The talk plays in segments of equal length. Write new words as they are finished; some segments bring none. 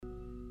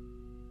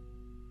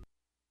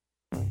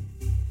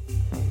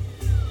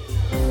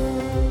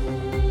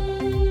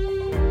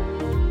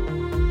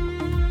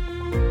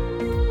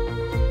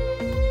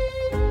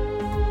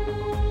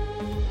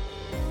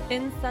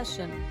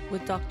Session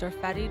with Dr.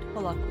 Farid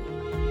Holakwi.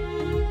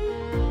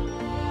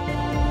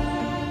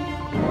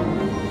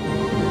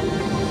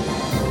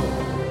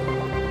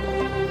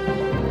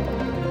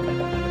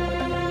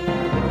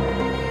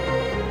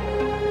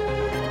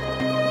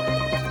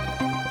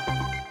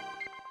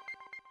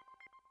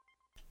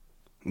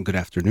 Good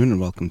afternoon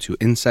and welcome to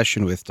In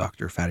Session with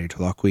Dr. Farid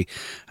Holakwi.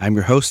 I'm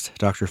your host,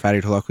 Dr.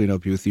 Farid Holakwi, and I'll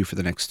be with you for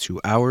the next 2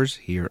 hours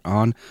here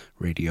on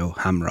Radio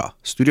Hamra.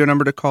 Studio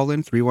number to call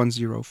in,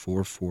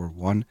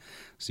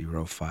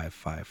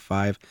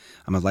 310-441-0555.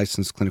 I'm a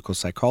licensed clinical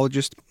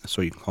psychologist,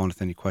 so you can call in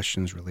with any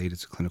questions related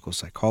to clinical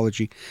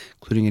psychology,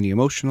 including any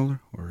emotional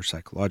or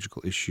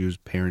psychological issues,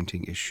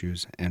 parenting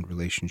issues, and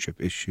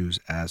relationship issues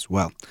as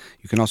well.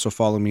 You can also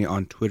follow me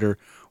on Twitter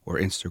or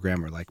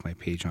Instagram or like my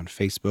page on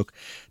Facebook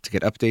to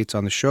get updates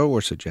on the show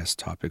or suggest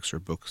topics or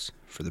books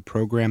for the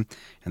program.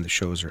 And the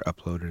shows are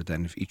uploaded at the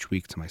end of each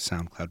week to my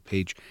SoundCloud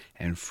page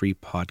and free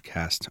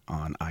podcast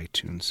on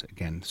iTunes.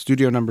 Again,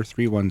 studio number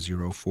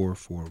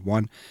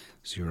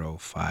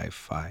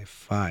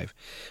 310-441-0555.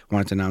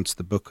 Wanted to announce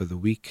the book of the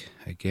week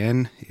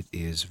again. It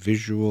is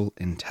Visual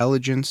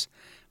Intelligence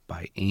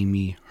by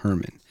Amy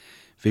Herman.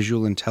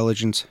 Visual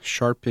Intelligence,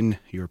 Sharpen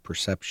Your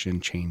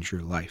Perception, Change Your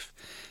Life.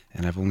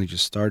 And I've only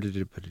just started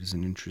it, but it is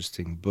an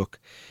interesting book.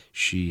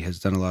 She has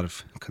done a lot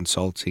of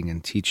consulting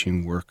and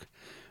teaching work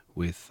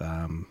with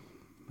a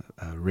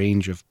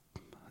range of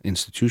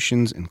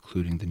institutions,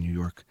 including the New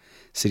York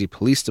City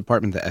Police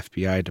Department, the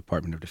FBI,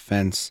 Department of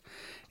Defense,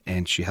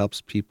 and she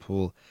helps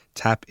people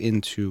tap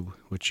into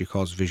what she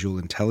calls visual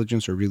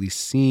intelligence, or really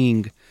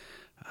seeing,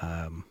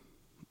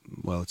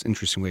 it's an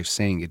interesting way of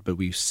saying it, but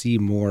we see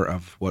more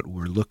of what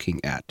we're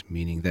looking at,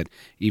 meaning that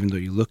even though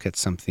you look at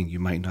something, you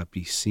might not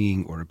be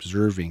seeing or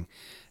observing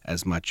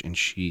as much. And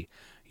she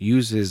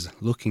uses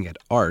looking at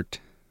artwork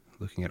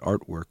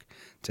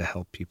to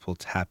help people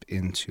tap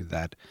into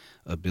that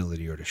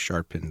ability or to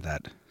sharpen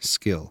that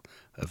skill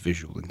of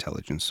visual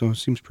intelligence. So it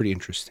seems pretty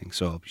interesting.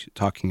 So I'll be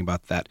talking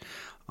about that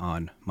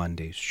on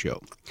Monday's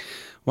show.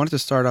 Wanted to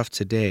start off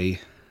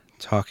today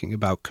talking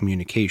about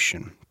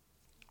communication.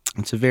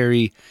 It's a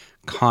very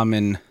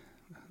common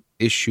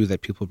issue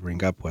that people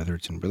bring up, whether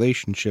it's in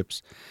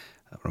relationships,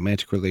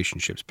 romantic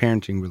relationships,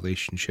 parenting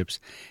relationships,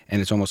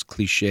 and it's almost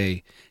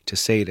cliche to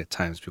say it at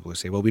times. People will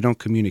say, well, we don't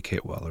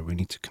communicate well, or we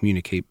need to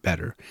communicate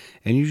better.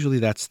 And usually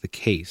that's the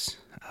case.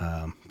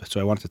 So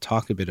I wanted to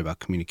talk a bit about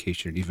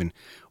communication and even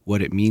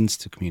what it means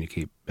to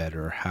communicate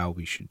better, or how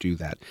we should do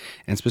that.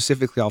 And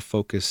specifically, I'll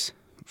focus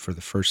for the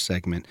first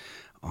segment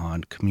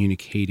on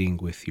communicating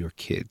with your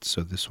kids.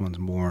 So this one's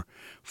more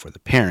for the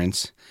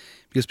parents,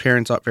 because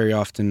parents very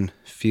often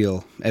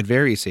feel at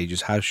various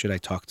ages, how should I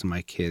talk to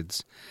my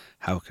kids?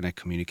 How can I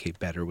communicate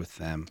better with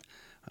them?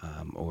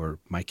 Or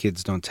my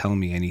kids don't tell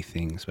me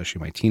anything,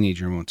 especially my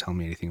teenager won't tell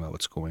me anything about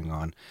what's going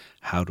on.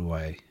 How do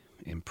I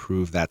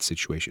improve that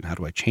situation? How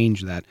do I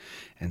change that?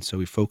 And so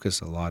we focus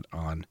a lot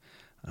on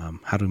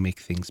how to make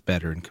things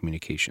better in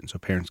communication. So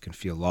parents can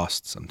feel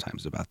lost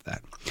sometimes about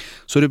that.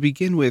 So to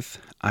begin with,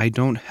 I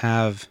don't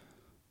have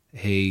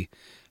a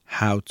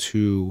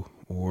how-to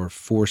or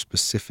 4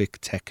 specific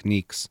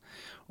techniques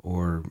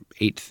or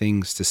 8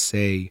 things to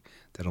say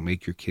that'll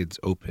make your kids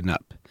open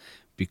up.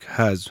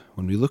 Because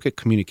when we look at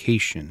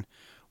communication,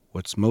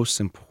 what's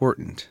most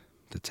important,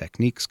 the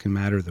techniques can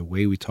matter, the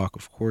way we talk,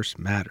 of course,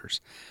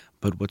 matters.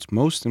 But what's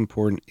most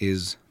important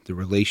is the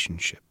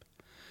relationship.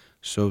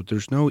 So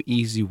there's no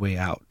easy way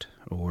out,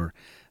 or,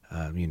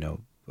 a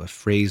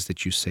phrase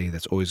that you say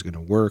that's always going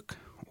to work,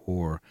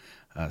 or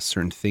a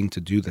certain thing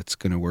to do that's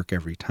going to work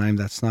every time.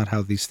 That's not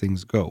how these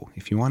things go.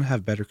 If you want to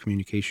have better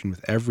communication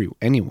with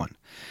anyone,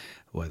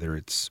 whether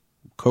it's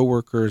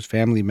coworkers,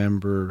 family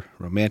member,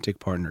 romantic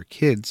partner,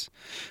 kids,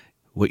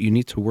 what you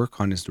need to work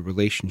on is the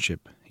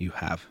relationship you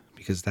have,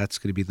 because that's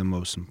going to be the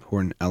most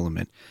important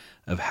element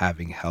of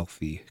having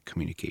healthy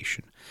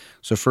communication.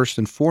 So first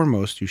and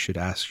foremost, you should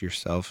ask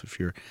yourself, if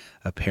you're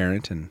a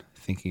parent and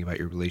thinking about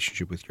your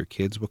relationship with your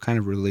kids, what kind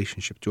of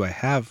relationship do I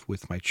have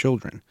with my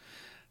children?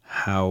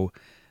 How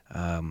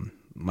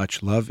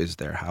much love is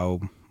there? How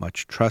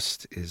much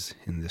trust is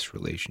in this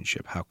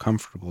relationship? How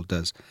comfortable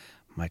does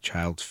my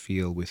child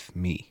feel with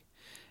me?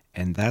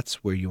 And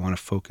that's where you want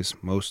to focus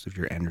most of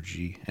your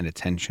energy and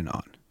attention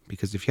on.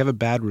 Because if you have a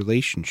bad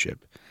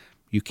relationship,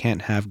 you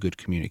can't have good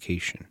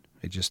communication.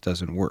 It just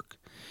doesn't work.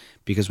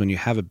 Because when you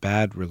have a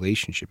bad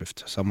relationship, if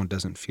someone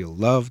doesn't feel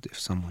loved, if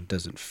someone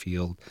doesn't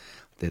feel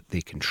that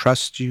they can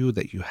trust you,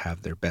 that you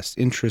have their best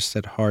interests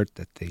at heart,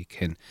 that they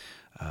can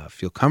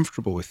feel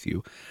comfortable with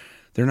you,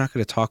 they're not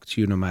going to talk to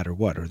you no matter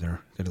what, or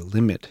they're going to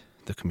limit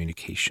the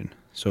communication.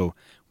 So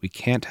we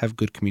can't have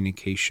good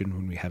communication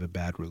when we have a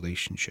bad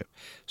relationship.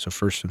 So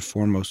first and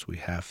foremost, we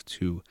have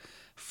to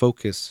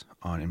focus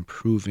on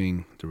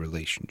improving the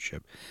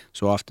relationship.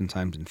 So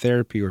oftentimes in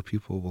therapy, or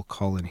people will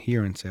call in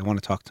here and say, I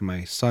want to talk to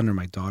my son or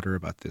my daughter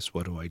about this.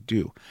 What do I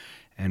do?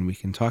 And we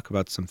can talk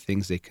about some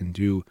things they can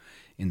do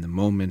in the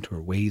moment,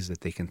 or ways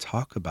that they can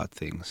talk about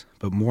things.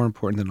 But more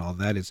important than all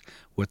that is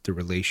what the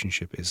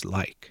relationship is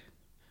like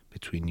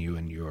between you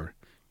and your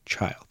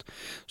child.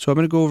 So I'm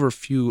going to go over a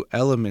few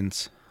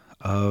elements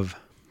of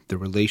the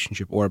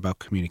relationship or about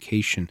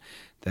communication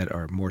that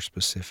are more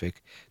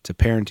specific to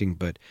parenting,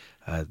 but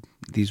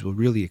these will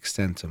really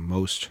extend to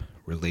most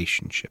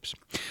relationships.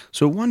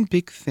 So one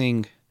big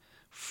thing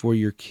for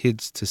your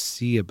kids to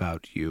see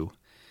about you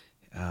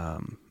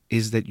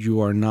is that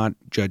you are not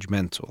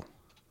judgmental.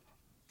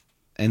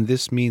 And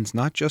this means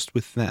not just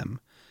with them,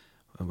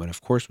 but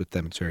of course with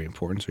them it's very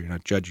important, so you're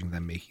not judging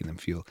them, making them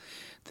feel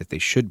that they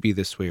should be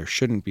this way or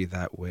shouldn't be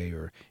that way,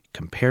 or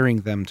comparing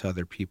them to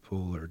other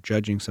people, or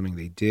judging something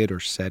they did or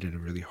said in a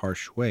really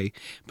harsh way,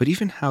 but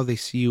even how they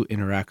see you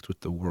interact with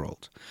the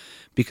world.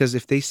 Because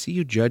if they see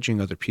you judging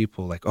other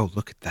people like, oh,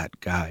 look at that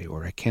guy,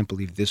 or I can't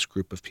believe this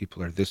group of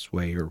people are this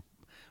way, or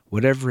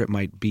whatever it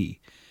might be,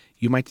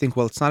 you might think,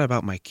 well, it's not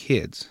about my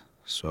kids,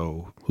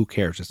 so who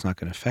cares? It's not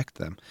going to affect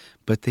them.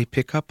 But they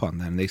pick up on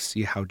them. They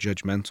see how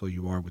judgmental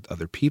you are with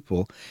other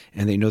people,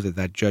 and they know that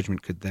that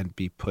judgment could then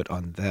be put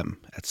on them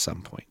at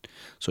some point.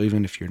 So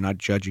even if you're not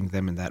judging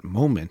them in that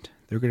moment,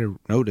 they're going to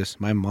notice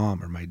my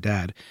mom or my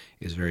dad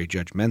is very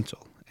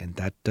judgmental. And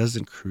that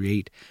doesn't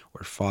create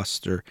or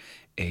foster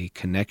a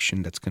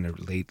connection that's going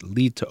to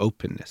lead to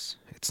openness.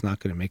 It's not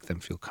going to make them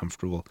feel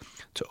comfortable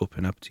to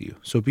open up to you.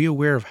 So be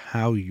aware of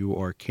how you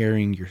are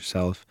carrying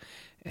yourself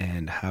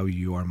and how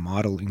you are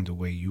modeling the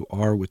way you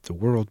are with the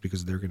world,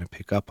 because they're going to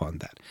pick up on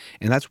that.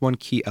 And that's one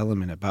key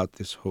element about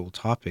this whole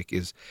topic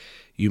is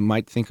you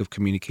might think of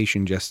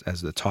communication just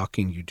as the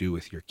talking you do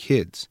with your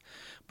kids,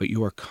 but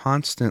you are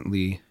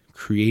constantly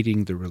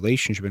creating the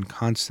relationship and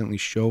constantly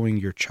showing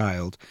your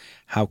child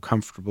how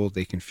comfortable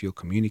they can feel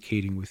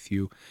communicating with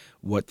you,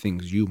 what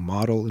things you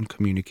model in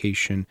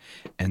communication,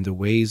 and the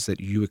ways that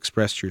you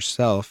express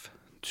yourself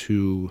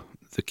to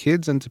the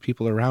kids and to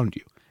people around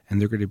you. And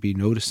they're going to be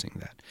noticing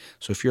that.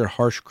 So if you're a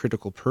harsh,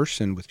 critical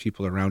person with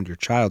people around your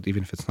child,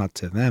 even if it's not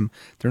to them,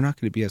 they're not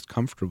going to be as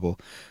comfortable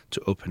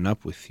to open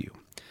up with you.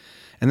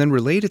 And then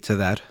related to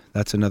that,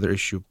 that's another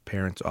issue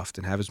parents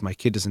often have is my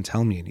kid doesn't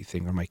tell me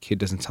anything, or my kid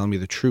doesn't tell me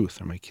the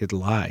truth, or my kid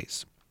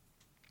lies.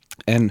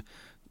 And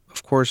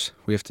of course,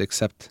 we have to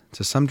accept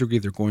to some degree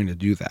they're going to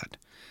do that.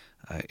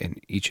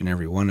 And each and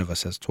every one of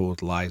us has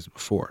told lies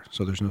before.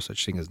 So there's no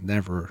such thing as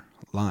never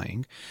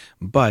lying.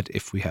 But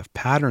if we have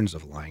patterns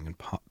of lying and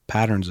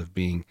patterns of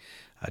being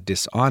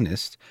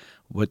dishonest,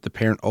 what the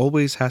parent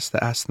always has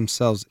to ask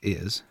themselves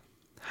is,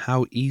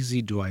 how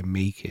easy do I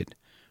make it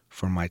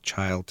for my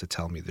child to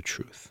tell me the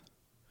truth?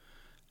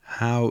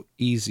 How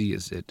easy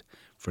is it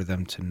for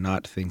them to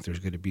not think there's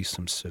going to be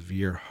some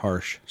severe,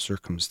 harsh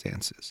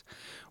circumstances,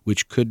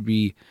 which could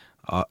be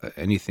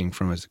anything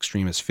from as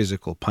extreme as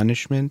physical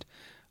punishment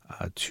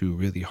to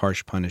really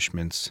harsh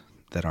punishments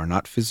that are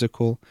not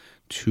physical,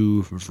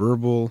 to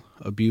verbal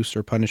abuse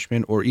or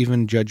punishment, or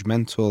even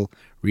judgmental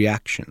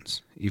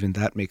reactions. Even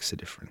that makes a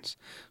difference.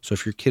 So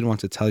if your kid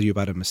wants to tell you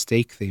about a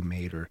mistake they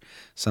made or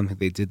something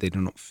they did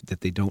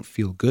that they don't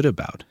feel good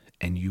about,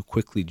 and you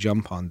quickly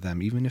jump on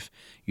them, even if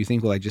you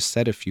think, well, I just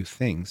said a few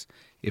things,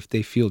 if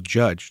they feel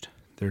judged,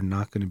 they're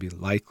not going to be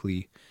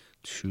likely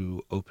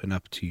to open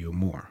up to you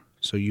more.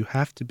 So you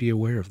have to be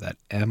aware of that.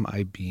 Am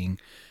I being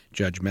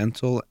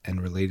judgmental?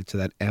 And related to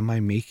that, am I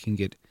making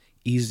it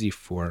easy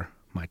for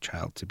my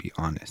child to be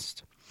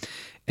honest?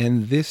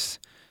 And this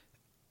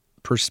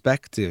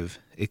perspective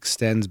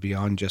extends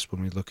beyond just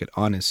when we look at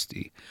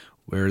honesty,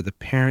 where the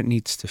parent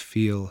needs to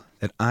feel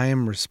that I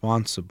am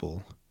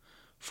responsible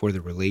for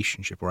the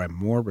relationship, or I'm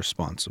more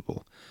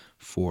responsible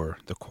for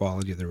the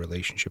quality of the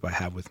relationship I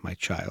have with my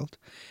child.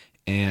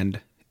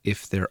 And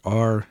if there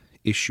are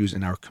issues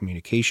in our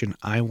communication,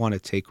 I want to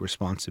take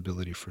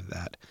responsibility for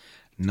that,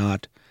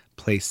 not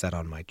place that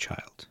on my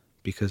child.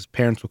 Because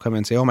parents will come in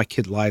and say, oh, my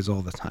kid lies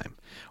all the time,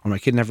 or my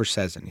kid never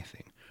says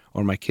anything,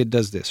 or my kid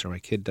does this, or my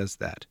kid does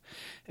that.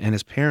 And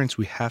as parents,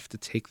 we have to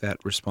take that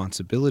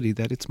responsibility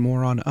that it's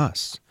more on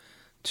us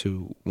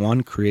to,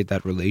 one, create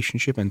that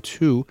relationship, and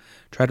two,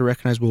 try to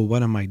recognize, well,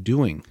 what am I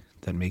doing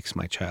that makes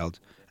my child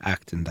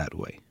act in that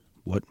way?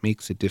 What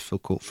makes it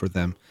difficult for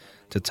them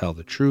to tell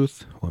the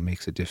truth? What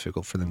makes it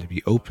difficult for them to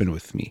be open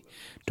with me?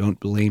 Don't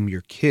blame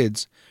your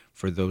kids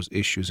for those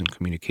issues in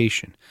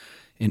communication.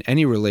 In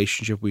any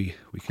relationship, we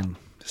can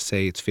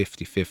say it's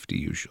 50-50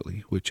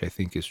 usually, which I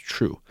think is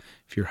true.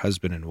 If you're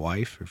husband and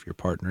wife, or if you're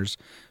partners,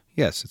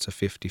 yes, it's a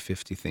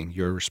 50-50 thing.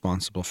 You're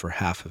responsible for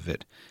half of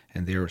it,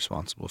 and they're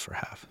responsible for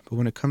half. But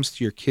when it comes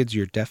to your kids,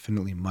 you're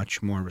definitely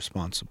much more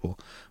responsible,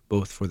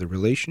 both for the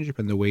relationship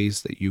and the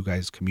ways that you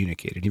guys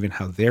communicate, and even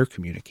how they're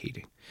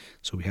communicating.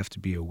 So we have to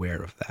be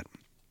aware of that.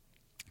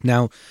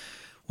 Now,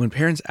 when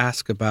parents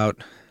ask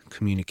about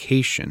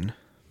communication,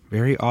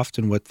 very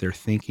often what they're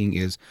thinking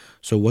is,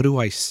 so what do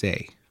I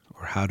say,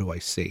 or how do I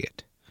say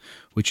it?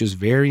 Which is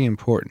very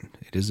important.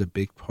 It is a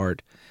big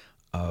part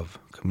of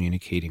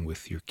communicating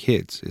with your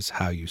kids, is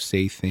how you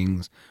say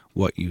things,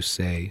 what you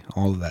say,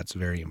 all of that's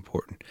very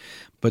important.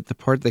 But the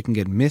part that can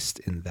get missed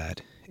in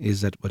that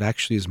is that what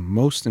actually is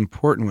most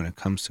important when it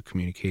comes to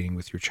communicating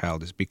with your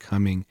child is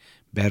becoming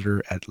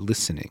better at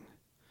listening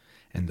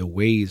and the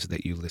ways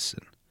that you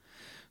listen.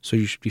 So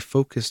you should be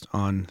focused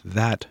on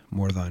that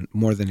more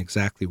than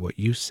exactly what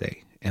you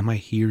say. Am I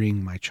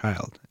hearing my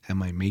child?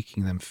 Am I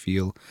making them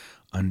feel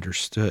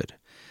understood?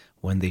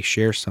 When they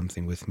share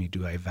something with me,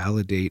 do I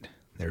validate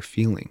their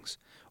feelings?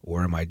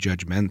 Or am I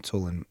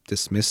judgmental and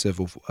dismissive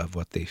of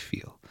what they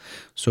feel?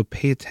 So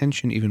pay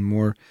attention even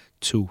more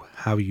to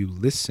how you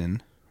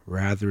listen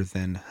rather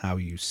than how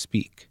you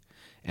speak.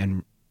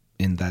 And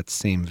in that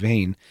same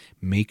vein,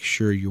 make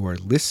sure you are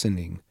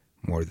listening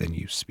more than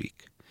you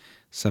speak.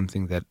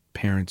 Something that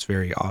parents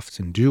very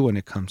often do when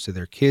it comes to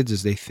their kids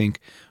is they think,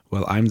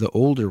 well, I'm the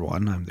older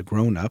one, I'm the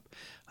grown-up,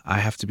 I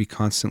have to be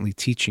constantly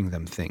teaching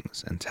them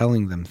things and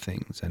telling them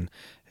things and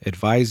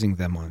advising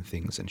them on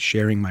things and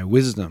sharing my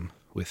wisdom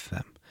with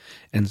them.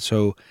 And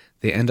so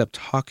they end up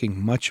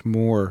talking much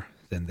more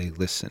than they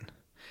listen.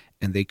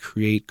 And they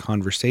create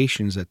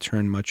conversations that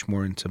turn much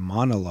more into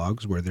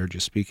monologues where they're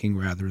just speaking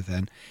rather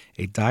than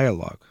a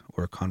dialogue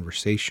or a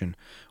conversation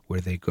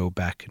where they go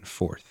back and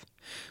forth.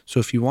 So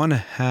if you want to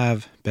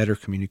have better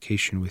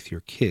communication with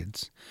your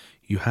kids,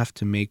 you have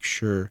to make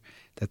sure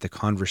that the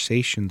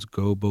conversations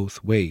go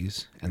both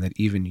ways and that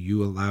even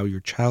you allow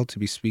your child to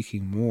be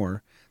speaking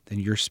more than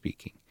you're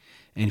speaking.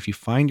 And if you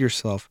find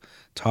yourself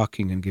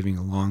talking and giving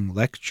a long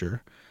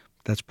lecture,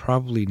 that's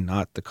probably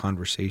not the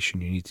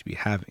conversation you need to be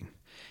having.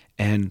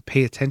 And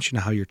pay attention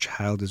to how your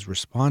child is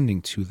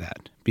responding to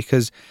that,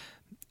 because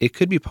it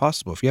could be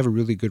possible if you have a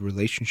really good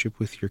relationship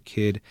with your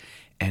kid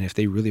and if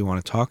they really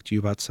want to talk to you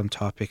about some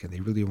topic and they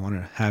really want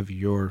to have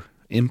your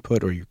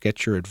input or you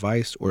get your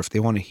advice, or if they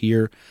want to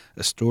hear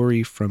a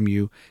story from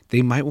you,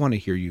 they might want to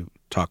hear you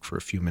talk for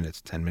a few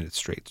minutes, 10 minutes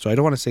straight. So I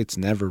don't want to say it's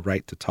never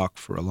right to talk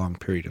for a long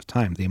period of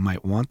time. They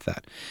might want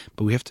that,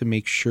 but we have to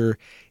make sure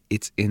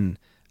it's in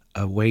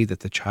a way that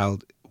the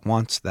child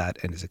wants that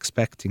and is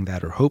expecting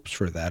that or hopes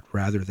for that,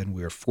 rather than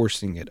we are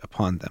forcing it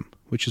upon them,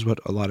 which is what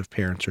a lot of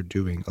parents are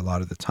doing a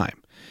lot of the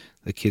time.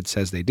 The kid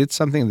says they did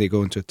something and they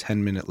go into a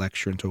 10-minute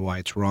lecture into why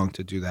it's wrong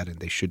to do that and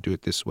they should do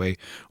it this way,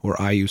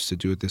 or I used to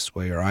do it this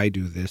way, or I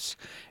do this,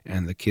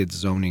 and the kid's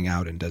zoning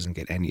out and doesn't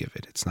get any of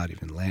it. It's not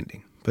even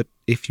landing. But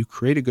if you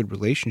create a good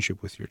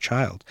relationship with your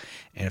child,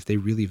 and if they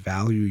really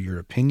value your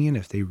opinion,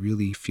 if they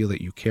really feel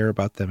that you care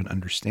about them and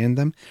understand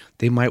them,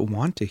 they might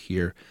want to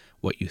hear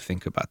what you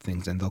think about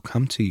things, and they'll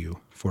come to you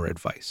for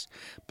advice.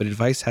 But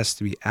advice has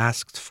to be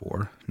asked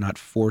for, not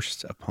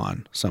forced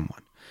upon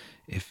someone.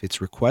 If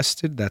it's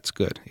requested, that's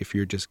good. If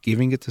you're just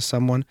giving it to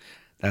someone,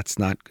 that's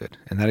not good.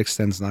 And that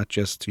extends not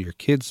just to your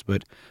kids,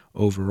 but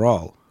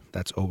overall.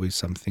 That's always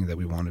something that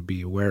we want to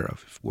be aware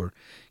of. If we're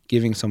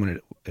giving someone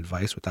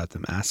advice without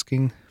them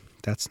asking,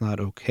 that's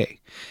not okay.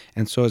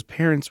 And so as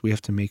parents, we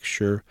have to make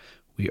sure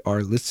we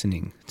are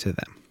listening to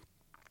them.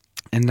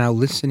 And now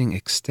listening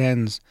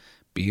extends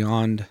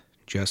beyond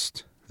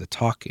just the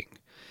talking.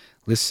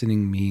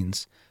 Listening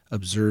means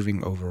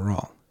observing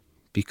overall,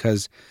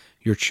 because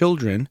your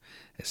children,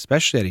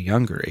 especially at a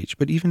younger age,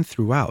 but even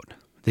throughout,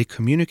 they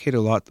communicate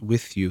a lot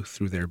with you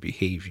through their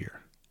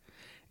behavior.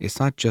 It's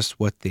not just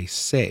what they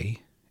say,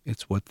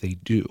 it's what they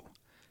do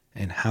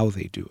and how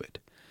they do it.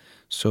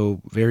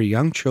 So very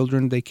young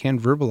children, they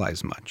can't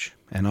verbalize much,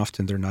 and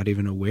often they're not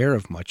even aware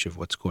of much of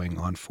what's going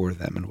on for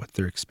them and what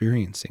they're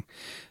experiencing.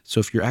 So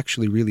if you're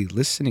actually really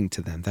listening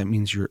to them, that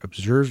means you're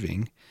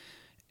observing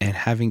and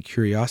having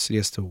curiosity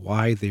as to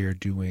why they are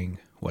doing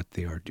what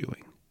they are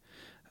doing.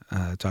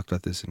 I talked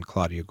about this in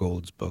Claudia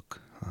Gold's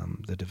book,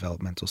 The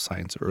Developmental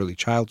Science of Early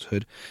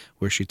Childhood,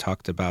 where she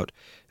talked about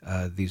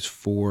these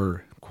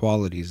 4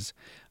 qualities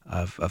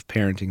of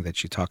parenting that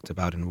she talked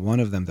about. And one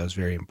of them that was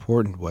very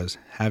important was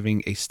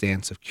having a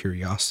stance of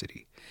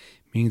curiosity,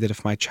 meaning that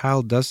if my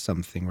child does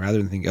something, rather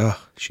than think, oh,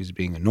 she's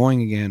being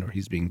annoying again, or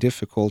he's being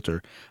difficult,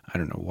 or I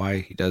don't know why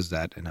he does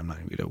that, and I'm not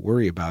going to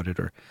worry about it,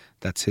 or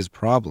that's his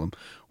problem,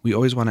 we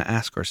always want to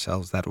ask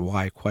ourselves that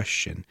why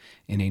question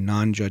in a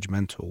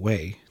non-judgmental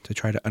way to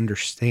try to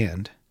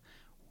understand,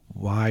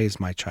 why is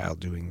my child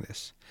doing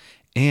this?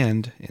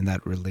 And in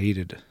that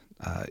related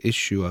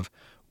issue of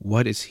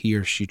what is he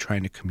or she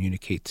trying to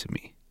communicate to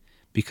me?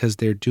 Because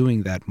they're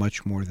doing that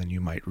much more than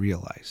you might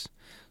realize.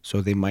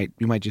 So you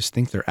might just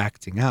think they're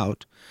acting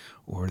out,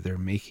 or they're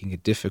making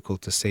it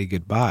difficult to say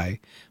goodbye,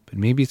 but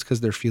maybe it's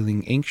because they're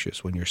feeling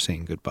anxious when you're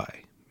saying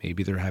goodbye.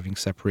 Maybe they're having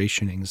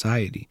separation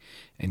anxiety,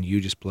 and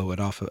you just blow it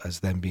off as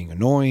them being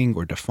annoying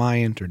or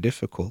defiant or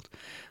difficult,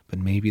 but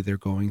maybe they're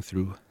going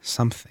through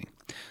something.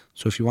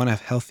 So if you want to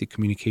have healthy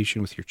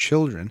communication with your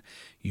children,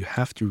 you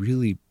have to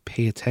really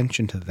pay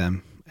attention to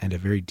them at a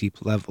very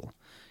deep level.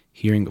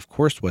 Hearing, of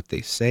course, what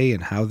they say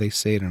and how they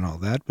say it and all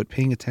that, but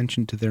paying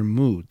attention to their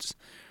moods,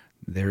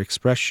 their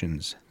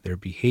expressions, their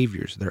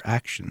behaviors, their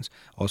actions,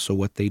 also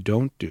what they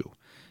don't do.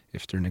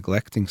 If they're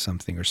neglecting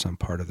something or some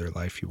part of their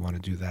life, you want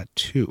to do that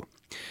too.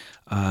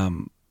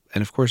 And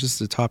of course, this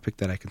is a topic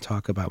that I can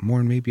talk about more,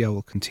 and maybe I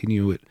will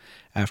continue it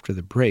after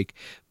the break.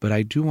 But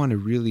I do want to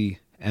really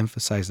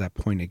emphasize that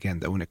point again,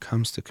 that when it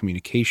comes to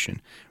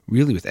communication,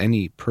 really with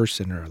any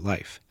person or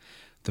life,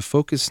 the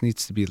focus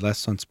needs to be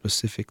less on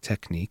specific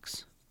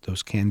techniques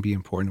Those can be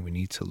important. We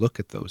need to look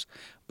at those.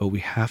 But we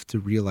have to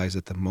realize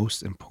that the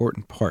most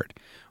important part,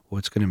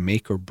 what's going to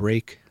make or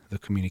break the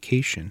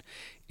communication,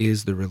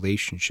 is the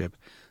relationship,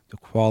 the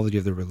quality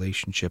of the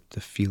relationship,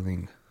 the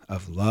feeling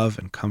of love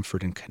and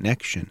comfort and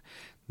connection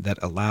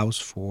that allows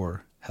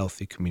for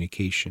healthy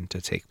communication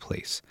to take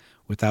place.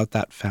 Without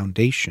that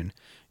foundation,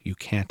 you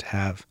can't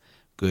have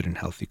good and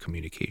healthy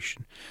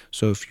communication.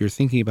 So if you're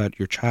thinking about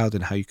your child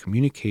and how you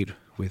communicate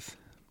with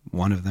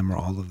one of them or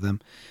all of them,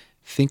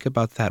 think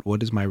about that.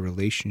 What is my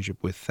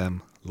relationship with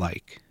them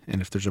like?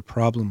 And if there's a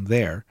problem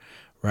there,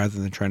 rather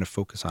than trying to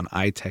focus on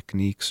eye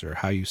techniques or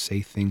how you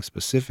say things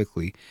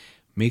specifically,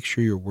 make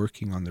sure you're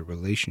working on the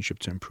relationship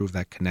to improve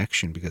that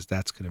connection, because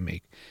that's going to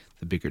make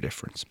the bigger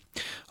difference.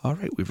 All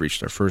right, we've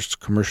reached our first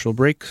commercial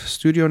break.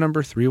 Studio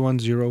number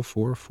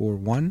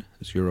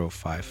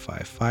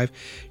 310-441-0555.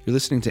 You're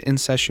listening to In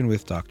Session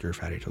with Dr.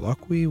 Farid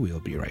Holakwi. We'll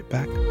be right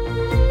back.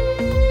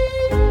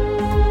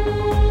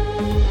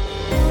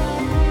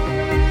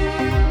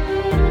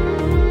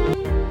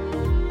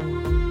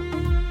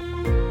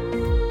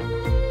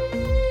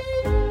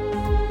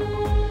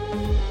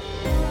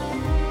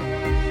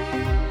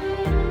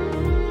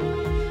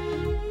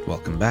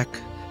 Welcome back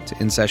to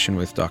In Session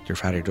with Dr.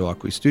 Farid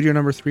Holakwi, studio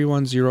number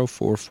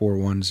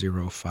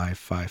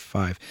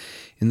 310-441-0555.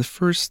 In the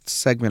first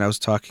segment, I was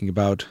talking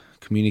about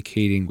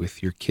communicating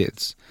with your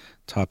kids,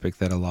 a topic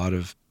that a lot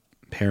of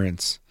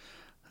parents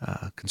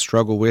can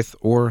struggle with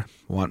or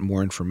want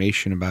more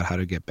information about how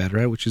to get better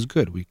at, which is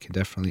good. We can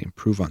definitely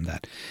improve on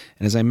that.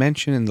 And as I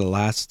mentioned in the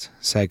last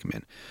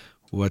segment,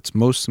 what's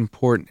most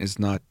important is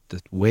not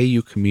the way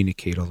you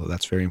communicate, although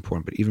that's very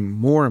important, but even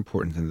more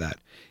important than that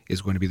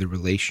is going to be the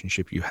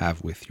relationship you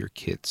have with your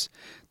kids.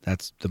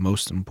 That's the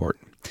most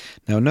important.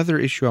 Now, another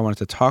issue I wanted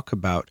to talk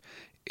about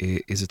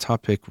is a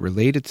topic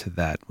related to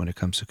that when it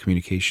comes to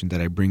communication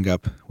that I bring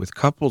up with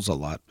couples a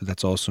lot, but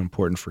that's also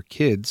important for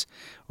kids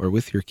or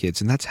with your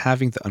kids, and that's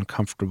having the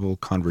uncomfortable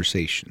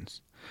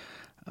conversations.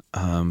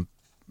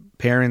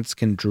 Parents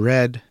can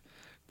dread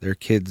their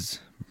kids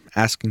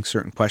asking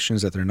certain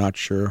questions that they're not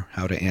sure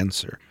how to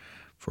answer.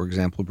 For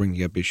example,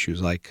 bringing up issues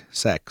like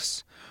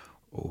sex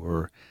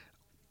or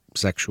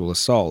sexual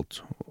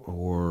assault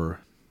or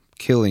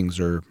killings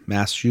or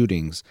mass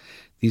shootings,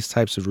 these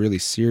types of really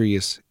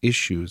serious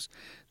issues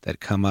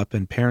that come up,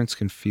 and parents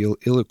can feel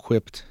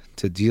ill-equipped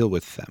to deal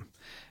with them.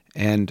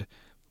 And,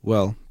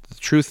 well, the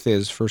truth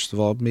is, first of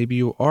all, maybe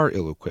you are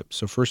ill-equipped.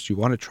 So first you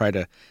want to try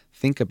to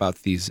think about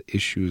these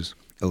issues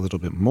a little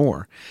bit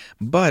more.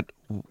 But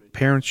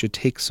parents should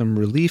take some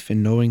relief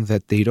in knowing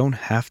that they don't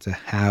have to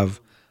have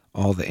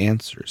all the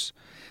answers.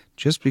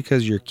 Just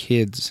because your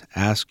kids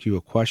ask you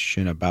a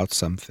question about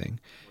something,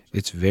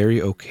 it's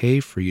very okay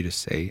for you to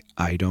say,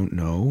 I don't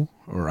know,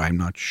 or I'm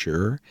not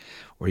sure,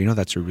 or,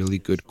 that's a really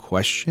good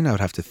question. I would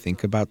have to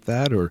think about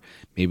that, or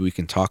maybe we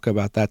can talk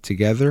about that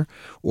together.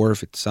 Or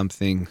if it's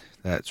something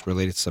that's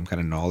related to some kind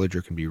of knowledge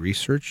or can be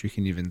researched, you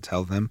can even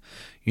tell them,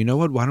 you know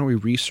what, why don't we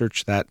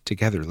research that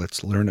together?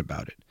 Let's learn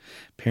about it.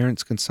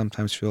 Parents can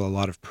sometimes feel a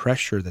lot of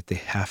pressure that they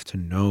have to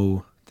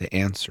know the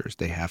answers.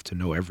 They have to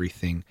know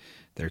everything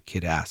their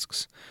kid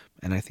asks.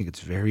 And I think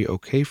it's very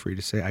okay for you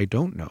to say, I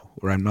don't know,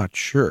 or I'm not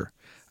sure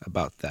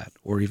about that.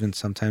 Or even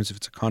sometimes if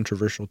it's a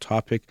controversial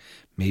topic,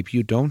 maybe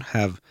you don't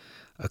have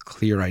a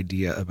clear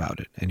idea about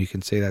it. And you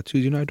can say that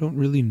too, I don't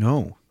really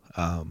know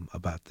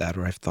about that,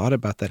 or I've thought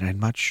about that and I'm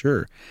not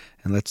sure.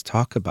 And let's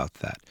talk about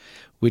that,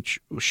 which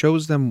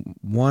shows them,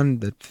 one,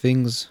 that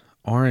things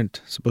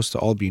aren't supposed to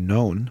all be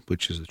known,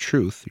 which is the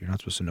truth. You're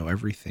not supposed to know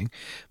everything.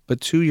 But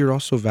two, you're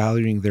also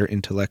valuing their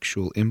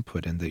intellectual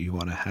input and that you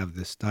want to have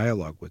this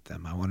dialogue with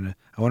them. I want to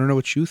know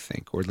what you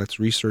think, or let's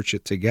research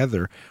it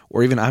together,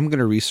 or even I'm going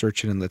to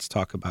research it and let's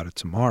talk about it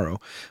tomorrow.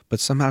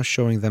 But somehow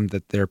showing them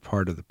that they're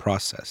part of the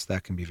process,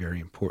 that can be very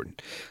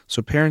important.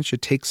 So parents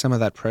should take some of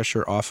that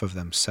pressure off of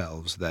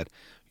themselves, that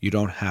you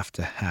don't have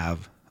to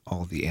have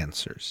all the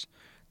answers.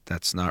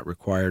 That's not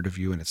required of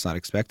you, and it's not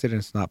expected, and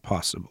it's not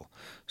possible.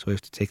 So we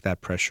have to take that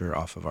pressure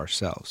off of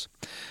ourselves.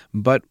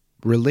 But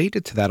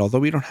related to that, although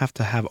we don't have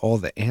to have all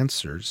the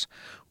answers,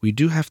 we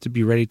do have to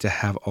be ready to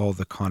have all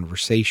the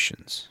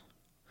conversations.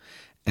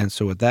 And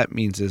so what that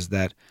means is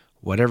that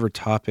whatever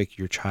topic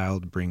your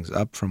child brings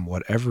up from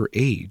whatever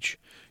age,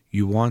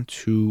 you want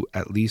to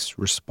at least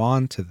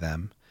respond to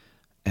them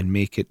and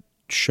make it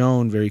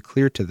shown very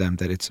clear to them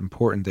that it's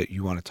important that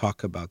you want to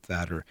talk about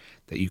that, or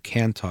that you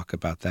can talk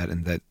about that,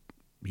 and that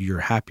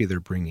you're happy they're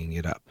bringing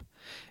it up.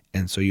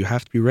 And so you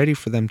have to be ready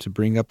for them to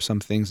bring up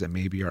some things that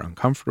maybe are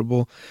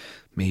uncomfortable,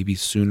 maybe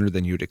sooner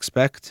than you'd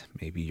expect.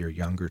 Maybe your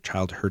younger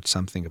child heard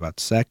something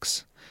about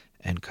sex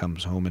and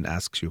comes home and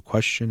asks you a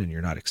question and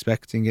you're not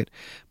expecting it.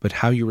 But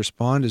how you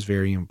respond is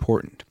very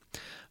important.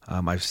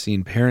 I've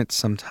seen parents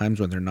sometimes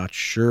when they're not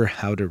sure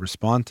how to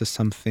respond to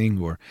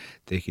something, or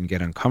they can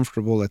get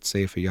uncomfortable. Let's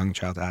say if a young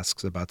child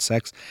asks about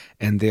sex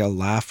and they'll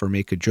laugh or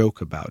make a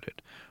joke about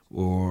it,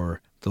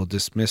 or they'll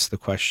dismiss the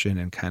question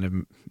and kind of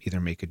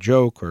either make a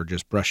joke or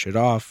just brush it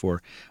off,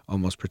 or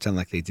almost pretend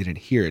like they didn't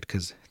hear it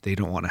because they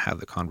don't want to have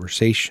the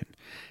conversation.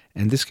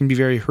 And this can be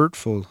very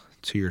hurtful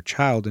to your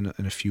child in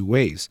a few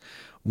ways.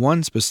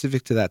 One,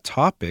 specific to that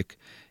topic,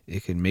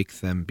 it can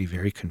make them be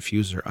very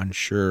confused or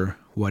unsure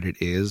what it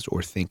is,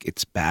 or think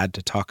it's bad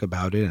to talk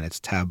about it and it's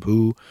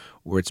taboo,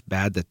 or it's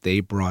bad that they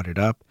brought it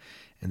up,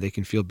 and they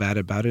can feel bad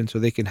about it. And so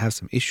they can have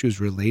some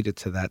issues related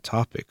to that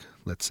topic.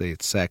 Let's say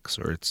it's sex,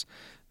 or it's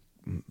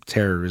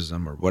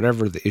terrorism, or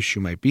whatever the issue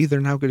might be. They're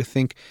now going to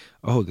think,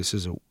 oh, this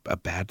is a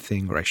bad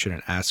thing, or I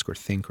shouldn't ask or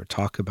think or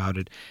talk about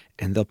it.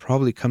 And they'll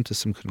probably come to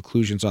some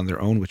conclusions on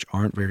their own which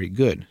aren't very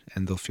good,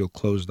 and they'll feel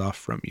closed off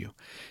from you.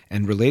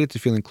 And related to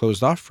feeling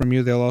closed off from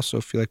you, they'll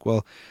also feel like,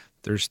 well,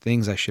 there's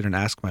things I shouldn't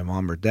ask my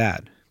mom or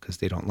dad because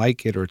they don't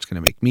like it, or it's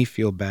going to make me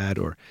feel bad,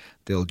 or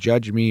they'll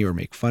judge me or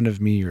make fun of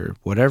me, or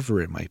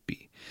whatever it might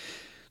be.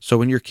 So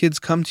when your kids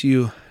come to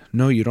you,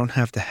 no, you don't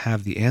have to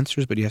have the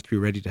answers, but you have to be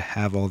ready to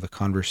have all the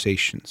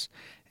conversations.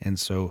 And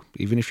so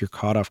even if you're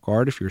caught off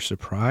guard, if you're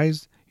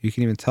surprised, you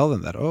can even tell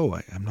them that, oh,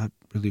 I'm not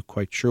really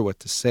quite sure what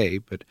to say,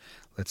 but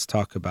let's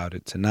talk about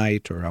it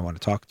tonight, or I want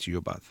to talk to you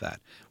about that,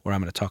 or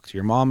I'm going to talk to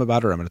your mom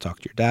about it, or I'm going to talk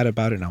to your dad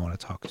about it, and I want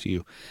to talk to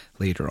you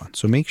later on.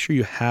 So make sure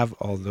you have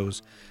all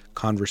those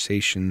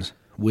conversations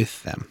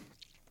with them.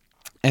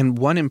 And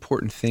one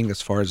important thing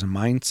as far as a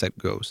mindset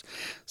goes,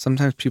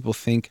 sometimes people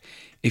think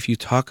if you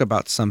talk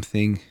about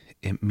something,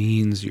 it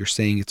means you're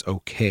saying it's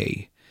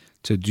okay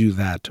to do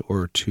that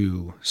or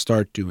to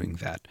start doing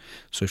that.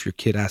 So if your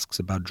kid asks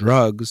about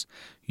drugs,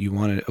 you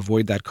want to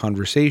avoid that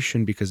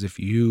conversation, because if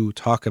you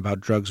talk about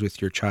drugs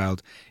with your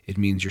child, it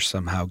means you're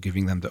somehow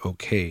giving them the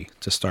okay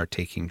to start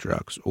taking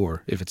drugs,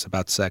 or if it's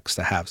about sex,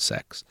 to have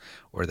sex,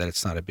 or that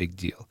it's not a big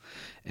deal.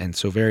 And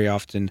so very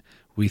often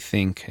we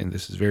think, and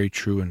this is very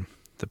true in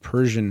the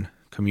Persian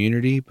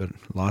community, but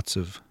lots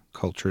of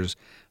cultures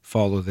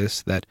follow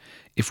this, that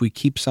if we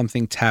keep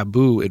something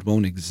taboo, it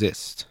won't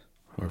exist.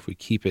 Or if we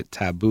keep it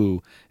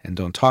taboo and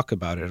don't talk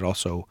about it, it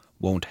also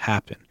won't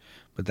happen.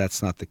 But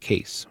that's not the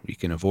case. We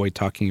can avoid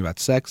talking about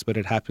sex, but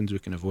it happens. We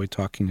can avoid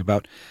talking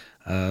about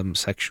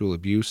sexual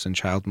abuse and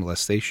child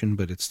molestation,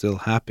 but it still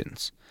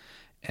happens.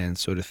 And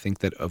so to think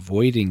that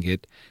avoiding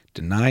it,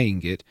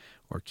 denying it,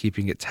 or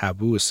keeping it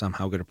taboo is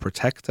somehow going to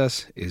protect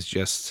us is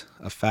just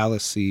a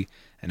fallacy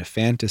and a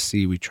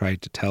fantasy we try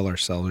to tell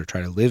ourselves or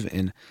try to live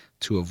in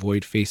to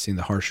avoid facing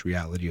the harsh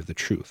reality of the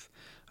truth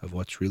of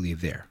what's really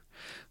there.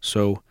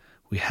 So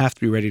we have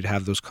to be ready to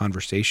have those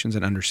conversations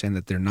and understand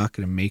that they're not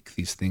going to make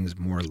these things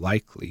more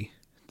likely.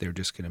 They're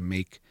just going to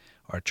make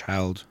our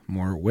child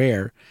more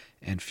aware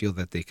and feel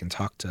that they can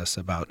talk to us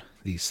about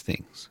these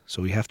things.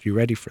 So we have to be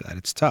ready for that.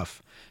 It's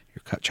tough.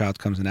 Your child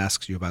comes and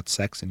asks you about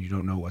sex and you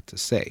don't know what to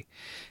say.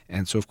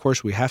 And so, of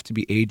course, we have to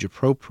be age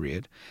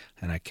appropriate.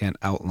 And I can't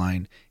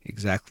outline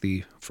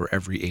exactly for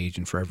every age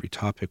and for every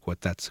topic what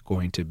that's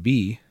going to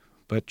be.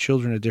 But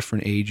children at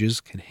different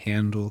ages can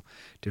handle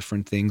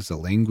different things. The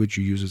language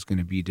you use is going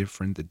to be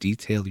different. The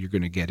detail you're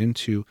going to get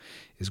into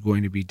is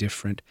going to be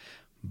different.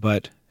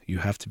 But you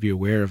have to be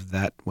aware of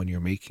that when you're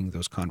making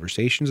those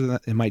conversations, and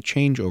that it might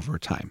change over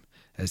time.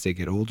 As they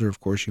get older, of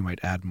course, you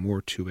might add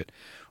more to it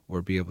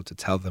or be able to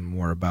tell them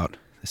more about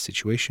the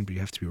situation, but you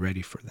have to be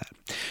ready for that.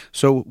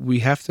 So we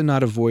have to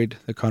not avoid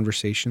the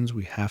conversations.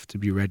 We have to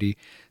be ready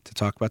to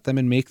talk about them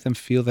and make them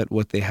feel that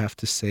what they have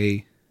to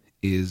say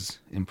is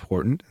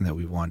important and that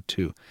we want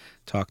to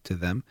talk to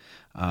them.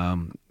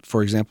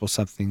 For example,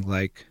 something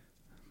like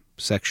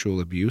sexual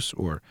abuse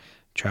or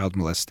child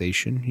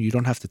molestation, you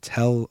don't have to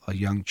tell a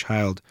young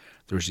child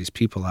there's these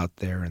people out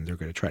there and they're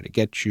going to try to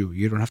get you.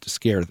 You don't have to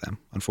scare them.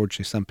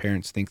 Unfortunately, some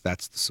parents think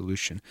that's the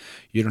solution.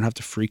 You don't have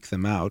to freak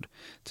them out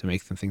to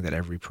make them think that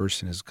every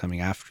person is coming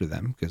after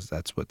them, because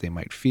that's what they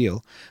might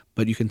feel.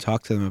 But you can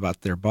talk to them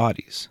about their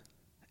bodies.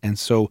 And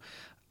so,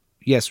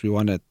 yes, we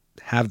want to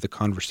have the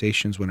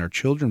conversations when our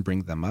children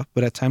bring them up,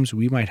 but at times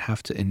we might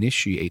have to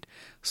initiate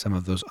some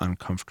of those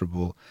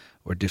uncomfortable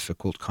or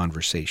difficult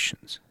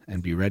conversations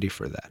and be ready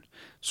for that.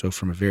 So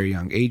from a very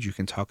young age, you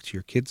can talk to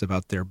your kids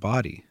about their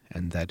body,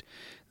 and that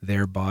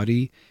their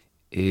body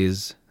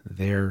is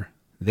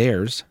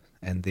theirs,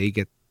 and they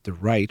get the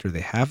right, or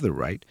they have the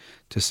right,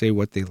 to say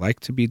what they like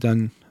to be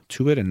done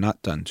to it and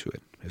not done to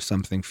it. If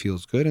something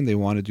feels good and they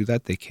want to do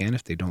that, they can.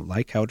 If they don't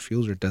like how it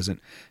feels or doesn't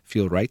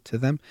feel right to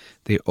them,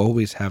 they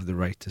always have the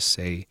right to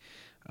say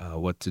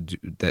what to do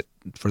that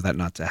for that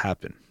not to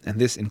happen. And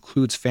this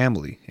includes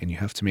family, and you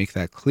have to make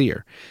that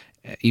clear.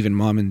 Even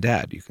mom and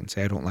dad, you can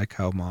say, I don't like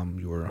how, Mom,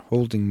 you were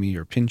holding me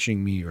or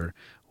pinching me or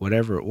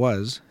whatever it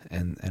was,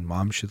 and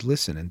mom should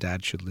listen and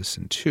dad should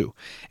listen too.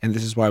 And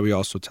this is why we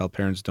also tell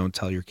parents, don't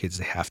tell your kids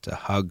they have to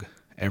hug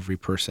every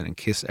person and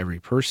kiss every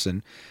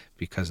person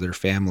because they're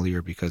family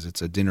or because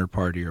it's a dinner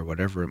party or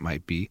whatever it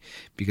might be,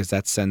 because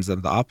that sends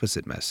them the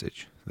opposite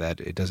message, that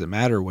it doesn't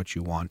matter what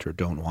you want or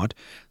don't want.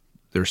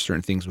 There are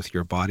certain things with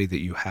your body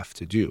that you have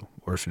to do,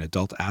 or if an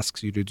adult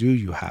asks you to do,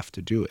 you have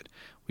to do it.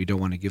 We don't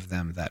want to give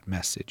them that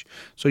message.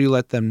 So you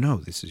let them know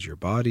this is your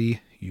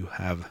body. You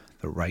have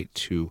the right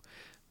to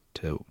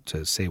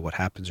say what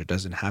happens or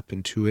doesn't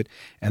happen to it.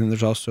 And then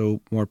there's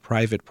also more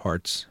private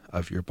parts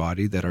of your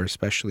body that are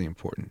especially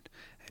important.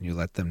 And you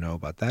let them know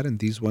about that. And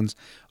these ones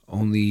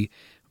only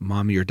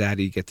mommy or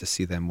daddy get to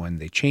see them when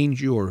they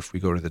change you, or if we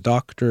go to the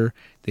doctor,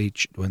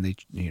 when they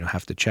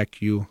have to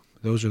check you.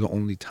 Those are the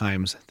only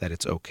times that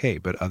it's okay.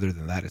 But other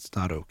than that, it's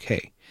not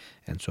okay.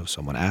 And so if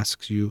someone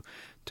asks you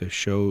to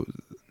show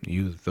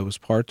you those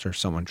parts, or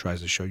someone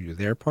tries to show you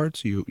their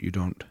parts, you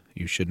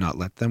should not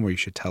let them, or you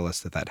should tell us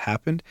that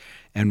happened.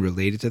 And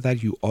related to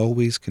that, you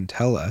always can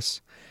tell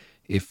us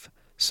if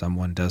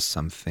someone does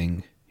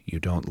something you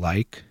don't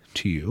like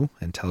to you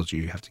and tells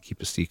you have to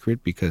keep a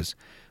secret, because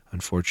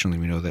unfortunately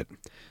we know that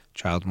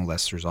child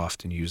molesters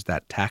often use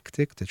that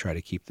tactic to try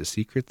to keep the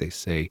secret. They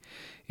say,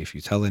 if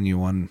you tell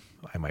anyone,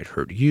 I might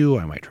hurt you,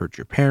 I might hurt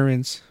your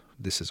parents,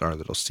 this is our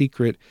little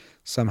secret.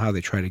 Somehow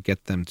they try to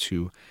get them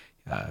to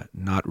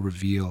not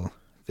reveal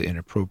the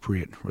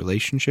inappropriate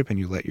relationship, and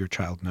you let your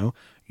child know.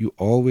 You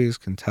always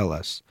can tell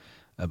us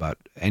about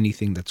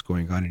anything that's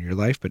going on in your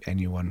life, but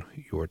anyone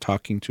you're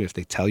talking to, if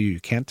they tell you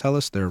can't tell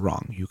us, they're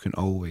wrong. You can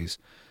always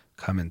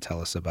come and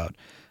tell us about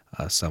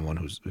someone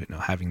who's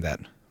having that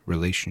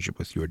relationship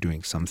with you or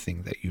doing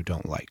something that you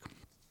don't like.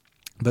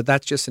 But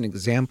that's just an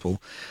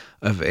example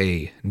of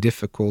a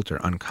difficult or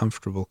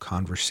uncomfortable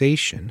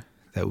conversation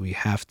that we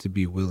have to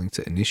be willing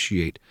to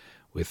initiate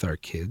with our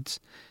kids,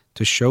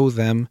 to show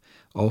them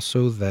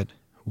also that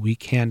we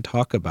can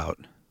talk about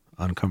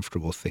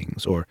uncomfortable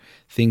things, or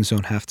things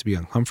don't have to be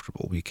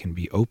uncomfortable. We can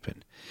be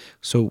open.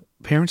 So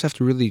parents have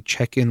to really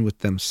check in with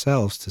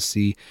themselves to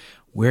see,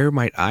 where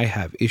might I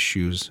have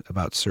issues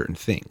about certain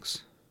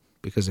things?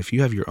 Because if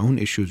you have your own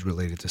issues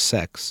related to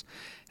sex,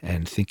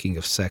 and thinking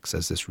of sex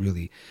as this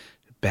really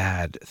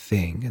bad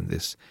thing and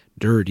this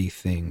dirty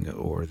thing,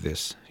 or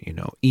this,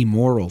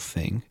 immoral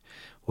thing,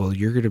 well,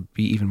 you're going to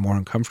be even more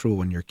uncomfortable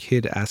when your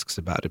kid asks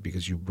about it,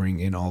 because you bring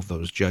in all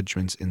those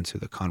judgments into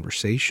the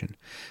conversation.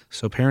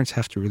 So parents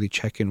have to really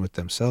check in with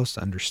themselves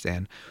to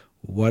understand,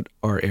 what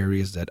are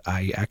areas that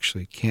I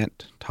actually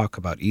can't talk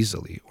about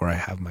easily, or I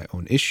have my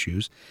own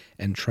issues,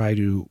 and try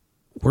to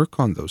work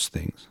on those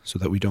things so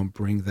that we don't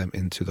bring them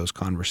into those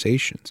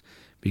conversations.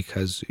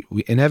 Because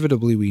we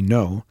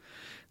know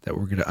that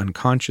we're going to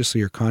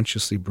unconsciously or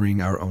consciously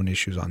bring our own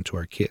issues onto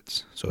our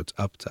kids. So it's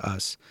up to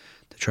us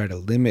to try to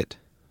limit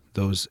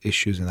those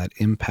issues and that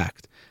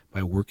impact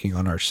by working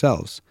on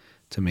ourselves,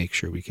 to make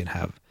sure we can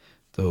have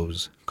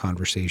those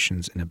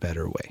conversations in a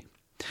better way.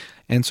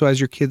 And so as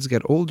your kids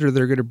get older,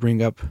 they're going to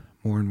bring up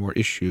more and more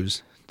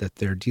issues that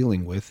they're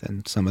dealing with,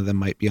 and some of them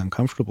might be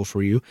uncomfortable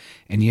for you,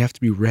 and you have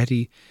to be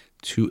ready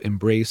to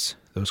embrace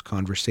those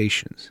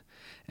conversations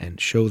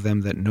and show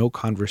them that no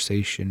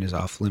conversation is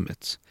off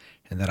limits,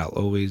 and that I'll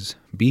always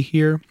be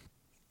here,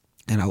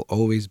 and I'll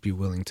always be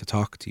willing to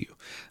talk to you.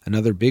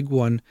 Another big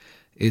one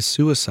is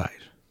suicide.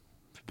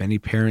 Many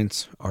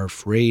parents are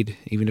afraid,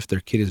 even if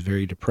their kid is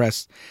very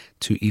depressed,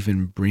 to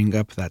even bring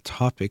up that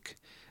topic,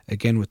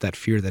 again with that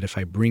fear that if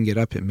I bring it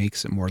up, it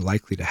makes it more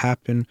likely to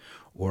happen,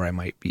 or I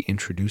might be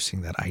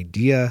introducing that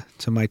idea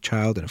to my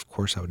child, and of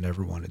course I would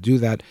never want to do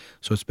that,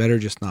 so it's better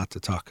just not to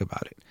talk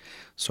about it.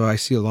 So I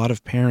see a lot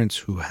of parents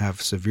who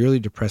have severely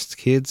depressed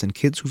kids, and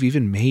kids who've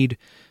even made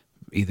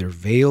either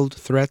veiled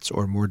threats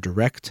or more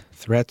direct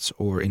threats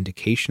or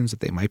indications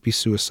that they might be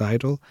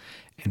suicidal,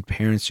 and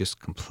parents just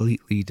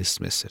completely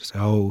dismiss it.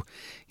 So,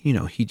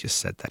 he just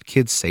said that.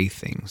 Kids say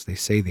things. They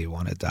say they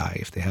want to die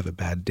if they have a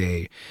bad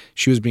day.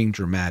 She was being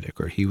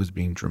dramatic, or he was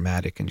being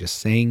dramatic, and just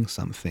saying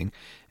something,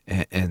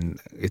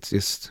 and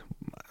it's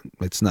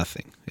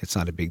nothing. It's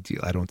not a big deal.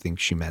 I don't think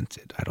she meant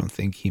it. I don't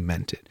think he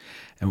meant it.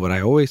 And what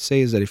I always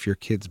say is that if your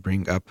kids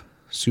bring up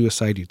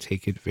suicide, you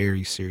take it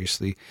very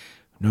seriously.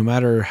 No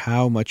matter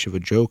how much of a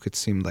joke it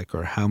seemed like,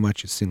 or how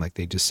much it seemed like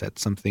they just said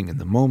something in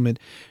the moment,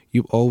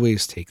 you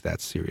always take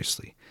that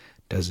seriously.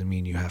 Doesn't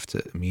mean you have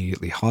to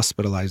immediately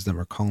hospitalize them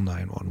or call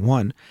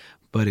 911,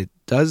 but it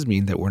does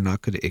mean that we're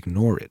not going to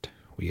ignore it.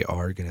 We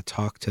are going to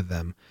talk to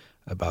them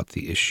about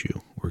the issue.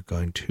 We're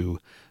going to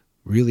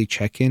really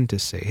check in to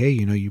say, hey,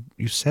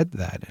 you said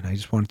that, and I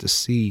just wanted to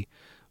see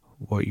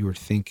what you were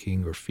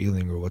thinking or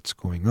feeling or what's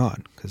going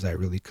on, because that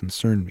really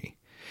concerned me.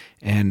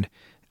 And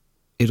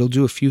it'll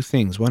do a few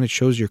things. One, it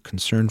shows your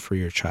concern for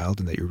your child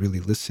and that you're really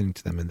listening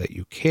to them and that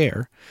you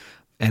care.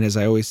 And as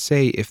I always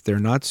say, if they're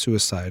not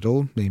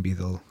suicidal, maybe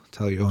they'll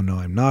tell you, oh, no,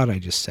 I'm not. I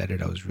just said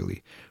it. I was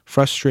really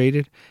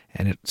frustrated.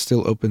 And it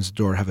still opens the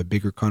door to have a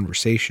bigger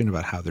conversation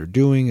about how they're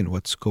doing and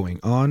what's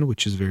going on,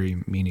 which is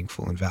very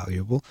meaningful and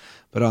valuable.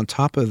 But on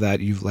top of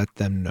that, you've let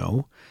them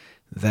know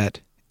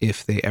that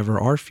if they ever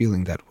are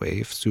feeling that way,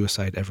 if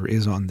suicide ever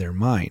is on their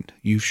mind,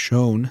 you've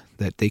shown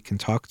that they can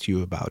talk to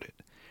you about it,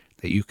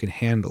 that you can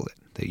handle it,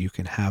 that you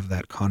can have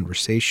that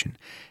conversation.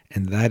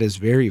 And that is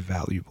very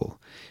valuable,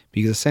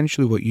 because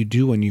essentially what you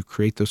do when you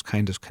create those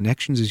kinds of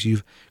connections is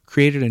you've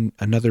created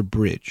another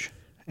bridge.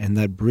 And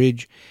that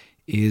bridge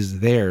is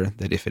there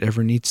that if it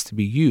ever needs to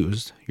be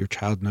used, your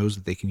child knows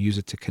that they can use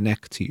it to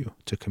connect to you,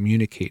 to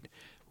communicate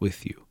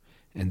with you.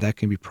 And that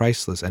can be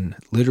priceless and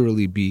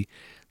literally be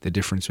the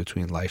difference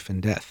between life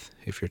and death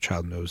if your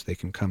child knows they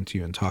can come to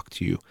you and talk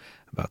to you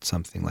about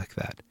something like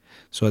that.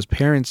 So as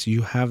parents,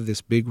 you have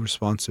this big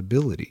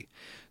responsibility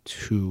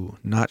to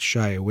not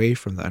shy away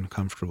from the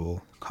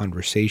uncomfortable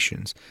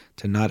conversations,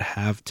 to not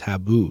have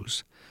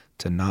taboos,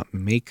 to not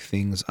make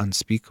things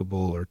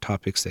unspeakable or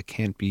topics that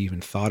can't be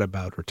even thought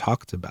about or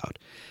talked about,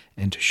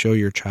 and to show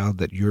your child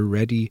that you're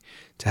ready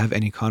to have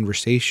any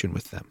conversation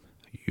with them.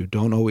 You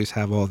don't always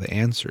have all the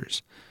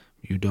answers.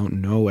 You don't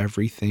know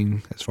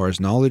everything as far as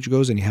knowledge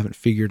goes, and you haven't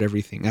figured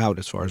everything out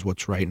as far as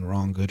what's right and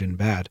wrong, good and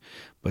bad,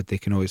 but they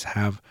can always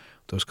have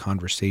those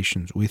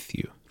conversations with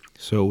you.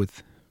 So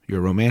with your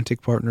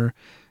romantic partner,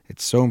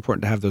 it's so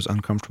important to have those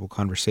uncomfortable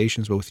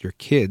conversations, but with your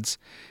kids,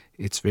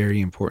 it's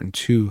very important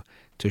too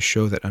to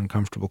show that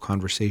uncomfortable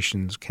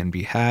conversations can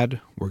be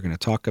had. We're going to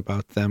talk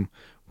about them.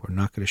 We're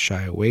not going to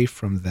shy away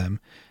from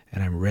them,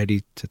 and I'm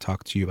ready to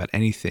talk to you about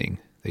anything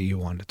that you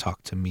want to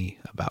talk to me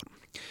about.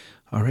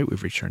 All right,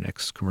 we've reached our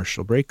next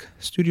commercial break.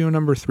 Studio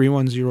number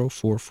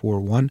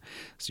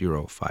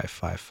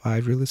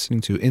 310-441-0555. You're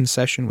listening to In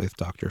Session with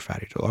Dr.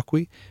 Fadi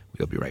Holakwi.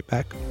 We'll be right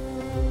back.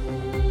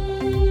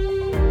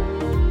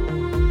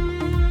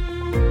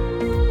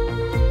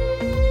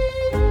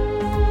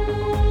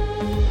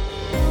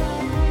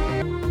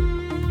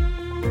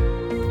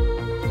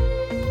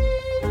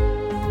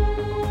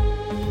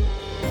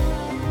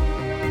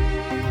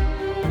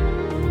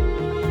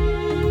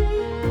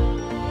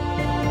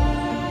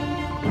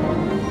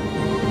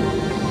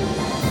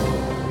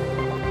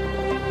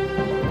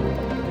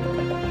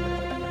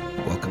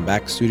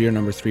 Back, studio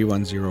number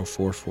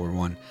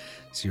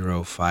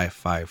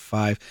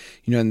 310-441-0555.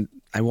 And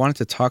I wanted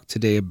to talk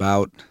today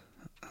about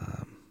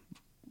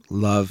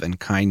love and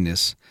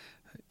kindness,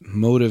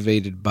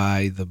 motivated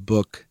by the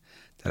book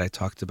that I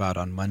talked about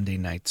on Monday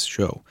night's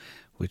show,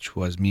 which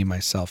was Me,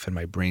 Myself, and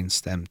My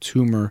Brainstem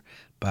Tumor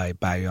by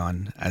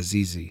Bayon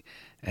Azizi.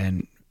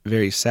 And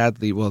very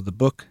sadly, the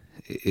book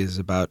is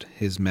about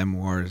his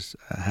memoirs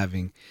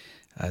having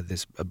a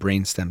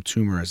brainstem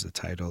tumor, as the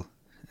title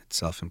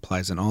itself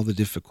implies, and all the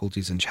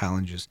difficulties and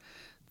challenges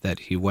that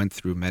he went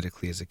through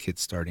medically as a kid,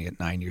 starting at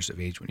 9 years of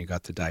age when he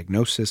got the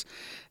diagnosis,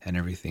 and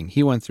everything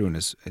he went through and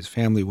his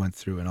family went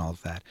through and all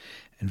of that.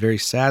 And very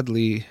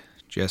sadly,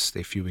 just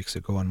a few weeks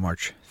ago on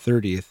March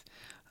 30th,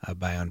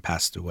 Bayon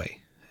passed away.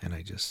 And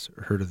I just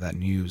heard of that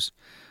news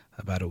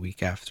about a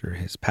week after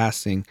his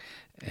passing,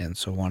 and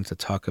so I wanted to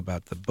talk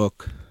about the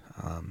book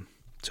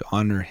to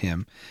honor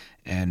him,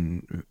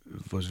 and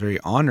was very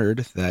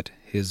honored that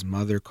his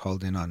mother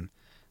called in on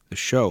the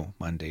show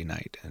Monday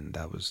night, and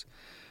that was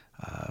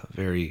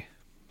very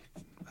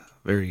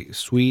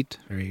sweet,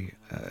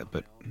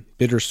 but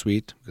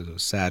bittersweet, because it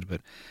was sad,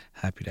 but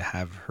happy to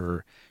have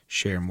her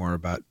share more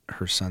about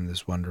her son,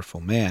 this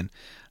wonderful man.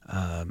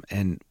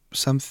 And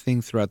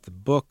something throughout the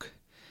book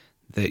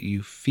that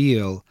you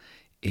feel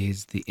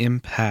is the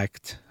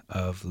impact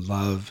of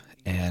love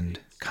and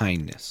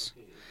kindness.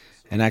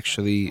 And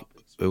actually,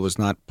 it was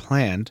not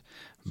planned,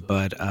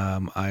 but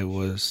I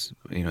was,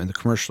 in the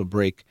commercial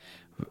break,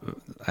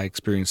 I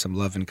experienced some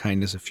love and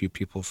kindness. A few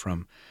people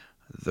from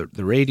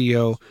the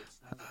radio,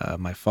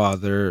 my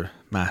father,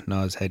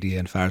 Mahnaz, Hediya,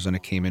 and Farzana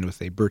came in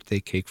with a birthday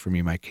cake for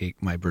me. My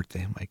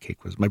birthday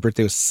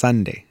was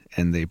Sunday,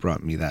 and they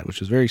brought me that, which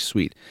was very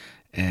sweet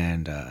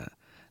and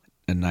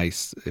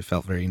nice. It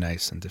felt very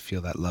nice, and to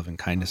feel that love and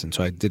kindness. And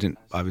so I didn't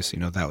obviously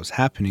know that was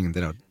happening, and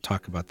that I would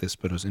talk about this,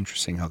 but it was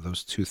interesting how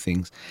those two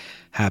things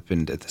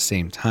happened at the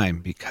same time,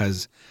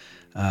 because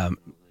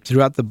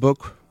throughout the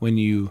book, when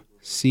you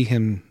see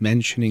him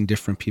mentioning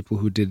different people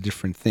who did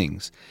different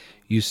things,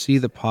 you see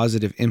the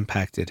positive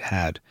impact it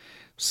had,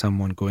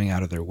 someone going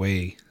out of their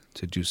way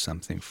to do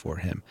something for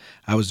him.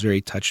 I was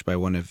very touched by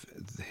one of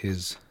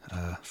his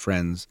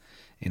friends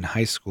in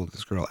high school,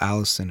 this girl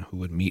Allison, who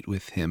would meet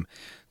with him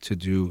to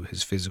do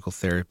his physical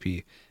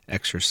therapy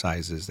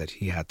exercises that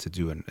he had to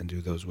do, and do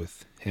those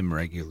with him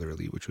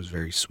regularly, which was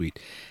very sweet.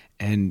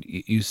 And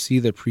you see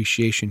the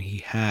appreciation he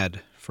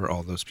had for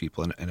all those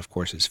people, and of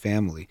course his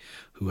family,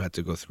 who had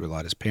to go through a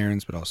lot, his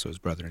parents, but also his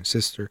brother and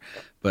sister.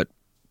 But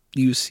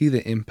you see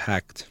the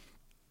impact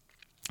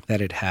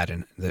that it had,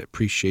 and the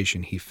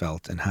appreciation he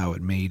felt, and how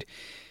it made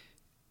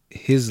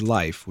his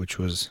life, which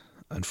was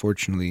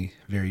unfortunately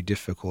very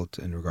difficult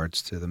in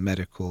regards to the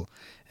medical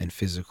and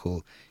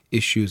physical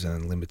issues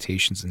and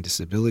limitations and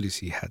disabilities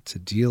he had to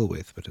deal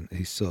with, but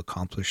he still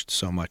accomplished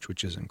so much,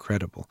 which is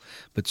incredible.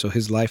 But so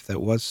his life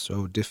that was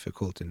so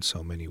difficult in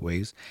so many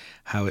ways,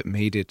 how it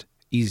made it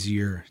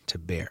easier to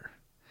bear.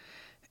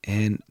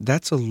 And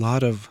that's a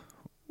lot of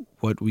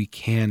what we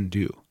can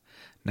do.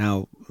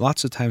 Now,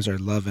 lots of times our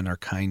love and our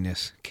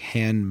kindness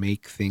can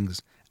make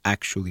things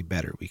actually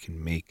better. We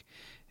can make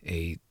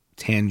a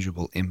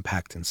tangible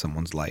impact in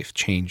someone's life,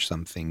 change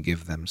something,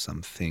 give them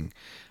something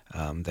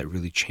that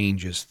really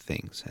changes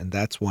things. And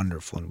that's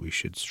wonderful, and we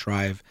should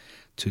strive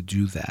to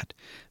do that.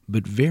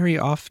 But very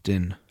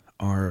often,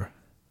 our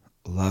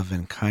love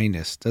and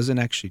kindness doesn't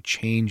actually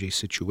change a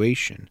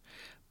situation,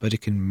 but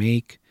it can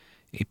make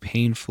a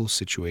painful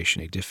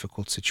situation, a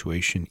difficult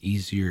situation,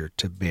 easier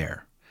to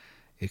bear.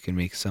 It can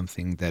make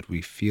something that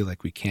we feel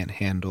like we can't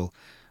handle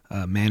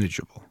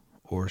manageable,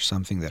 or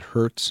something that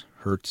hurts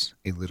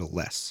a little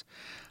less.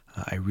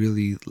 I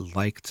really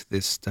liked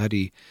this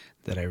study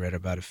that I read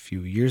about a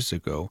few years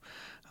ago,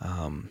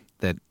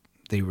 that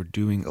they were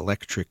doing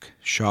electric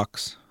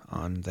shocks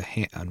on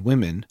on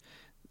women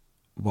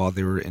while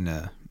they were in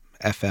a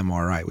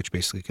fMRI, which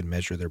basically could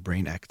measure their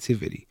brain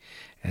activity.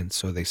 And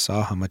so they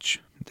saw how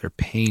much their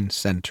pain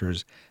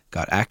centers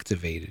got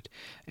activated.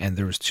 And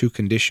there was two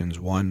conditions.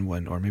 One,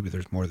 when, or maybe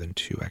there's more than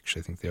two,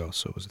 actually. I think there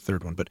also was a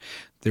third one. But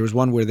there was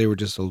one where they were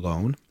just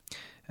alone,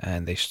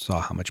 and they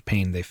saw how much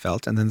pain they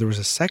felt. And then there was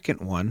a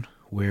second one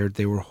where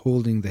they were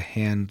holding the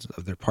hand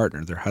of their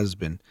partner, their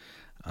husband,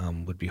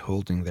 would be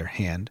holding their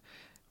hand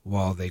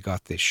while they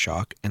got this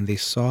shock. And they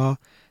saw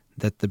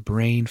that the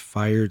brain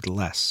fired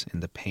less in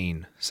the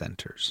pain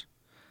centers.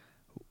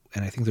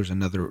 And I think there's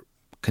another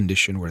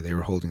condition where they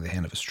were holding the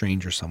hand of a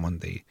stranger, someone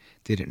they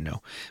didn't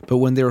know. But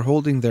when they were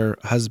holding their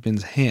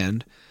husband's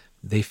hand,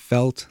 they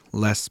felt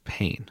less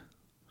pain.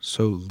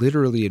 So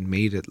literally it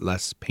made it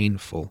less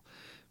painful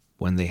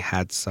when they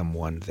had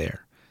someone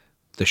there.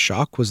 The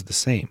shock was the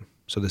same.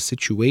 So the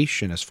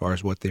situation, as far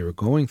as what they were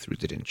going through,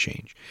 didn't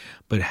change.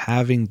 But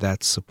having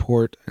that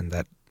support, and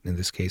that, in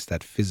this case,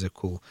 that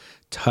physical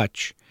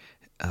touch,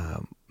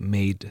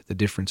 made the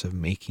difference of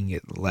making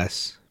it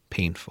less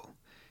painful.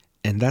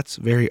 And that's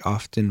very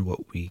often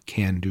what we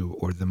can do,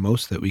 or the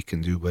most that we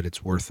can do, but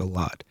it's worth a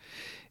lot,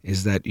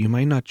 is that you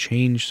might not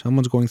change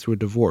someone's going through a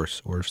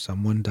divorce, or if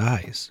someone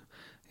dies,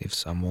 if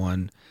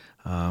someone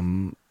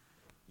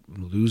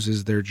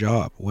loses their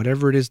job,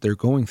 whatever it is they're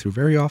going through.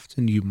 Very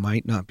often you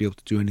might not be able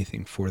to do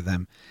anything for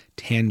them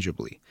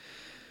tangibly.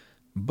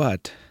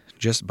 But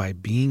just by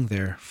being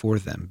there for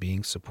them,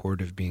 being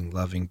supportive, being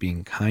loving,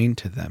 being kind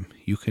to them,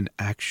 you can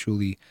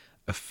actually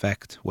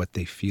affect what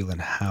they feel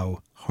and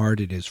how hard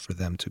it is for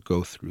them to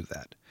go through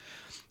that.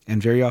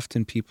 And very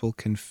often people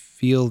can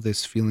feel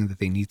this feeling that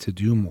they need to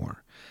do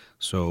more.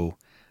 So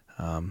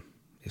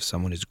if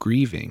someone is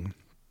grieving,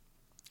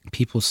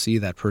 people see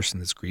that person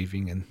that's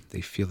grieving and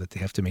they feel that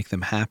they have to make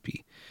them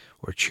happy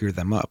or cheer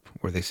them up,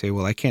 or they say,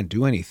 well, I can't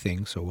do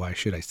anything, so why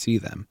should I see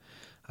them?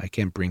 I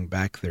can't bring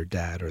back their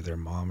dad or their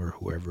mom or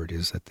whoever it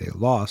is that they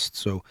lost,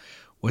 so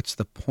what's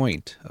the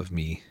point of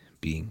me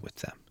being with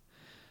them?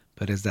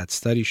 But as that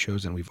study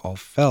shows, and we've all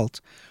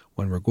felt,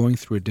 when we're going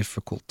through a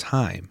difficult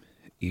time,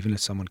 even if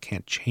someone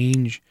can't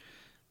change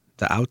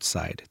the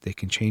outside, they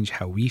can change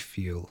how we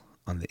feel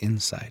on the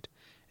inside.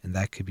 And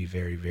that could be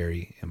very,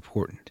 very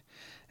important.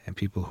 And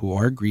people who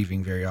are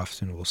grieving very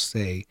often will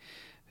say,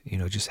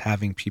 just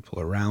having people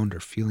around or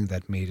feeling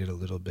that made it a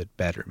little bit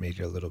better, made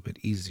it a little bit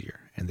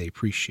easier, and they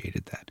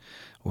appreciated that.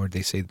 Or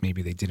they say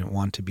maybe they didn't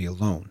want to be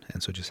alone,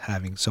 and so just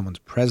having someone's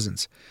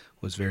presence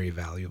was very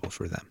valuable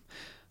for them.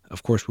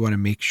 Of course, we want to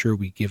make sure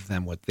we give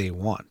them what they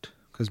want,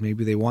 because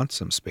maybe they want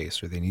some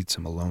space or they need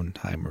some alone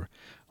time or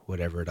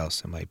whatever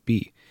else it might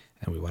be.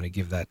 And we want to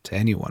give that to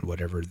anyone,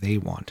 whatever they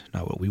want,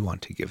 not what we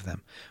want to give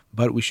them.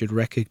 But we should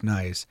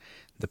recognize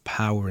the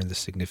power and the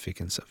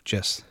significance of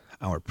just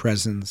our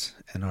presence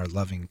and our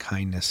loving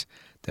kindness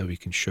that we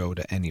can show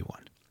to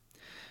anyone.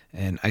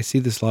 And I see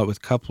this a lot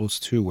with couples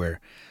too, where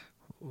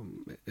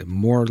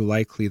more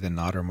likely than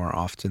not, or more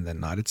often than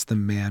not, it's the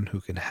man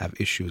who can have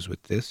issues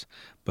with this.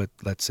 But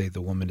let's say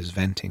the woman is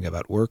venting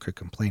about work or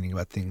complaining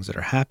about things that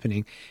are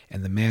happening,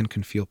 and the man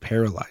can feel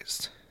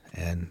paralyzed,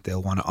 and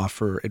they'll want to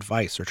offer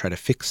advice or try to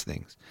fix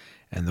things.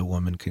 And the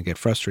woman can get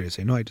frustrated and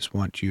say, no, I just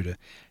want you to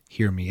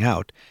hear me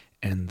out.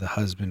 And the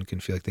husband can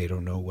feel like they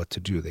don't know what to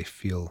do. They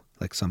feel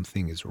like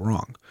something is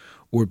wrong.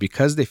 Or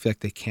because they feel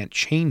like they can't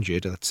change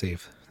it, let's say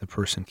if the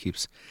person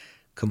keeps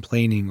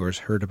complaining or has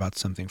heard about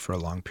something for a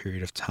long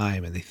period of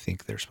time and they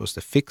think they're supposed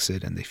to fix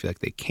it and they feel like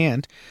they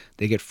can't,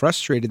 they get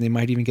frustrated. They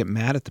might even get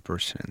mad at the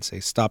person and say,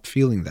 stop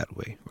feeling that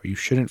way, or you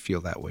shouldn't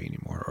feel that way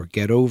anymore, or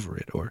get over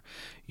it, or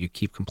you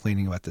keep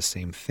complaining about the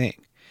same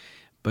thing.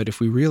 But if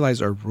we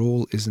realize our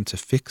role isn't to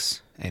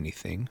fix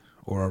anything,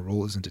 or our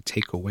role isn't to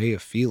take away a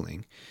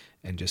feeling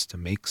and just to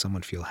make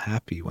someone feel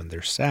happy when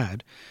they're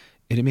sad,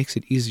 it makes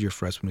it easier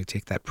for us when we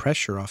take that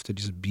pressure off to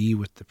just be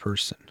with the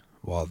person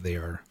while they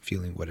are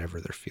feeling whatever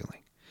they're feeling.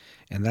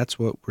 And that's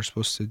what we're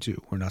supposed to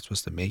do. We're not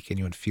supposed to make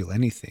anyone feel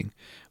anything,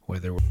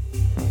 whether we're...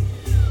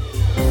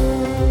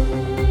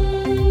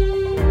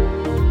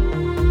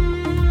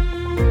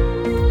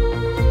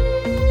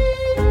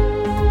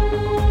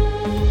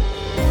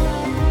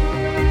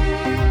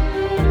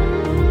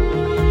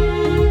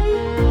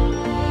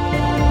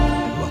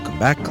 Welcome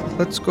back.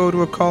 Let's go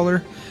to a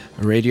caller.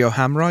 Radio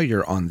Hamra,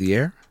 you're on the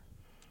air.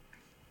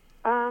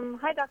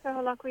 Hi, Dr.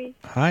 Holakouee.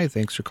 Hi,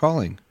 thanks for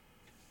calling.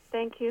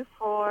 Thank you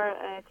for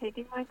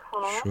taking my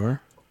call.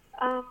 Sure.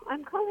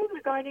 I'm calling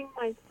regarding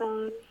my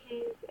son.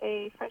 He's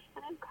a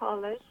freshman in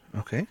college.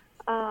 Okay.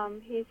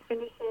 He's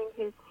finishing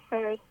his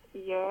first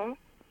year.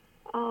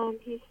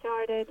 He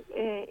started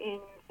in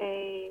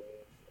a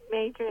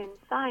major in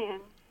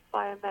science,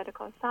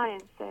 biomedical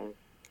sciences.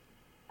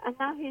 And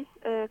now he's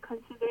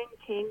considering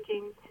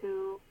changing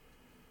to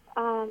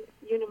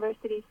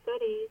university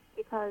studies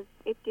because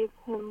it gives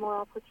him more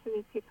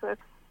opportunity to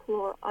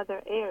explore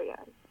other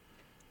areas.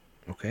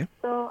 Okay.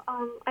 So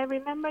I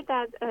remember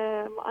that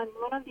on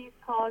one of these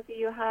calls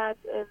you had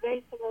a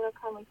very similar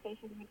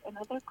conversation with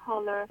another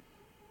caller.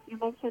 You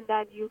mentioned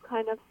that you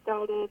kind of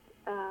started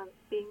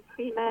being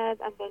pre-med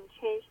and then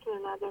changed to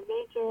another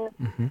major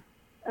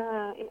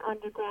in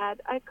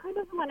undergrad. I kind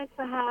of wanted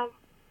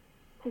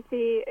to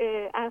see,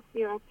 ask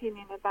your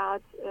opinion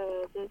about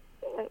this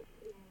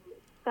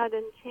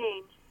sudden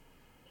change.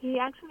 He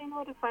actually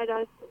notified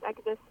us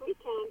like this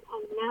weekend,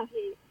 and now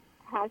he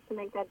has to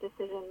make that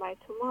decision by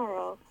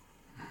tomorrow.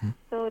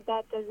 So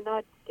that does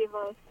not give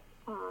us,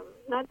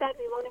 not that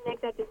we want to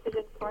make that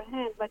decision for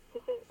him, but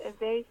this is a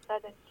very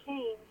sudden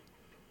change.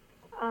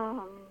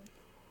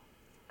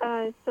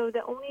 So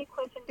the only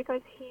question,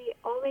 because he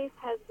always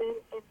has been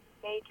a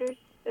major,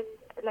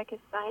 like a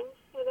science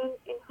student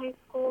in high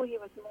school, he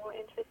was more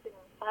interested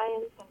in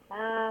science and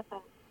math,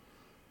 and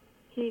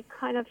he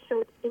kind of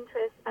showed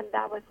interest, and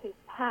that was his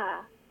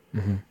path.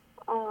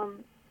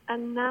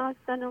 And now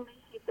suddenly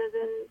he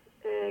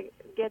doesn't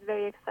get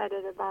very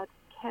excited about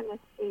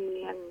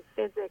chemistry and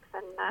physics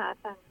and math,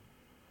 and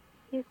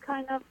he's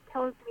kind of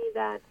tells me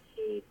that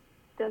he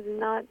does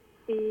not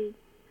see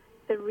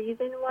the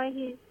reason why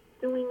he's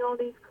doing all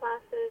these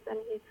classes, and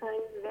he's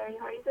trying very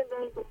hard. He's a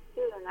very good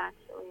student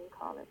actually in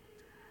college,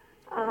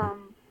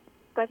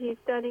 but he's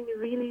studying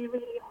really,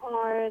 really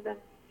hard, and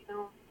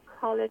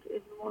college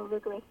is more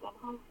rigorous than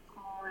high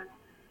school,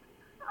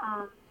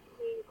 and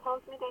he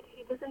tells me that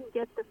he doesn't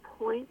get the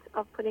point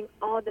of putting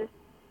all this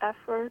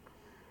effort,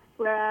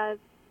 whereas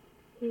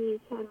he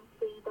can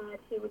see that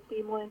he would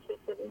be more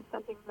interested in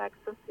something like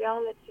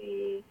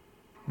sociology,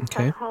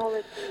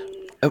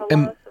 psychology,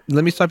 And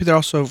let me stop you there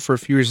also for a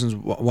few reasons.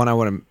 One, I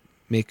want to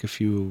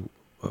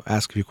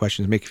ask a few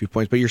questions, make a few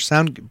points, but your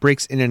sound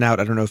breaks in and out.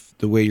 I don't know if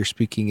the way you're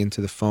speaking into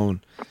the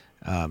phone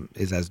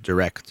is as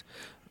direct.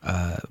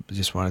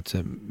 Just wanted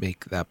to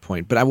make that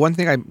point. But one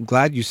thing I'm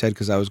glad you said,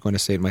 because I was going to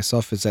say it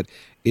myself, is that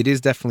it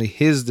is definitely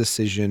his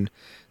decision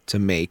to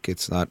make.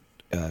 It's not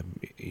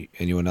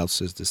anyone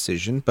else's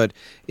decision. But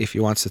if he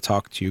wants to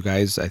talk to you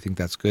guys, I think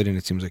that's good. And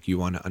it seems like you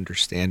want to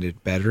understand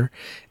it better.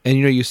 And,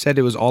 you said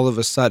it was all of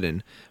a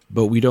sudden,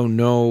 but we don't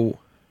know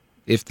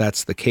if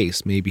that's the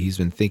case. Maybe he's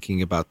been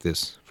thinking about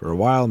this for a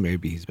while.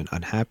 Maybe he's been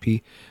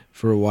unhappy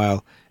for a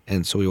while.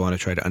 And so we want to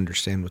try to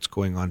understand what's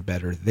going on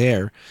better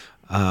there.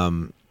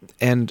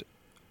 And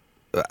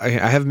I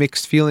have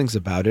mixed feelings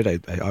about it.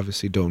 I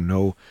obviously don't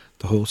know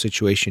the whole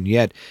situation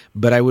yet,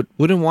 but I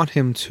wouldn't want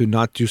him to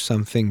not do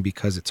something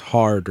because it's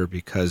hard or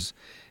because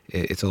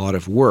it's a lot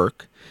of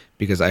work,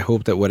 because I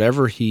hope that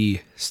whatever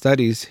he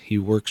studies, he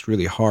works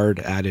really hard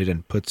at it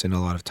and puts in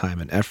a lot of time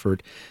and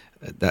effort.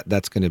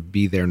 That's going to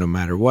be there no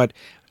matter what.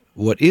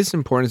 What is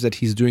important is that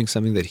he's doing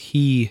something that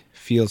he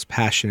feels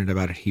passionate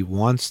about, it he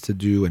wants to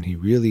do, and he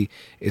really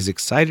is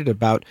excited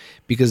about,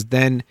 because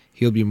then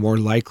he'll be more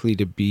likely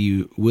to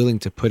be willing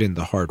to put in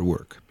the hard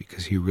work,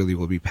 because he really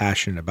will be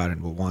passionate about it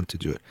and will want to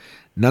do it.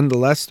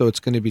 Nonetheless, though,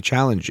 it's going to be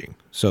challenging.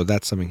 So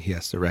that's something he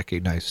has to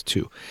recognize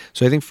too.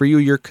 So I think for you,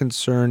 you're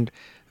concerned.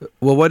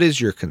 Well, what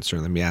is your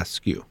concern? Let me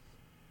ask you.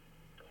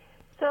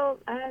 So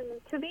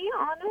to be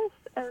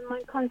honest,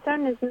 my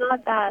concern is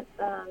not that,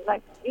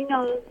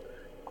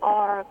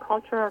 our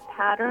cultural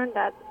pattern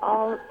that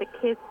all the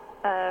kids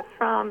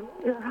from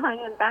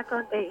Iranian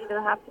background, they either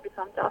have to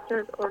become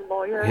doctors or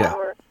lawyers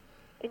or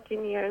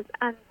engineers.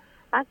 And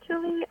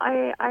actually,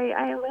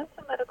 I went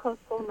to medical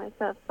school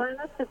myself, so I'm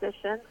a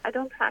physician. I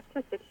don't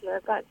practice it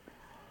here, but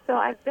so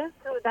I've been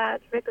through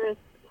that rigorous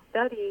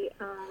study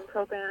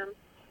program.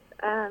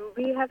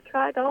 We have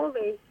tried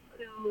always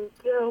to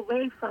get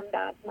away from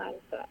that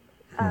mindset.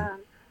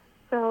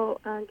 So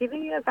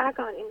giving you a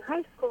background, in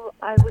high school,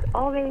 I would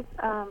always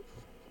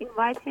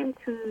invite him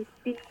to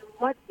see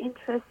what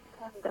interests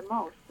him the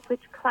most, which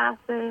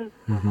classes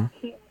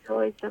he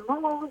enjoys the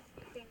most.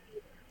 He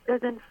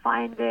doesn't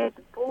find it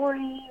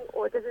boring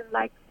or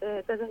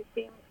doesn't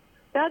seem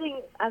studying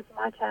as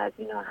much as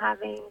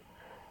having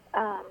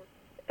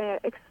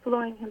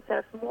exploring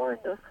himself more in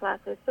those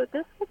classes. So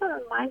this was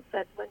our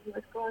mindset when he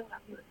was growing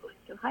up. He was going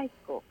to high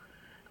school,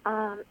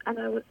 and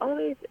I would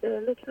always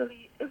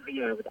literally every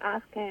year I would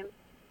ask him,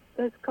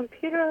 does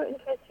computer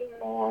interest you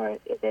more?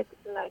 Is it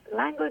like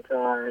language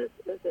arts?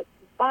 Is it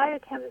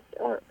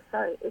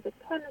is it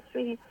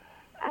chemistry?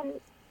 And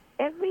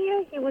every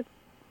year he would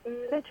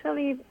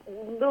literally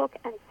look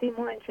and see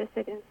more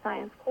interested in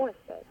science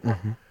courses.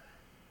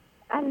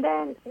 And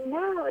then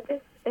now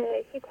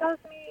he tells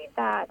me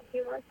that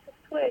he wants to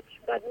switch,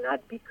 but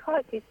not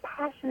because he's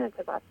passionate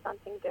about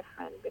something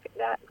different.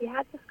 We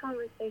had this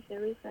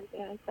conversation recently,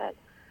 and I said,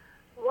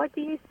 what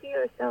do you see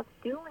yourself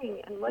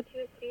doing, and what do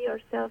you see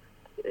yourself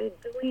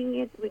doing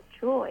it with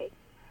joy?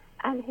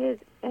 And his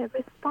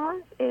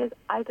response is,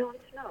 I don't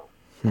know.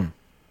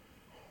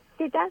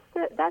 See, that's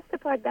the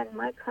part that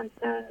my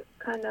concern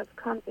kind of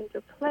comes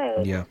into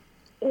play. Yeah.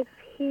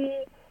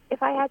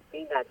 If I had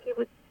seen that he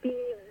would be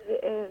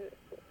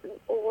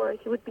or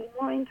he would be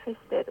more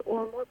interested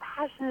or more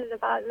passionate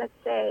about, let's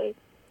say,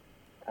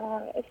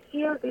 a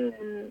field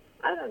in,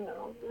 I don't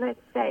know, let's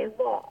say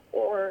law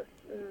or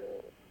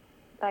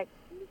like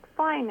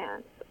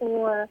finance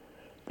or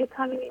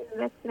becoming an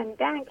investment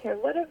banker,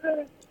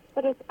 whatever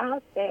that is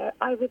out there,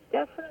 I would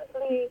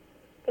definitely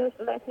just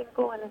let him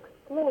go and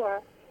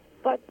explore.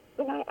 But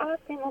when I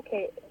asked him,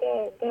 okay,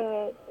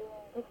 the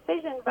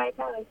decision right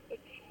now is to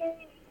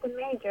change the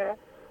major,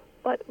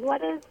 but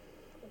what is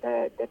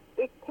the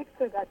big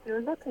picture that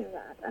you're looking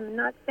at? I'm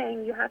not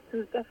saying you have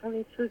to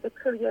definitely choose a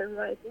career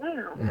right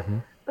now,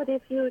 but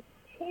if you're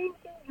changing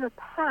your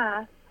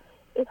path,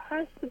 it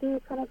has to be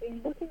kind of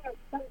looking at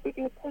some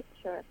bigger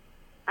picture.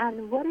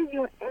 And what is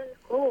your end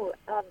goal?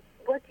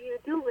 What do you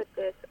do with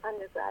this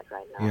undergrad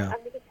right now? Yeah.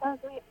 And he tells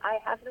me, I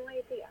have no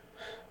idea.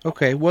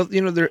 Okay, well,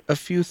 there are a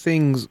few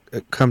things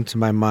that come to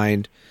my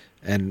mind,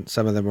 and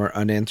some of them are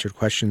unanswered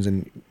questions,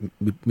 and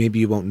maybe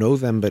you won't know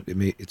them, but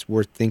it's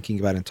worth thinking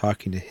about and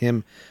talking to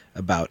him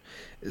about.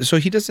 So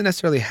he doesn't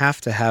necessarily have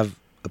to have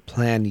a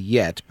plan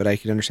yet, but I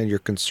can understand your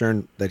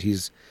concern that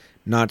he's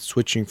not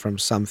switching from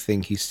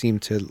something he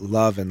seemed to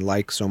love and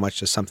like so much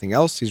to something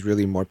else he's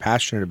really more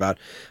passionate about,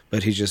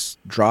 but he's just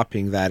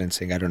dropping that and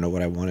saying, I don't know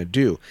what I want to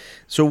do.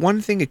 So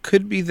one thing, it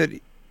could be that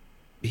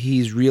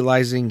he's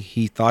realizing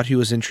he thought he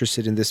was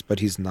interested in this, but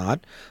he's not.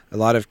 A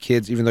lot of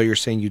kids, even though you're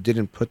saying you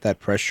didn't put that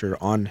pressure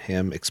on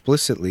him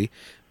explicitly,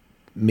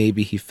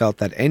 maybe he felt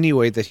that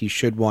anyway, that he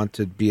should want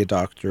to be a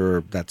doctor,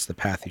 or that's the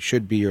path he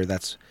should be, or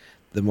that's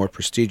the more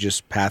prestigious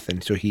path.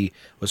 And so he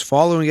was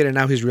following it, and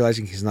now he's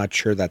realizing he's not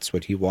sure that's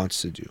what he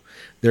wants to do.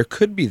 There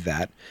could be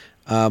that.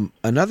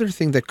 Another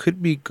thing that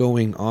could be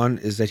going on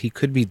is that he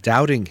could be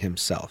doubting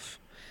himself.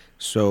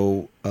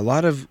 So a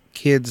lot of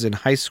kids in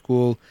high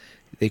school,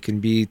 they can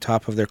be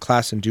top of their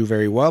class and do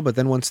very well, but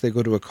then once they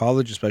go to a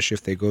college, especially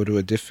if they go to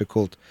a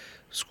difficult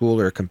school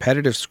or a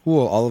competitive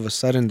school, all of a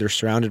sudden they're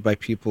surrounded by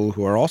people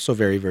who are also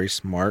very, very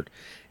smart,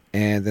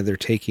 and then they're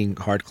taking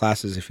hard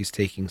classes if he's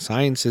taking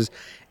sciences,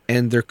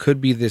 and there could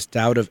be this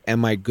doubt of,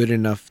 am I good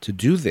enough to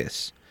do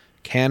this?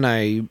 Can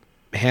I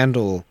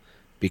handle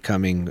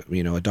becoming,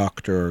 a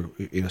doctor,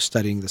 or,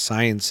 studying the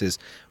sciences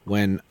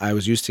when I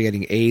was used to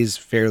getting A's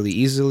fairly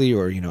easily,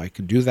 or, I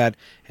could do that,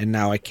 and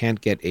now I can't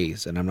get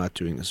A's and I'm not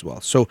doing as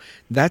well. So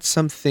that's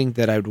something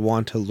that I'd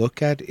want to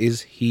look at.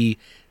 Is he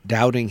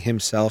doubting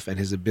himself and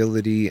his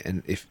ability,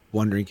 and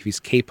wondering if he's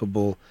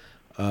capable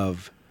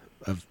of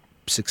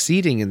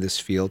succeeding in this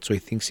field, so he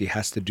thinks he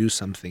has to do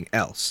something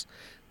else?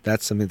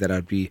 That's something that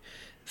I'd be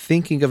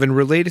thinking of. And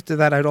related to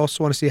that, I'd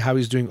also want to see how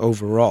he's doing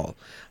overall.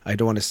 I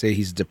don't want to say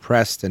he's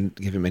depressed and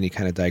give him any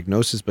kind of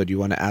diagnosis, but you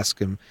want to ask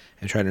him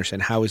and try to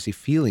understand, how is he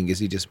feeling? Is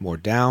he just more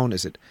down?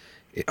 Is it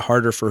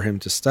harder for him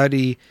to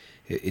study?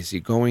 Is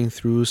he going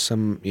through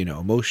some,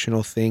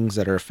 emotional things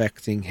that are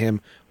affecting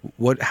him?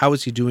 How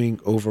is he doing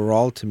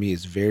overall, to me,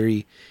 is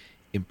very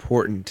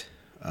important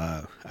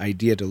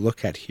idea to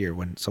look at here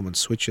when someone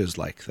switches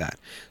like that.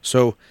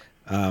 So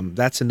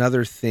that's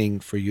another thing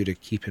for you to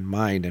keep in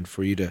mind, and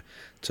for you to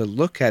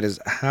look at, is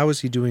how is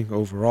he doing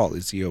overall?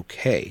 Is he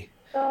okay?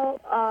 So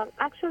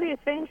actually,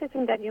 it's very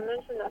interesting that you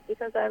mentioned that,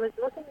 because I was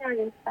looking at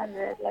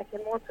it like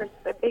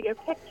a bigger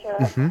picture.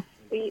 Mm-hmm.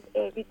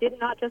 We did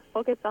not just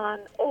focus on,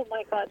 oh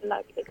my God,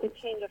 like it's a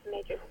change of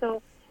major.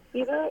 So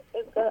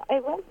I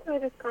went through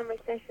this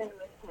conversation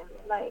with him,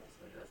 like,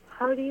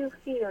 how do you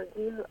feel?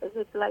 Is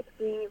it like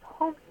being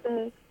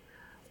homesick?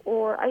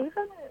 Or I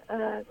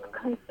even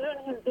considered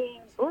him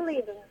being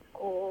bullied in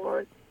school,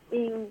 or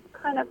being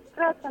kind of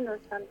threatened or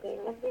something.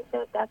 And he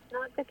said that's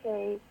not the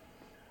case.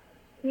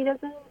 He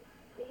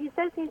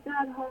says he's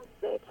not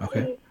homesick.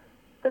 Okay.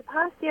 The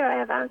past year I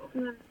have asked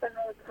him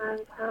several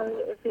times how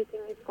everything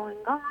is going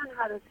on,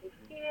 how does he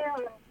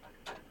feel?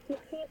 And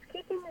he's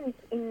keeping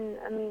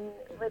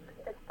with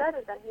the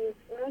studies, and he's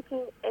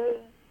making A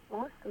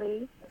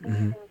mostly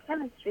in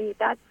chemistry.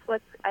 That's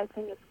what I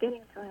think is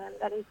getting to him,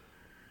 that he's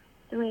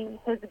doing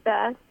his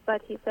best,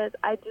 but he says,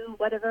 I do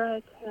whatever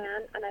I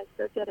can, and I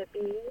still get a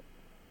B.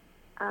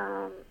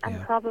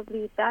 And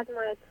probably that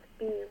might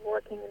be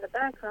working in the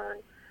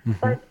background.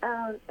 But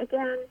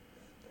again,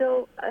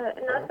 so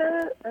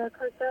another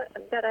concern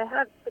that I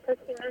have, because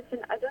he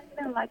mentioned, I don't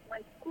even like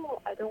my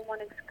school. I don't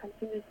want to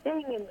continue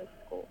staying in this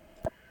school.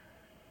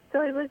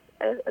 So it was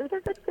a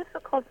little bit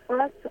difficult for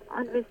us to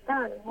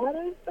understand what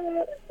is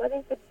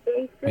the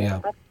basis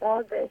of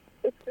all this.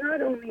 It's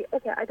not only,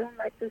 okay, I don't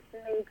like this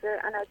major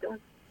and I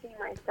don't see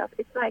myself.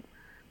 It's like,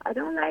 I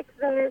don't like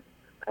this.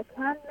 I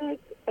can't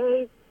make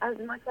A's as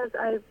much as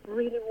I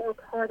really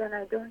work hard, and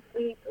I don't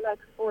sleep like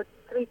for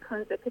 3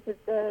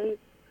 consecutive days.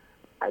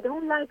 I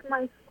don't like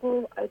my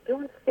school. I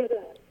don't fit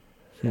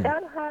in.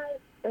 That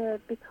has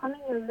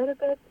becoming a little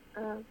bit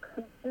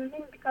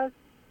concerning, because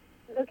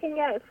looking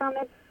at it from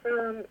a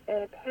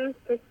parent's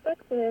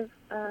perspective,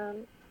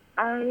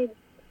 I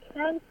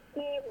can't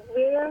see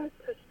where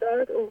to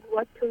start or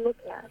what to look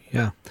at.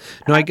 Yeah.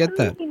 No, I get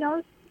that. He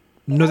knows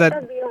No,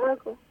 that we are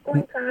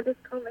going to have this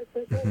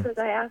conversation, because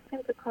I asked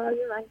him to call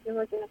you, and he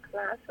was in a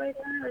class right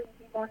now, and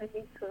he wanted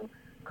me to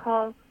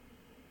call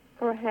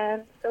for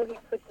him so he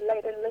could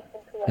later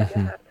listen to what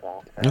you have to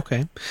offer.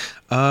 Okay.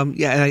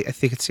 Yeah, and I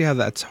think I can see how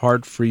that's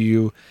hard for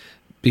you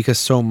because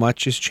so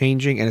much is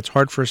changing, and it's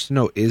hard for us to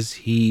know, is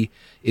it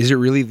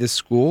really this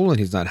school and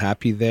he's not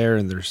happy there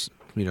and there's,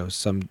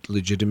 some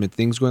legitimate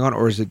things going on,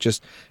 or is it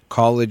just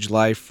college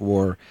life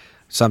or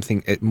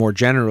something more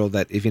general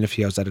that even if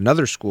he was at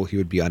another school, he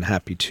would be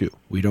unhappy too?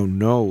 We don't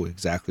know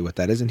exactly what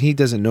that is, and he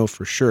doesn't know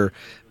for sure,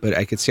 but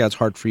I could see how it's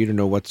hard for you to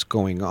know what's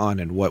going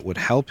on and what would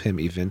help him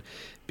even,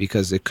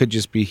 because it could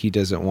just be he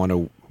doesn't want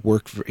to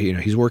work for,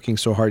 he's working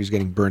so hard, he's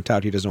getting burnt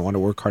out, he doesn't want to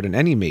work hard in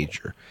any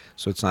major.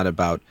 So it's not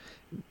about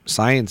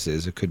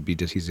sciences. It could be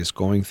that he's just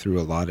going through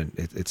a lot and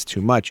it's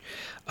too much.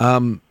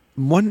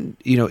 One,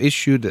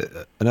 issue,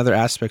 another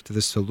aspect of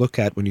this to look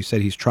at when you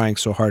said he's trying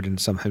so hard and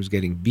sometimes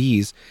getting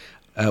B's,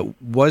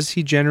 was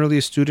he generally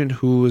a student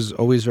who was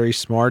always very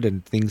smart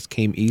and things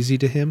came easy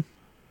to him?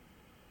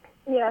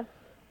 Yes.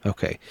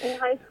 Okay. In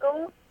high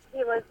school,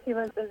 he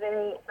was a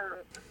very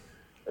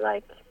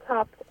like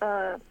top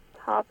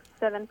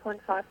 7.5%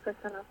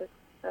 of his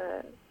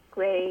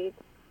grade.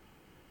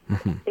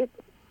 Mm-hmm.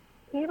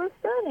 He was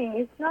studying.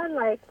 It's not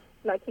like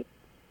he's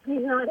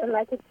not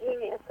like a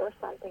genius or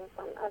something.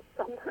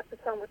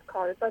 Some would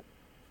call it, but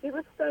he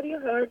would study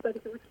hard, but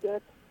he would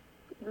get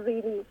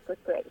really good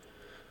grades.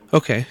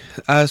 Okay,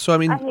 so I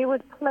mean, and he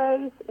would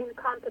place in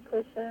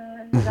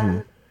competitions,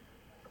 mm-hmm.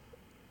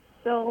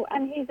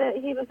 and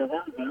he was a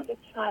well-rounded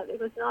child. It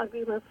was not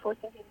we were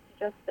forcing him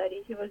to just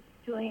study. He was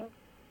doing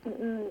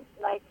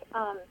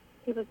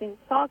he was in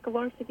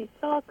varsity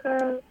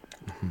soccer.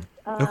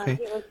 Mm-hmm. Okay.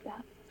 He was.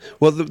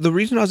 Well, the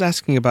reason I was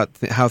asking about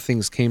how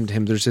things came to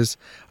him, there's this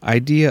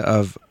idea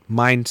of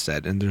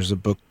mindset, and there's a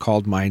book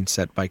called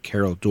Mindset by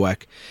Carol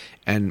Dweck,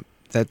 and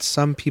that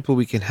some people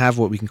we can have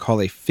what we can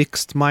call a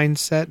fixed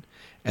mindset,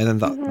 and then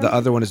the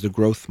other one is the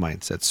growth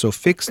mindset. So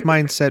fixed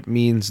mindset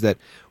means that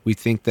we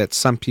think that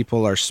some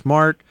people are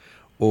smart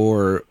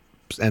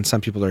and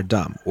some people are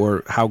dumb,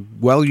 or how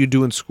well you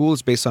do in school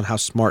is based on how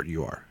smart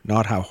you are,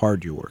 not how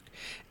hard you work.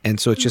 And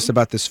so it's just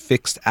about this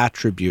fixed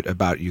attribute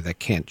about you that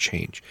can't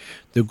change.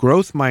 The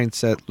growth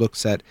mindset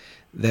looks at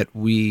that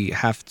we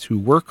have to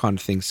work on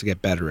things to get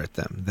better at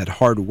them, that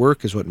hard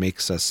work is what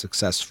makes us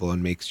successful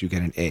and makes you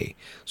get an A.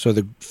 So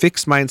the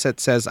fixed mindset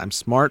says, I'm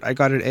smart, I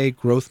got an A.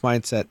 Growth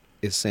mindset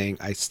is saying,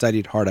 I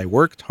studied hard, I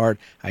worked hard,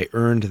 I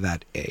earned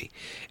that A.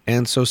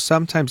 And so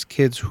sometimes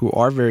kids who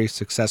are very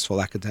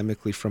successful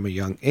academically from a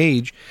young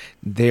age,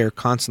 they're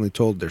constantly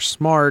told they're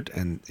smart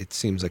and it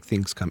seems like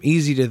things come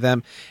easy to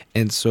them.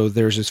 And so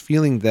there's this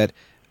feeling that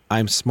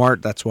I'm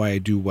smart, that's why I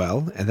do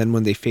well. And then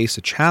when they face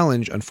a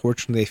challenge,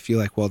 unfortunately, they feel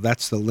like, well,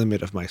 that's the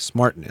limit of my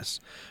smartness.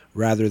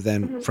 Rather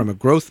than from a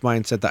growth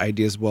mindset, the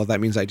idea is, well, that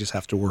means I just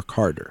have to work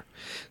harder.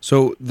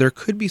 So there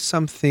could be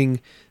something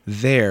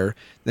there.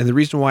 And the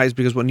reason why is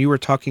because when you were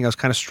talking, I was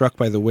kind of struck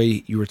by the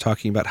way you were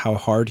talking about how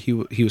hard he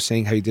was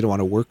saying how he didn't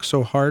want to work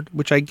so hard,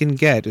 which I can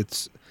get.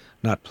 It's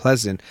not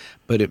pleasant,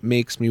 but it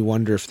makes me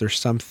wonder if there's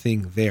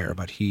something there,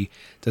 but he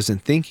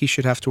doesn't think he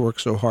should have to work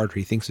so hard, or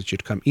he thinks it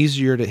should come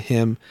easier to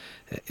him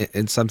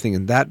and something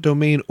in that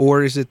domain,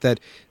 or is it that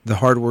the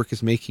hard work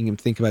is making him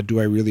think about, do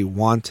I really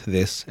want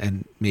this?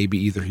 And maybe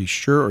either he's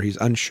sure or he's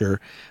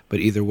unsure, but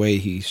either way,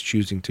 he's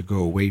choosing to go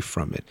away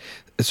from it.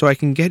 So I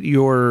can get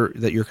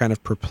that you're kind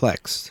of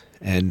perplexed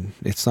and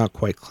it's not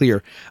quite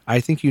clear. I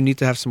think you need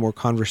to have some more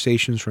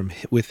conversations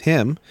with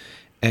him,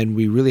 and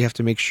we really have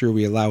to make sure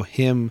we allow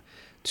him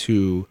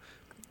to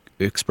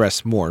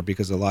express more,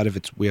 because a lot of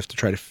it's we have to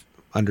try to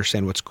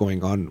understand what's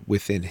going on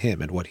within him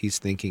and what he's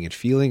thinking and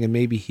feeling, and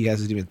maybe he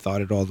hasn't even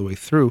thought it all the way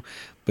through,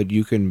 but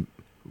you can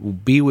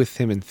be with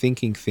him and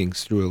thinking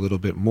things through a little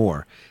bit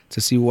more to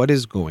see what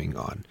is going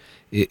on.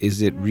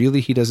 Is it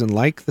really he doesn't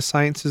like the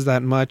sciences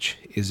that much?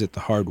 Is it the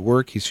hard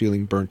work? He's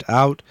feeling burnt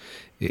out?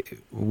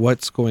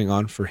 What's going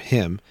on for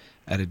him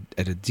at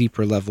a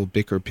deeper level,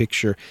 bigger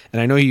picture? And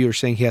I know you were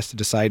saying he has to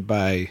decide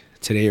by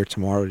today or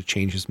tomorrow to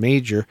change his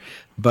major,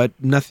 but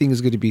nothing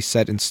is going to be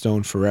set in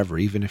stone forever.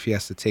 Even if he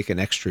has to take an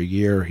extra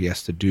year, he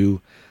has to do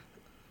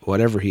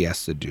whatever he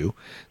has to do,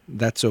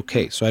 that's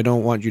okay. So I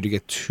don't want you to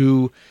get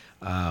too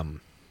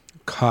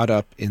caught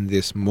up in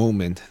this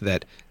moment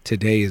that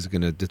today is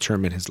going to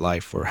determine his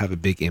life or have a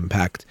big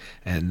impact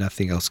and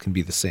nothing else can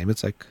be the same.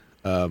 It's like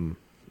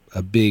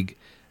a big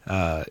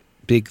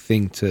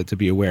thing to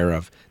be aware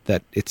of,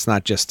 that it's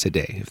not just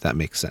today, if that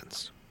makes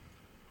sense.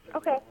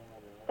 Okay.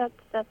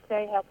 That's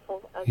very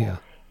helpful. Yeah.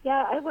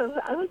 Yeah, I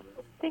was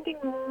thinking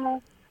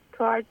more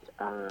towards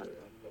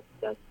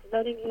just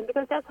letting him,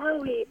 because that's how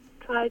we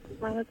tried,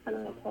 my husband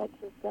and I tried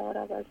to build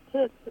up our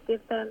kids, to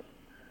give them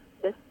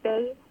the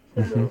space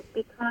to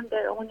become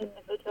their own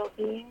individual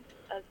beings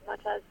as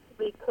much as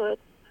we could,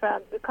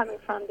 coming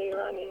from the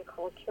Iranian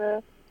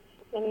culture.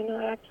 And,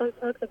 I actually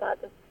talked about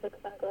this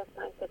fixed and growth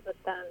mindset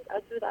with them. I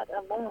do that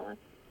a lot.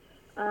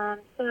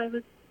 So I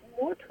was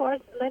more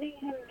towards letting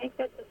him make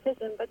that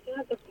decision, but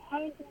the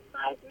part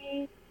inside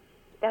me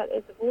that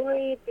is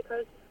worried,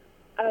 because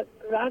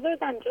rather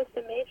than just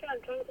a major, I'm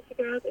trying to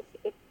figure out if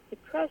it's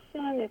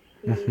depression, if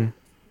he's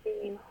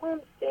being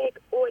homesick,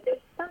 or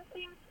there's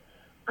something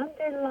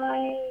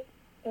underlying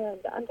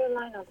the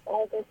underline of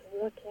all this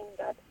working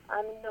that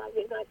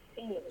we're not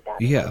seeing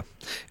that. Yeah.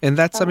 And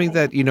that's something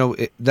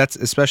that, that's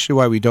especially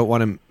why we don't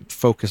want to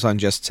focus on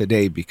just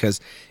today, because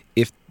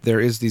if there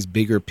is these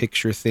bigger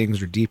picture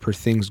things or deeper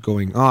things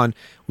going on,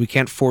 we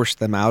can't force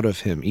them out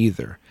of him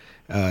either.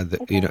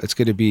 It's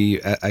going to be,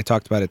 I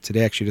talked about it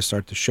today actually to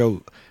start the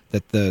show,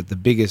 that the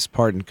biggest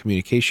part in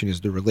communication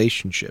is the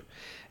relationship.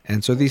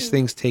 And so these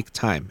things take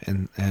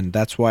time. And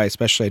that's why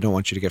especially I don't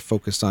want you to get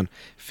focused on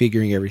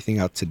figuring everything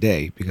out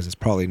today, because it's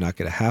probably not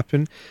going to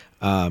happen,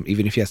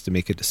 even if he has to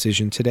make a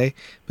decision today.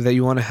 But that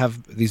you want to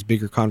have these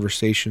bigger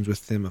conversations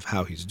with him of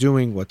how he's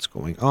doing, what's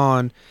going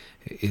on.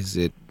 Is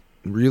it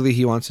really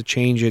he wants to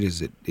change it?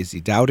 Is he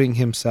doubting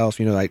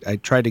himself? I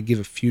try to give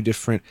a few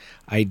different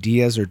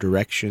ideas or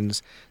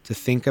directions to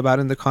think about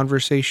in the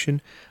conversation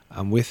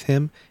with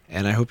him,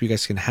 and I hope you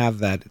guys can have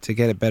that to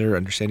get a better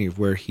understanding of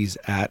where he's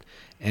at.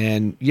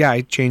 And yeah,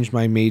 I changed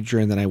my major,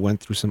 and then I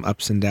went through some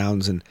ups and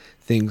downs and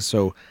things,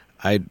 so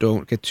I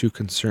don't get too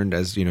concerned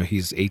as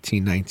he's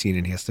 18, 19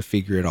 and he has to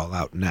figure it all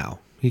out now.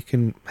 He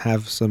can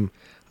have some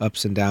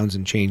ups and downs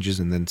and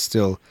changes and then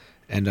still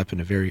end up in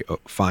a very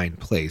fine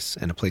place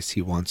and a place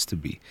he wants to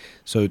be.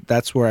 So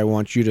that's where I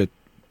want you to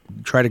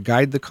try to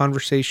guide the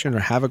conversation or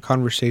have a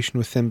conversation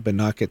with him, but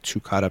not get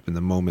too caught up in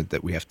the moment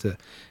that we have to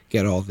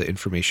get all the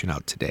information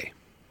out today.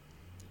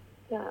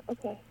 Yeah,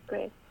 okay,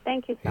 great.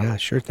 Thank you so much. Yeah,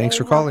 sure. Thanks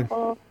for calling. He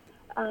was,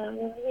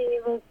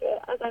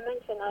 as I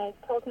mentioned, I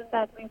told him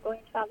that we're going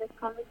to have this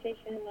conversation,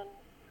 and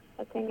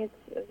I think it's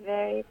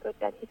very good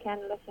that he can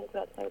listen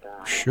to it later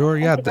on. Sure,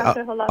 yeah.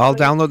 I'll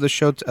download the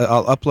show.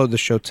 I'll upload the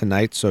show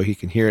tonight so he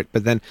can hear it.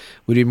 But then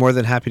we'd be more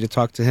than happy to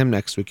talk to him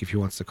next week if he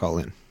wants to call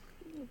in.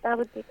 That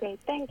would be great.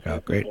 Thank you. Oh,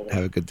 great.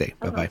 Have a good day.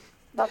 Bye-bye.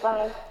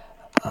 Bye-bye.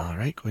 All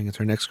right, going into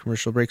our next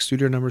commercial break,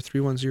 studio number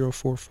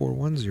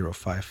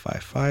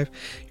 310-441-0555.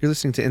 You're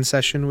listening to In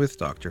Session with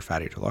Dr.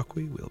 Farid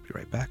Holakwi. We'll be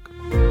right back.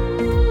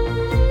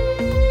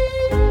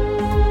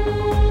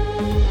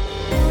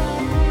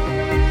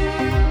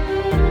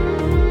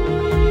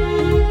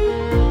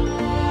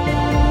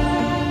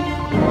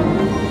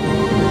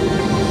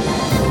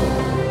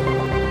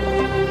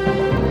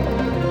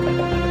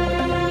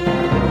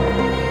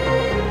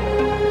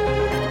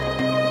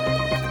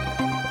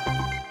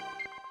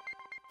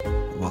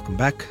 Welcome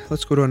back.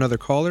 Let's go to another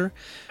caller.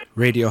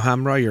 Radio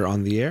Hamra, you're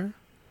on the air.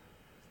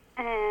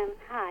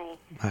 Hi.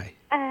 Hi.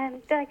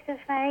 Dr.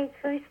 Farid,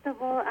 first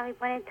of all, I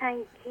want to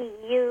thank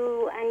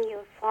you and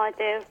your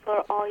father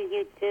for all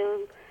you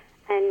do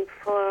and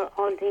for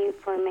all the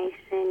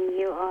information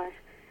you are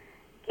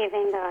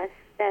giving us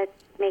that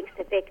makes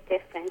a big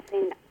difference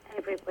in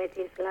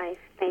everybody's life.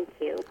 Thank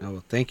you. Oh,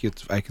 well, thank you.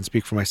 I can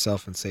speak for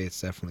myself and say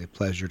it's definitely a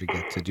pleasure to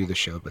get to do the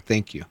show, but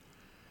thank you.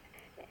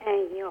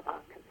 You're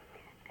welcome.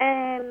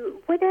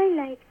 What I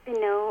like to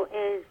know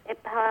is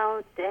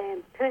about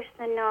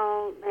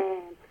personal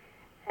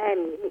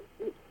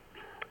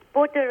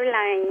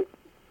borderline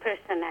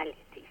personalities.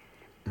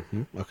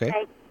 Okay.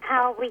 Like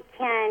how we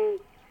can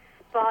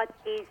spot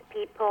these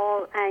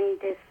people and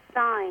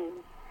decide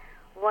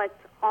what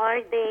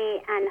are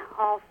they and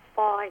how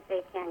far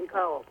they can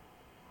go.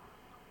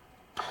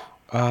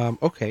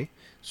 Okay.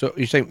 So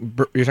you're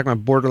talking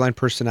about borderline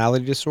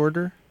personality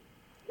disorder?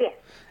 Yes.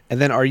 And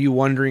then are you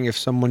wondering if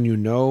someone you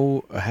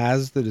know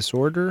has the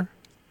disorder?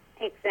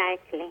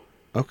 Exactly.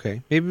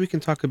 Okay. Maybe we can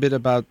talk a bit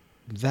about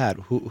that.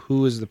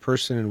 Who is the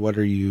person and what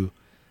are you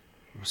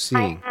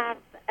seeing? I have,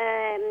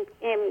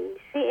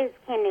 she is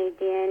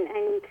Canadian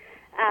and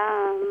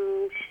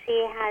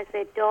she has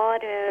a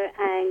daughter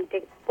and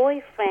the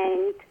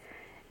boyfriend,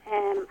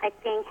 I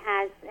think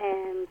has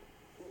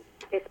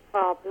this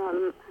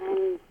problem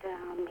and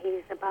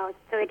he's about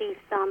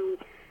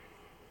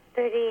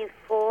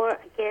 34, I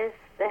guess,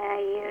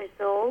 years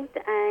old,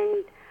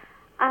 and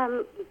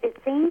the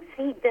things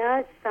he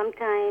does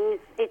sometimes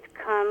it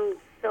comes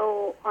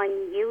so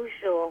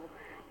unusual,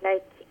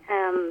 like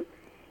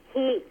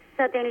he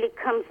suddenly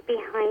comes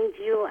behind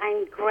you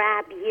and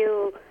grab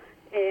you,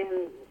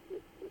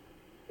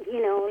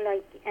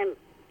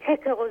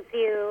 tickles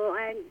you,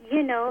 and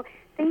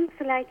things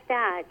like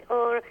that,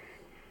 or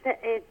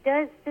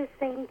does the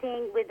same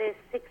thing with a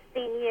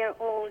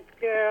 16-year-old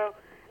girl,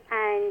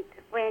 and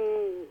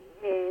when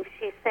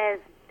she says,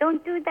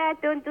 don't do that,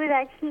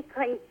 he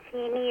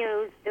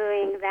continues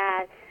doing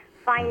that.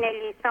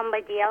 Finally,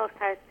 somebody else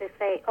has to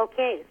say,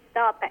 okay,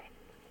 stop it,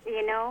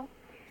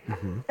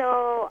 Mm-hmm.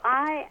 So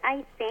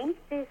I think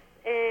this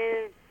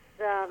is,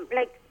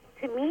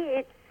 to me,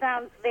 it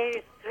sounds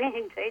very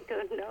strange. I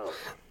don't know.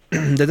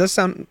 That does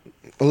sound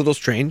a little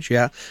strange,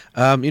 yeah.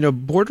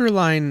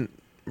 Borderline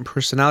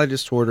personality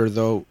disorder,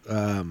 though,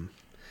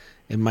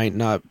 it might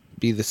not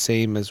be the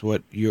same as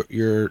what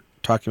you're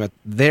talking about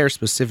there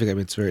specifically. I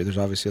mean, there's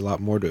obviously a lot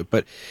more to it,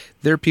 but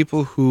there are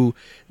people who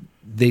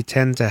they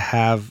tend to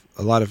have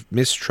a lot of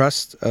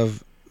mistrust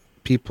of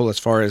people as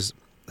far as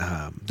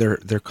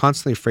they're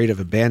constantly afraid of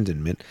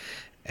abandonment,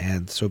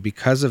 And so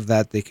because of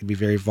that, they can be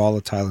very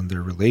volatile in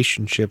their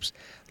relationships,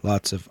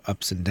 lots of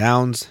ups and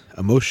downs.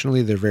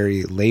 Emotionally, they're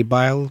very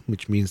labile,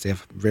 which means they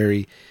have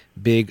very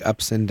big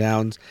ups and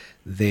downs.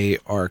 They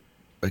are,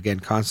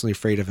 again, constantly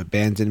afraid of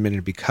abandonment,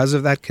 and because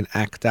of that can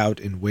act out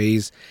in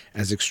ways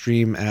as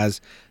extreme as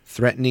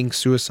threatening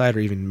suicide or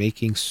even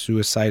making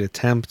suicide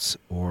attempts,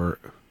 or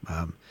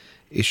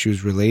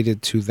issues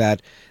related to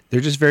that.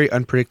 They're just very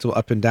unpredictable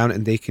up and down,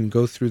 and they can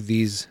go through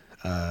these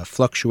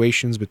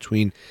fluctuations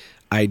between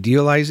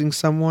idealizing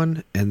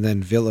someone and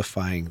then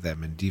vilifying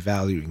them and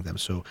devaluing them.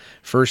 So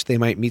first they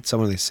might meet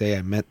someone, they say,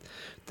 I met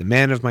the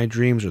man of my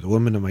dreams or the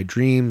woman of my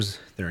dreams,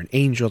 they're an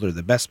angel, they're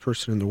the best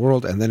person in the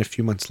world, and then a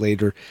few months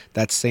later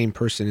that same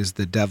person is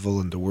the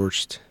devil and the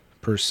worst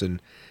person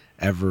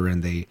ever,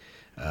 and they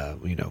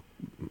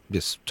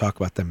just talk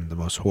about them in the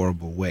most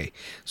horrible way.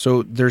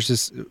 So there's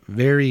this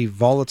very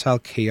volatile,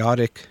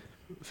 chaotic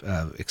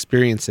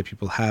experience that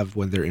people have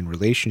when they're in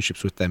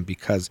relationships with them,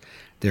 because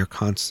they're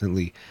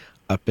constantly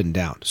up and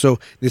down. So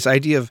this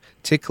idea of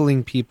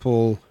tickling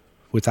people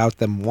without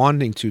them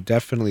wanting to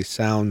definitely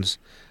sounds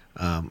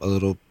a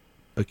little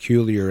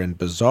peculiar and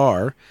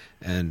bizarre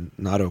and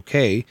not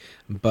okay,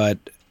 but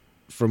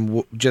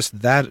from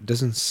just that, it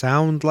doesn't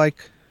sound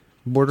like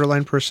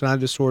borderline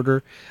personality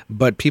disorder.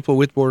 But people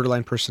with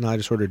borderline personality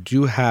disorder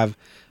do have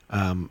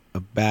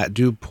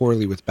do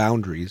poorly with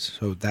boundaries,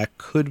 so that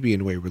could be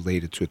in a way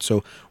related to it.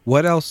 So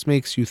what else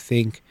makes you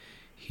think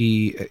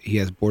he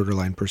has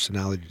borderline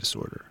personality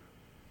disorder?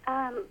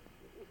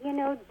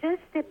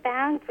 Just the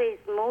boundaries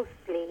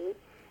mostly,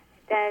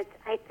 that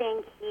I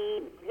think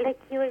he, like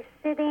you were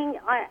sitting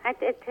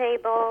at a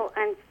table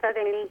and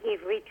suddenly he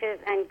reaches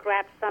and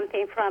grabs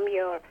something from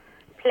your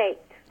plate.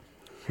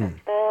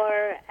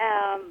 Or,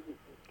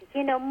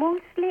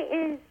 mostly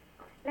is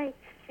like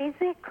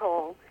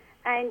physical.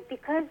 And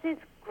because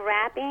it's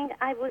grabbing,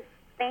 I was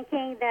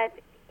thinking that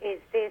is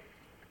this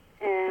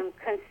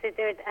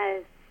considered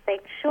as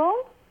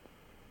sexual?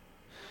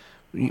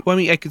 Well, I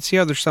mean, I could see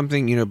how there's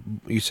something,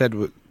 you said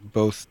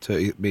both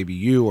to maybe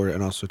you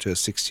and also to a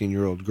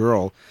 16-year-old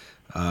girl,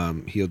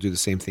 he'll do the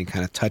same thing,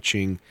 kind of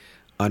touching,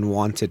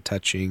 unwanted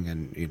touching,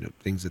 and,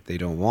 things that they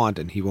don't want,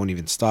 and he won't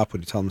even stop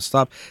when you tell him to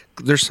stop.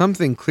 There's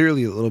something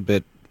clearly a little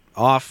bit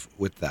off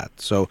with that.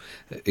 So,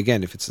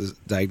 again, if it's a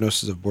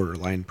diagnosis of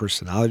borderline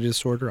personality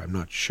disorder, I'm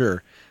not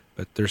sure,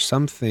 but there's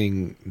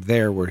something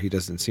there where he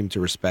doesn't seem to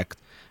respect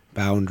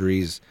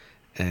boundaries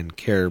and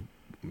care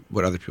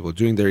what other people are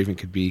doing. There even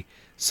could be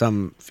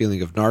some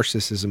feeling of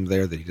narcissism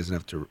there, that he doesn't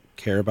have to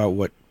care about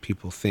what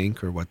people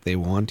think or what they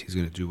want. He's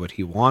going to do what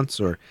he wants,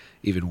 or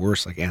even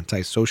worse, like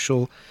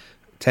antisocial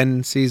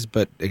tendencies.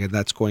 But again,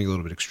 that's going a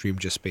little bit extreme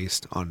just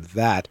based on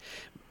that.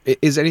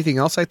 Is anything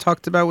else I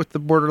talked about with the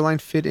borderline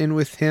fit in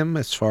with him,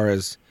 as far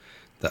as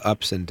the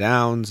ups and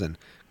downs and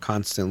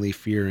constantly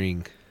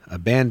fearing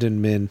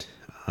abandonment,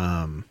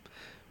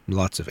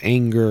 lots of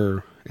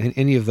anger, and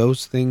any of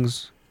those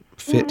things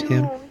fit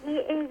him? He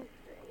is.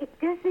 It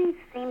doesn't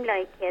seem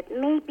like it.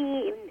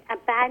 Maybe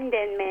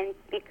abandonment,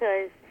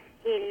 because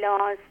he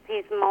lost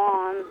his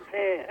mom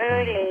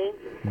early,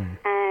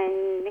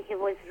 and he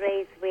was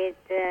raised with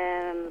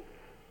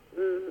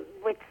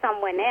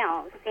someone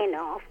else.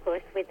 Of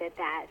course, with a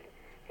dad,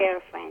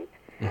 girlfriend,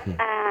 and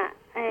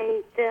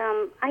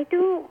I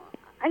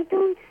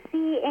don't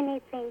see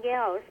anything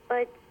else.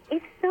 But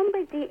if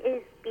somebody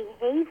is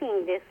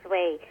behaving this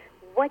way,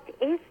 what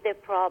is the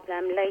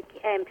problem? Like,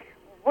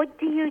 what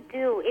do you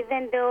do,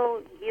 even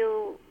though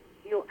you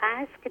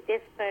ask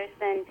this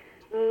person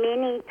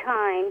many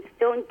times,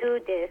 don't do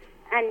this,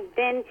 and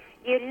then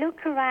you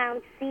look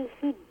around, see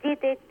he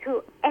did it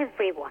to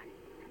everyone,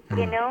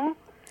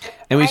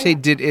 And we say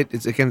did it,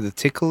 it's again the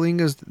tickling,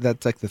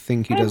 that's like the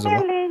thing he doesn't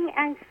want. Tickling,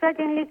 and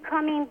suddenly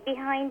coming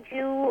behind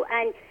you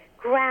and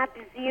grabs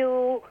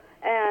you,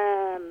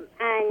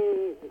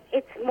 and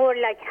it's more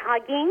like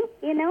hugging,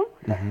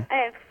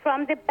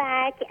 from the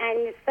back,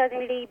 and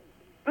suddenly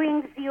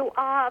brings you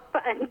up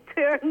and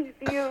turns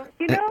you,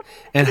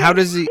 And how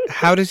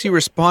does he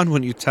respond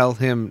when you tell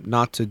him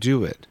not to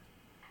do it?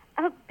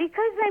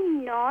 Because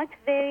I'm not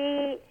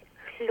very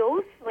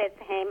close with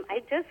him,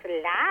 I just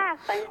laugh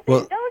and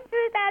say,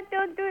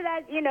 don't do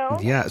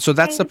that, Yeah, so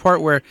that's the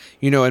part where,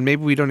 and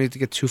maybe we don't need to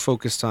get too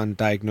focused on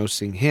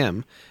diagnosing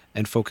him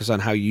and focus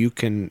on how you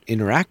can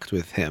interact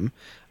with him.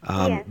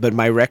 Yes. But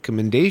my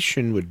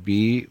recommendation would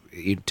be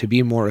to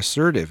be more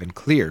assertive and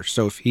clear.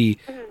 So if he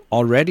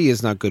already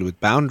is not good with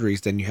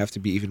boundaries, then you have to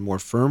be even more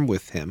firm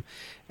with him.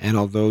 And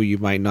although you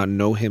might not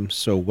know him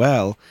so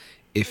well,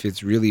 if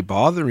it's really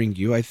bothering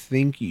you, I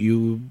think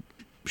you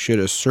should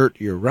assert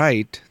your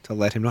right to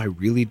let him know, I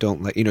really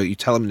don't like, you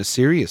tell him in a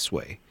serious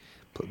way.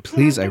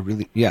 Please, I'm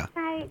sorry.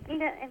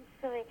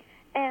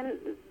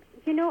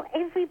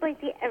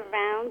 Everybody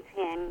around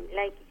him,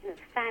 like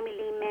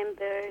family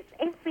members,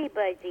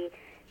 everybody,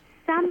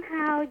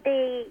 somehow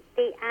they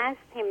asked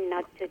him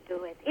not to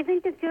do it.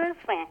 Even the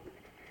girlfriend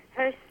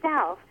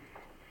herself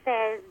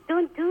says,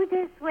 don't do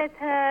this with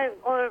her,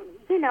 or,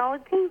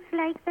 things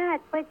like that.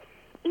 But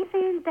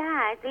isn't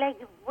that, like,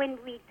 when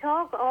we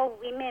talk, all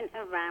women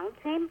around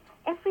him,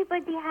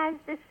 everybody has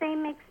the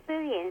same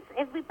experience.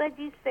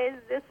 Everybody says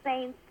the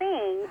same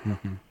thing.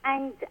 Mm-hmm.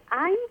 And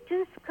I'm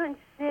just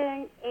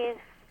concerned if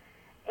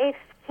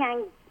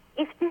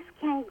this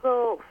can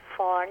go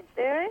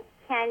farther,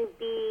 can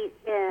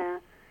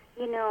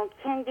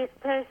this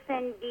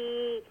person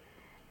be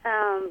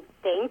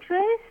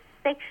dangerous,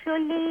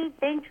 sexually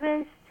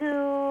dangerous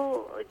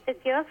to the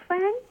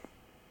girlfriend?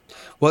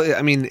 Well,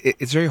 I mean,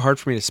 it's very hard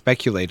for me to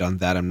speculate on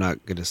that. I'm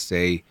not going to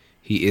say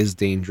he is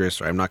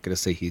dangerous, or I'm not going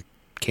to say he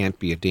can't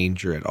be a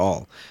danger at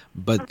all.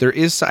 But there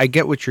is, I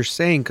get what you're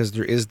saying, because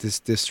there is this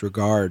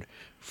disregard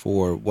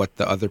for what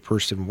the other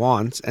person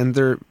wants.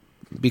 And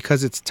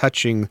because it's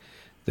touching,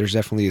 there's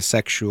definitely a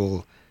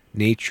sexual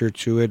nature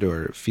to it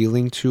or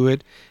feeling to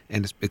it.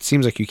 And it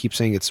seems like you keep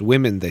saying it's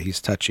women that he's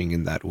touching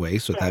in that way.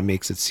 So that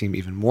makes it seem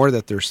even more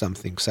that there's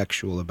something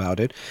sexual about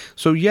it.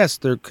 So yes,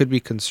 there could be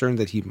concern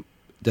that he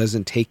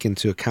doesn't take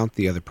into account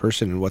the other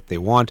person and what they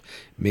want,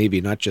 maybe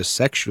not just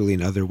sexually,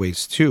 in other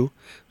ways too.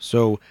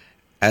 So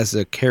as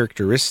a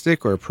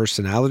characteristic or a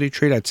personality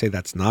trait, I'd say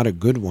that's not a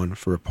good one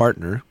for a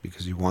partner,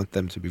 because you want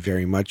them to be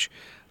very much,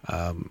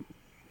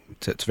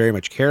 to very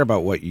much care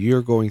about what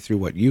you're going through,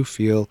 what you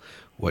feel,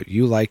 what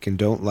you like and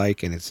don't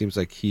like. And it seems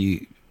like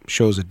he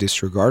shows a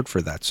disregard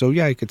for that. So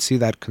yeah, I could see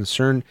that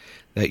concern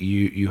that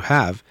you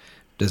have.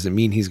 Doesn't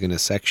mean he's going to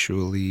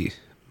sexually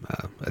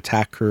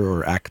attack her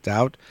or act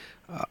out.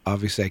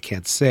 Obviously, I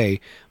can't say,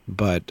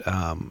 but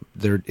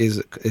it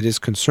is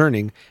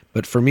concerning.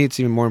 But for me, it's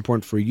even more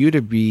important for you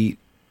to be.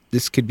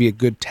 This could be a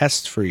good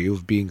test for you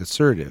of being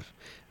assertive.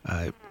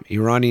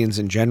 Iranians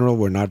in general,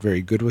 we're not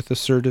very good with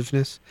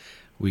assertiveness.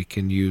 We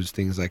can use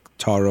things like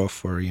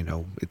tarof, or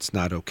it's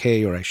not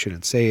okay, or I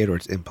shouldn't say it, or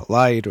it's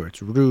impolite, or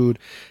it's rude,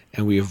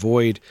 and we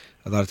avoid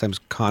a lot of times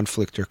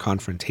conflict or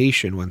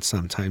confrontation when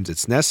sometimes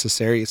it's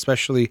necessary,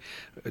 especially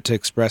to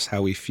express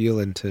how we feel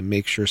and to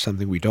make sure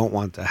something we don't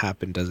want to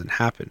happen doesn't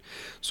happen.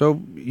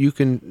 So you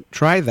can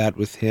try that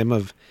with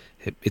him.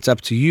 It's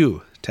up to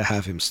you to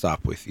have him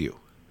stop with you.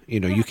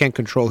 You can't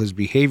control his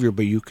behavior,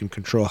 but you can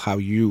control how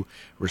you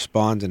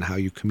respond and how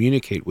you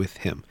communicate with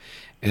him.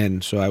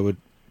 And so I would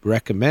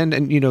recommend,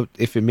 and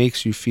if it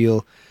makes you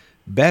feel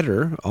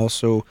better,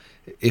 also,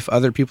 if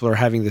other people are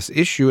having this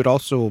issue, it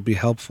also will be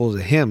helpful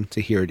to him to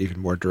hear it even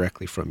more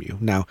directly from you.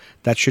 Now,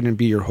 that shouldn't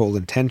be your whole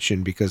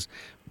intention, because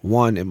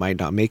one, it might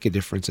not make a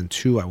difference, and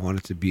two, I want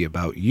it to be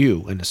about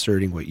you and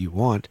asserting what you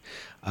want.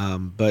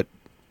 But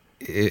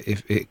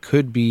if it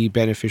could be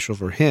beneficial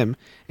for him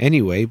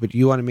anyway, but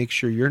you want to make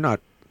sure you're not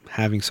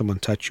having someone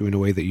touch you in a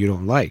way that you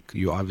don't like.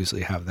 You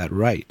obviously have that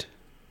right.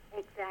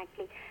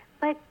 Exactly.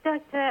 But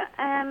Doctor,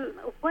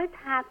 what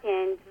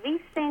happened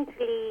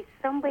recently?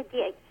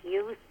 Somebody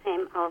accused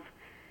him of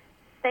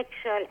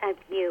sexual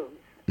abuse,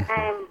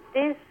 and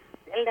this,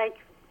 like,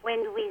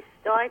 when we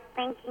start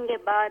thinking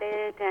about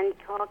it and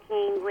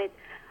talking with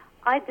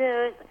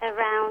others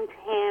around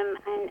him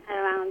and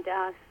around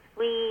us,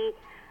 we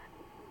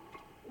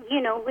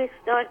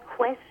start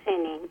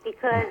questioning,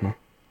 because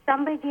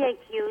somebody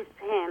accused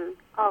him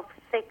of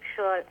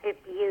sexual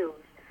abuse.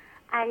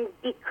 And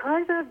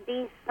because of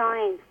these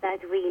signs that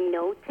we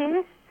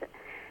noticed,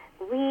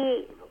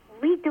 we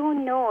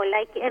don't know.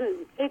 Like,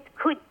 it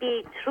could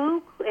be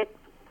true.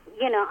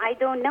 I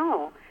don't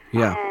know.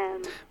 Yeah.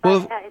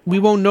 Well, we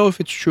won't know if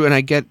it's true. And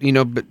I get,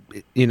 but,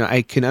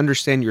 I can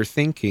understand your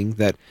thinking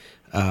that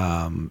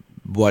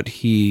what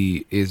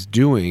he is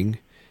doing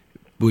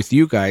with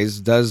you guys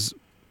does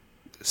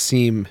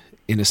seem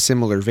in a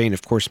similar vein,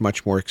 of course,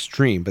 much more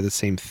extreme, but the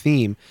same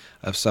theme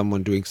of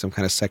someone doing some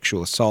kind of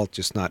sexual assault,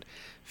 just not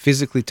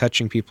physically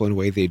touching people in a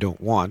way they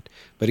don't want.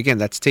 But again,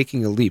 that's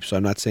taking a leap. So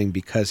I'm not saying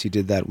because he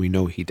did that, we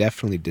know he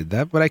definitely did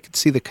that. But I could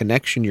see the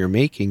connection you're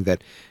making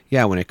that,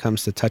 yeah, when it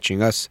comes to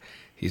touching us,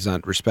 he's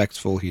not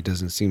respectful. He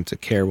doesn't seem to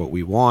care what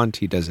we want.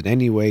 He does it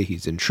anyway.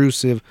 He's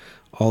intrusive,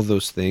 all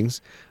those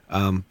things.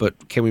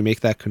 But can we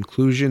make that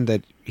conclusion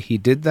that he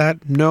did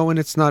that? No, and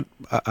it's not.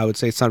 I would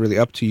say it's not really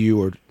up to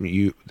you or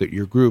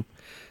your group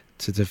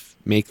to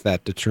make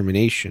that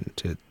determination.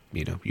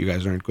 You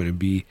guys aren't going to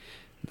be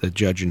the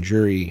judge and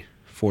jury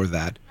for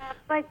that.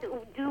 But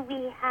do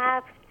we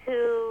have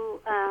to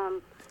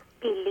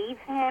believe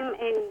him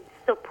and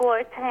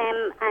support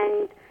him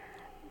and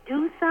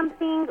do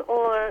something,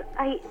 or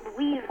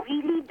we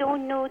really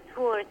don't know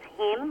towards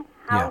him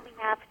how we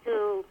have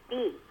to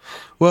be?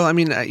 Well, I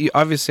mean,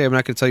 obviously I'm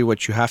not going to tell you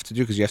what you have to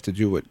do, because you have to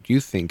do what you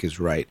think is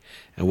right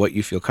and what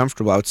you feel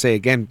comfortable. I would say,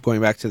 again,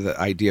 going back to the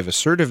idea of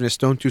assertiveness,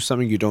 don't do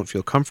something you don't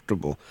feel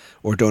comfortable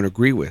or don't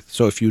agree with.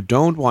 So if you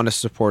don't want to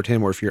support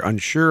him, or if you're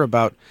unsure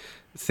about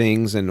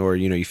things, and or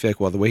you feel like,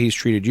 well, the way he's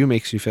treated you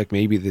makes you feel like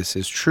maybe this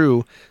is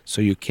true,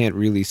 so you can't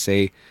really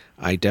say,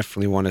 I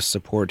definitely want to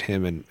support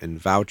him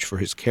and vouch for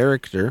his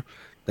character,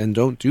 then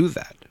don't do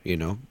that.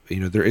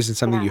 There isn't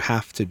something you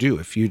have to do.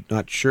 If you're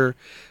not sure,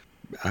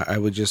 I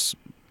would just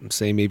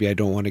say, maybe I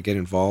don't want to get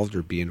involved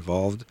or be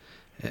involved,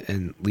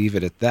 and leave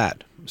it at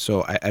that.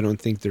 So I don't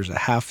think there's a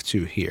have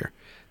to here.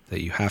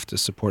 that you have to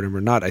support him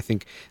or not. I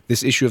think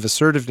this issue of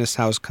assertiveness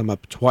has come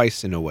up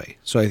twice in a way.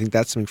 So I think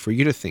that's something for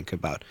you to think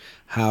about,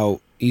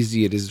 how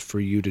easy it is for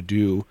you to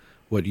do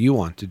what you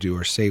want to do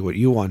or say what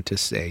you want to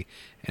say,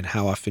 and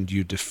how often do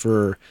you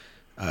defer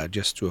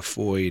just to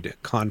avoid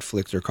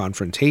conflict or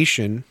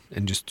confrontation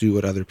and just do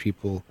what other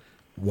people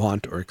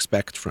want or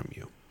expect from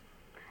you.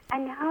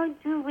 And how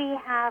do we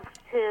have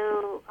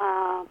to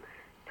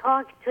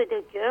talk to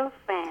the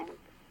girlfriend?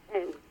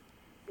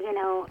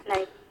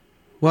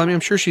 Well, I mean,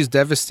 I'm sure she's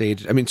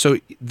devastated. I mean, so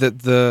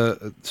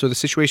the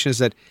situation is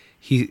that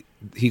he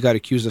got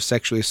accused of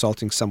sexually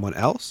assaulting someone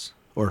else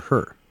or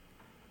her?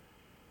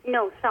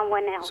 No,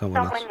 someone else.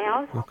 Someone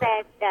else Okay.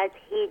 said that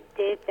he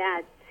did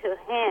that to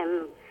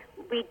him.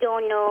 We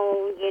don't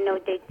know,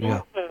 the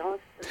details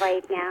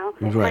right now.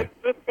 Right.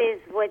 But this is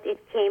what it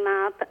came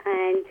up,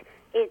 and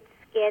it's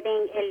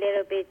getting a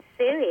little bit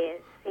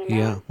serious.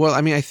 Yeah. Well,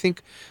 I mean, I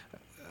think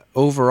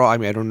overall, I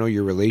mean, I don't know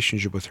your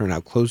relationship with her and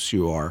how close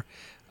you are.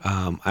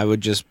 I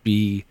would just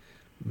be,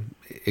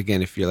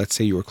 again, if let's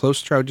say you were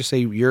close to her, I would just say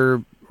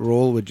your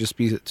role would just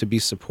be to be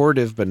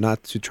supportive, but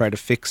not to try to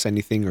fix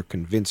anything or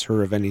convince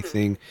her of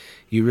anything.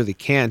 You really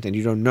can't, and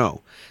you don't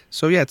know.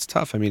 So yeah, it's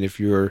tough. I mean, if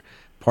your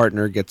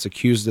partner gets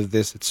accused of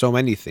this, it's so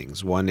many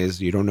things. One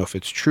is you don't know if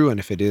it's true, and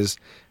if it is,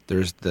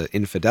 there's the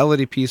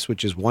infidelity piece,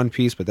 which is one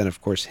piece, but then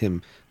of course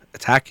him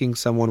attacking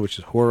someone, which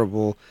is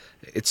horrible.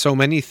 It's so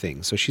many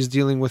things. So she's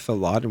dealing with a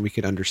lot, and we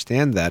can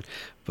understand that,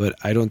 but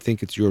I don't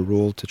think it's your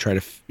role to try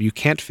to, you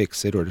can't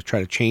fix it or to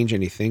try to change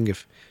anything.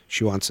 If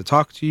she wants to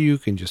talk to you, you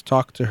can just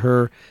talk to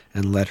her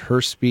and let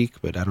her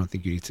speak, but I don't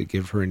think you need to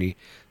give her any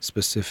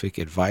specific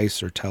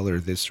advice or tell her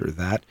this or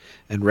that,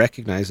 and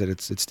recognize that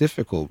it's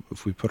difficult.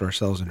 If we put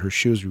ourselves in her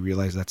shoes, we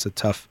realize that's a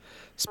tough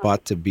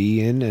spot to be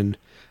in, and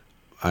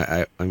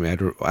I mean, I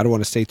don't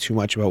want to say too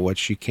much about what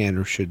she can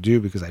or should do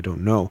because I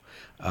don't know,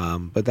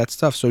 but that's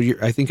tough. So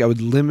I think I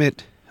would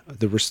limit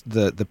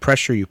the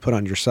pressure you put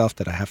on yourself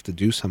that I have to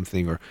do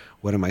something or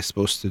what am I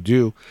supposed to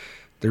do.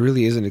 There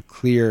really isn't a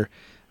clear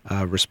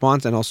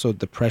response, and also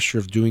the pressure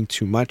of doing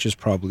too much is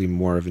probably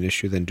more of an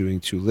issue than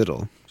doing too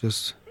little.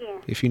 Just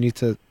if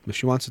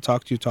she wants to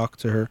talk to you, talk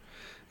to her.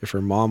 If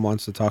her mom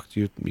wants to talk to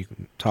you, you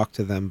can talk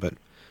to them, but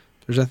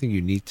there's nothing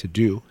you need to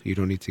do. You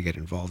don't need to get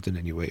involved in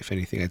any way. If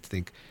anything, I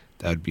think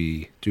that would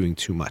be doing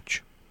too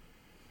much.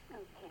 Okay.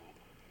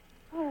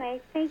 All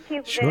right. Thank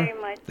you Sure. very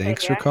much.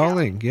 Thanks for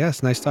calling.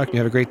 Yes, nice talking.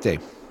 You have a great day.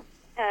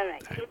 All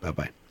right. All right,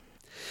 bye-bye.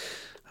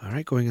 All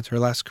right, going into our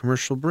last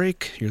commercial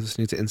break. You're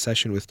listening to In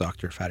Session with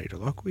Dr. Farid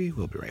Holakwi.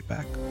 We'll be right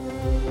back.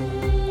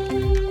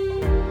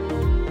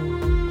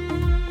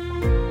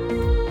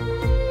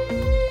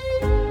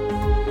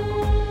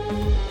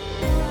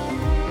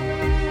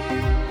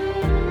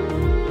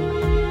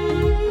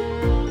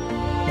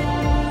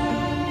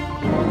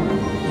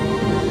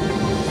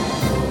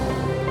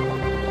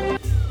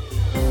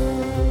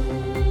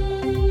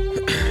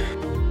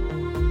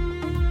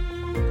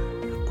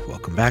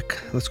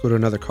 Back. Let's go to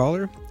another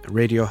caller.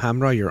 Radio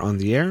Hamra, you're on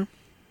the air.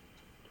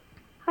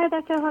 Hi,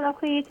 Dr.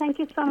 Holakwi. Thank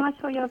you so much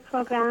for your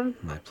program.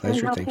 My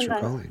pleasure. Thanks for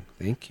calling.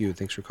 Thank you.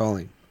 Thanks for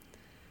calling.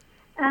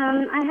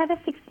 I have a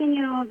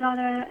 16-year-old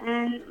daughter,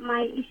 and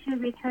my issue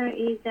with her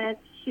is that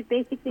she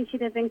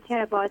doesn't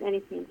care about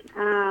anything.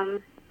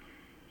 When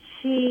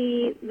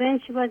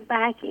she was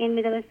back in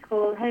middle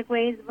school, her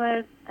grades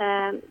were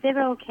they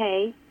were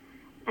okay,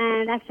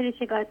 and actually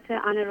she got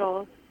honor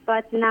roll.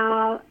 But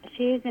now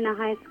she's in a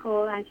high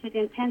school and she's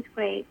in 10th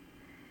grade.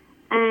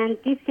 And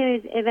this year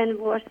is even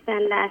worse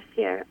than last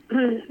year.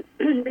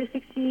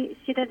 Basically,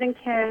 she doesn't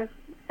care.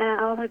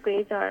 All her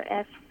grades are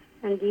F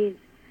and D's.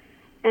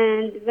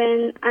 And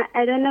when,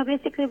 I don't know,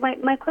 basically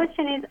my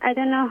question is, I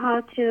don't know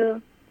how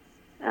to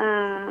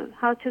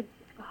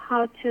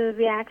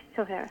react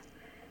to her.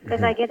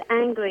 Because I get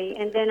angry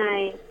and then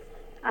I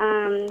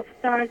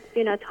start,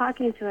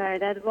 talking to her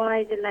that why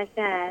is it like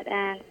that?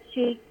 And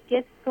she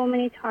gets so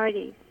many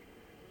tardies.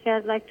 She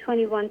has like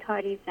 21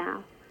 tardies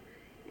now.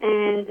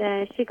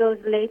 And she goes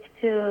late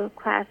to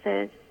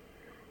classes.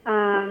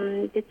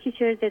 The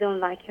teachers, they don't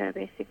like her,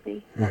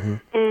 basically. Mm-hmm.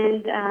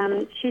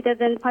 And she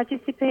doesn't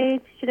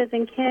participate. She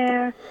doesn't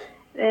care.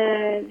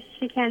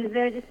 She can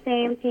wear the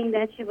same thing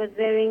that she was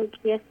wearing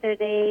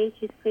yesterday.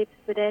 She sleeps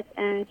with it,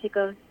 and she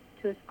goes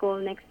to school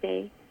next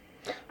day.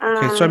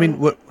 Okay, so I mean,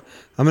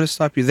 I'm going to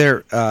stop you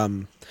there.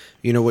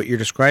 What you're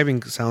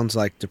describing sounds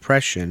like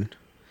depression.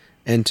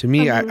 And to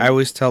me, I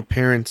always tell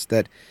parents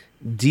that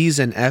D's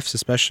and F's,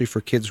 especially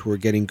for kids who are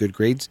getting good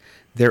grades,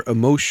 they're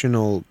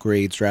emotional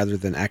grades rather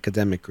than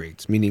academic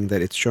grades, meaning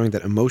that it's showing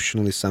that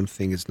emotionally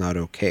something is not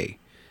okay,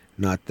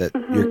 not that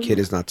your kid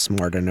is not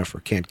smart enough or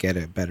can't get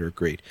a better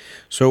grade.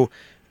 So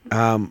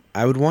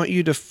I would want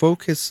you to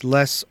focus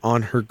less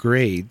on her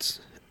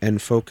grades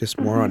and focus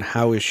more on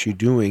how is she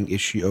doing, is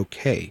she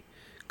okay?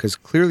 Because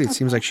clearly it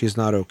seems like she's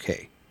not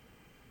okay.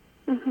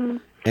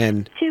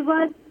 And she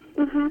was...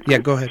 Yeah,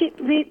 go ahead.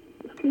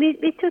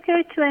 We took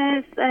her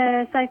to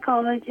a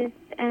psychologist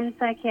and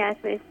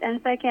psychiatrist.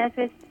 And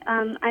psychiatrist,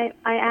 I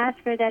asked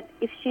her that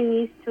if she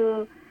needs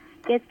to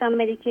get some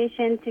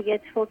medication to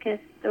get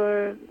focused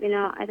or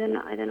I don't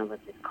know what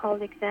it's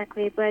called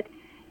exactly, but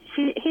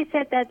he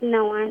said that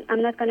no,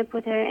 I'm not going to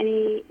put her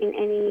in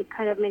any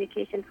kind of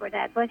medication for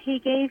that. But he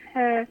gave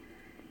her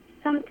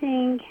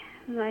something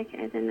like,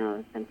 I don't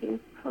know, something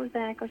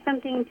Prozac or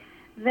something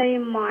very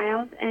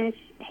mild, and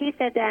he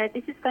said that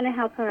this is going to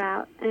help her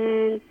out,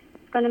 and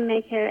it's going to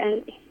make her,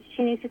 and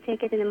she needs to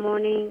take it in the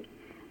morning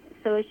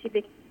so she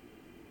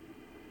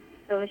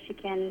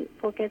can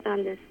focus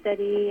on the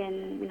study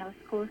and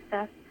school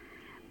stuff.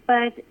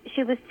 But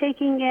she was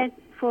taking it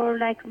for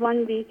like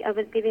 1 week. I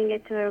was giving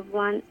it to her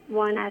one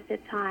at a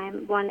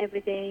time, one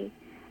every day,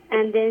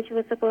 and then she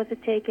was supposed to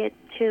take it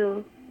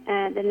two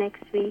the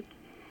next week,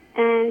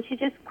 and she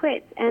just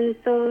quit. And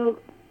so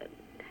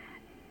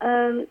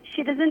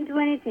she doesn't do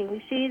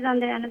anything. She's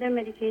under another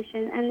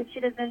medication, and she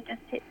doesn't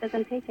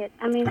take it.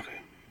 I mean,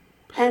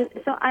 and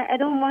so I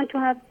don't want to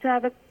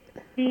have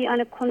be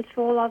under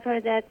control of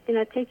her, that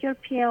take your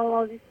pill,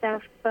 all this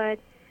stuff. But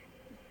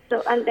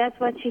so, and that's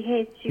what she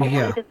hates. She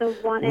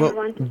doesn't want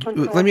anyone to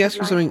control. Let me ask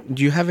you something.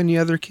 Do you have any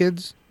other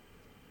kids?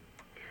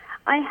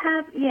 I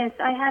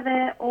have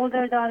an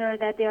older daughter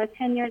that they are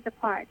 10 years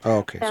apart. Oh,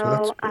 okay.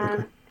 So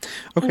that's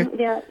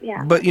okay.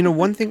 Yeah. But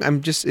one thing,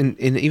 I'm just in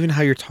even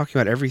how you're talking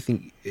about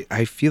everything,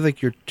 I feel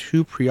like you're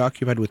too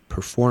preoccupied with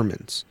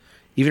performance.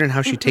 Even in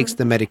how she takes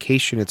the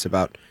medication, it's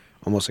about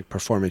almost like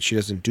performance. She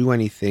doesn't do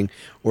anything.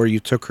 Or you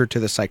took her to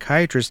the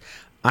psychiatrist.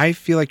 I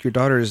feel like your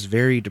daughter is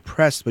very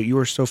depressed, but you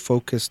are so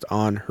focused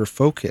on her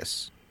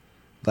focus.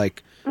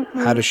 Like,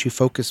 how does she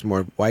focus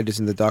more? Why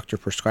doesn't the doctor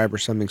prescribe her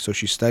something so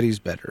she studies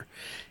better?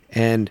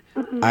 And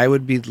I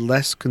would be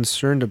less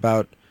concerned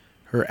about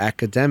her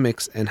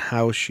academics and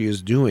how she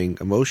is doing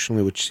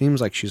emotionally, which seems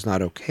like she's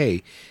not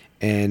okay.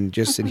 And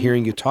just in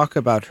hearing you talk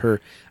about her,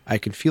 I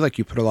can feel like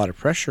you put a lot of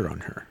pressure on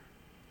her.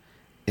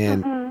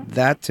 And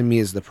that to me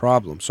is the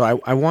problem. So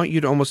I want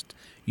you to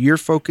your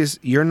focus,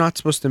 you're not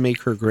supposed to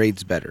make her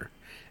grades better.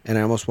 And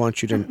I almost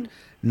want you to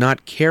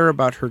not care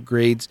about her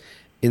grades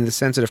in the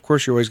sense that, of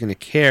course, you're always going to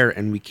care,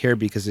 and we care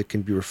because it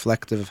can be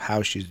reflective of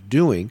how she's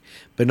doing,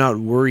 but not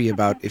worry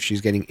about if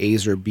she's getting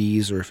A's or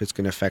B's or if it's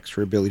going to affect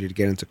her ability to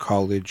get into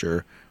college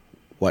or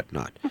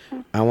whatnot.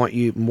 I want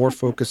you more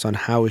focused on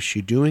how is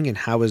she doing and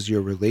how is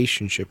your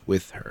relationship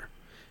with her,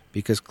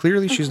 because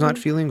clearly she's not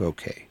feeling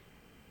okay.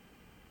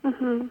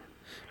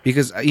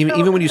 Because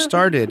even when you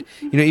started,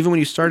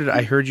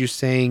 I heard you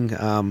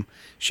saying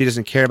she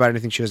doesn't care about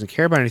anything. She doesn't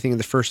care about anything. And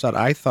the first thought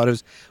I thought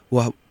is,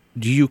 well,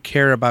 do you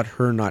care about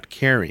her not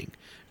caring?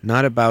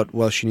 Not about,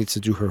 well, she needs to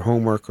do her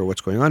homework or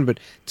what's going on. But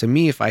to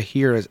me, if I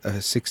hear a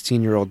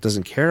 16-year-old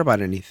doesn't care about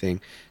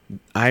anything,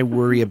 I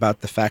worry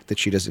about the fact that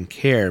she doesn't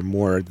care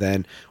more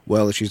than,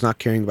 well, if she's not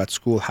caring about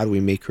school, how do we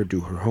make her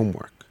do her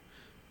homework?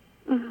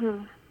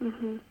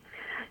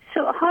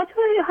 So how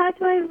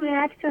do I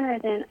react to her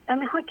then? I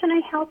mean, how can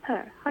I help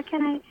her? How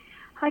can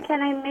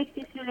I make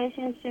this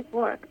relationship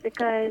work?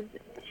 Because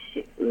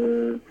she,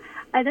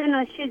 I don't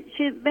know.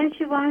 She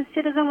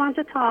doesn't want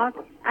to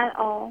talk at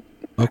all.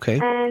 Okay.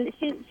 And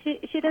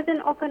she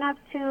doesn't open up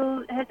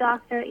to her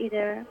doctor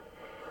either.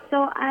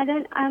 So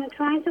I'm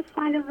trying to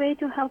find a way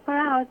to help her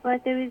out,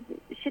 but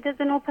she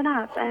doesn't open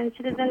up and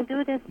she doesn't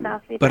do this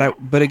stuff.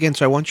 But again,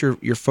 so I want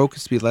your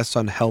focus to be less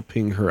on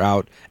helping her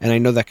out, and I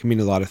know that can mean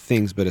a lot of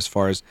things, but as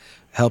far as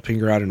helping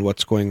her out and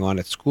what's going on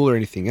at school or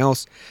anything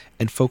else,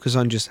 and focus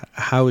on just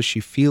how is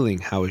she feeling,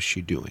 how is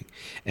she doing.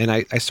 And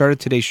I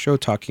started today's show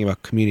talking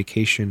about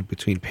communication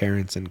between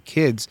parents and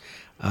kids,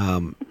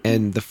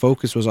 and the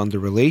focus was on the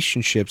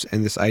relationships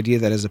and this idea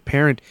that as a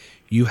parent,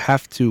 you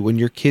have to, when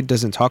your kid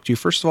doesn't talk to you,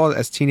 first of all,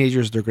 as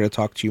teenagers, they're going to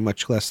talk to you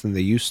much less than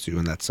they used to,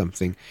 and that's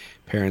something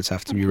parents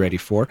have to be ready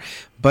for.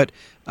 But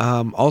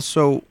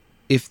also,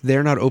 if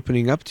they're not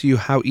opening up to you,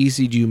 how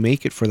easy do you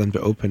make it for them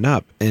to open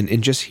up? And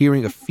in just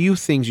hearing a few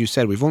things you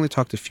said, we've only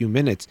talked a few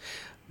minutes,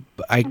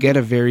 but I get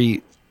a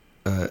very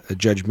a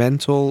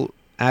judgmental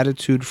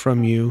attitude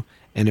from you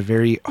and a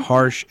very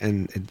harsh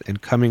and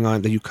coming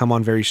on, that you come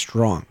on very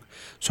strong.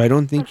 So I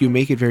don't think you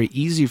make it very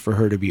easy for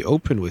her to be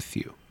open with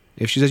you.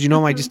 If she says,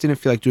 I just didn't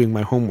feel like doing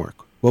my homework,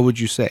 what would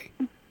you say?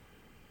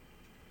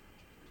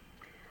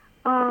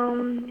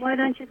 Why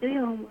don't you do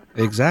your homework?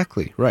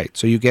 Exactly, right.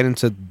 So you get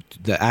into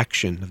the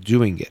action of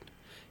doing it.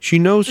 She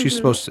knows she's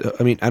supposed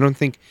to, I don't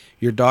think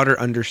your daughter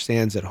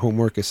understands that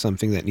homework is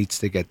something that needs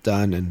to get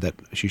done and that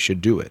she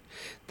should do it.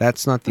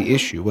 That's not the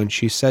issue. When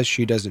she says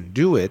she doesn't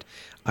do it,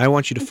 I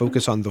want you to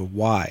focus on the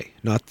why,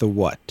 not the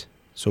what.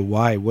 So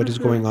why? What is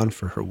going on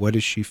for her? What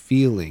is she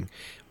feeling?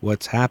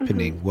 What's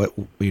happening? What,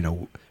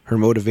 her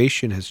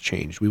motivation has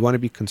changed. We want to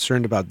be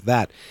concerned about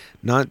that.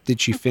 Not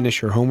did she finish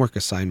her homework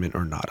assignment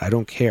or not. I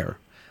don't care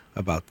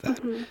about that.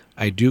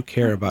 I do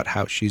care about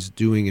how she's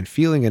doing and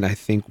feeling, and I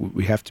think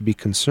we have to be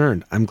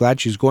concerned. I'm glad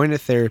she's going to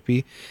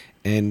therapy,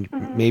 and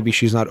maybe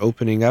she's not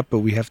opening up, but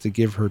we have to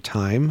give her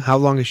time. How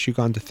long has she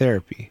gone to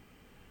therapy?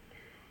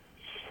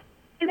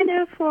 She's been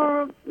there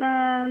for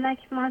like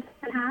a month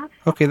and a half.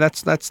 Okay,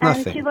 that's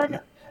nothing.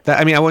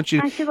 I want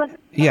you.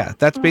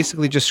 That's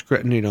basically just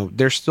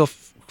they're still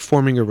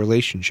forming a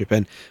relationship.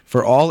 And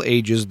for all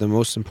ages, the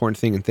most important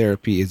thing in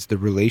therapy is the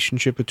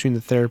relationship between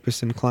the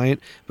therapist and client,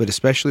 but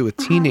especially with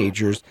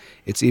teenagers,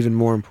 it's even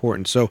more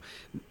important. So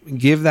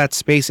give that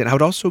space. And I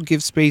would also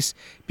give space,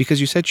 because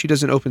you said she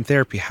doesn't open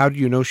therapy. How do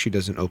you know she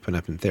doesn't open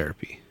up in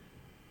therapy?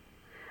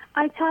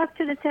 I talk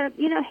to the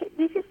therapist.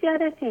 This is the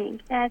other thing,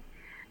 that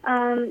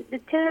the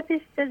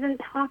therapist doesn't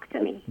talk to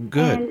me.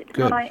 Good, and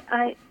good. So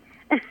I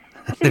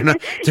They're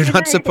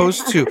not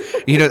supposed to.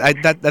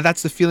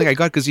 That's the feeling I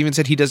got, because he even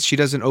said she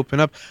doesn't open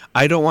up.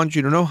 I don't want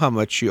you to know how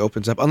much she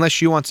opens up unless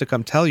she wants to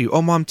come tell you,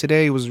 oh, Mom,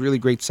 today was a really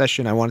great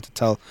session. I wanted to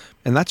tell.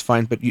 And that's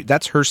fine, but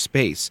that's her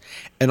space.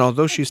 And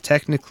although she's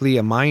technically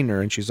a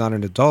minor and she's not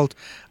an adult,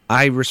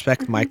 I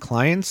respect my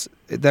clients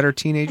that are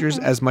teenagers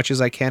as much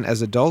as I can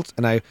as adults,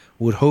 and I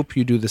would hope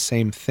you do the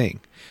same thing.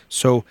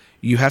 So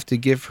you have to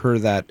give her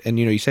that. And,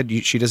 you said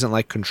she doesn't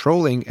like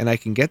controlling, and I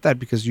can get that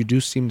because you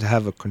do seem to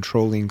have a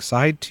controlling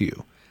side to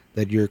you,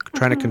 that you're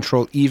trying to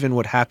control even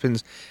what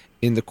happens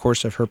in the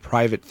course of her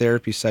private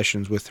therapy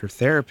sessions with her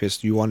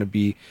therapist. You want to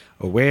be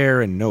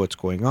aware and know what's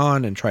going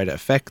on and try to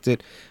affect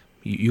it.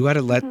 You got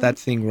to let that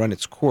thing run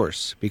its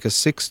course, because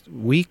 6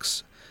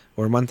 weeks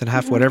or a month and a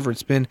half, whatever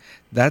it's been,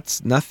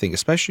 that's nothing,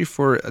 especially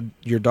for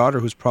your daughter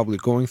who's probably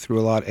going through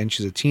a lot, and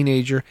she's a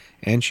teenager,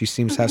 and she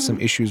seems to have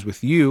some issues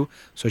with you,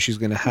 so she's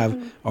going to have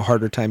a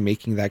harder time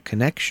making that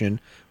connection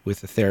with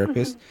the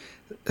therapist.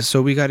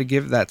 So we got to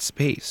give that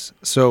space.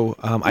 So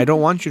I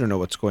don't want you to know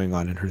what's going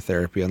on in her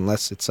therapy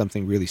unless it's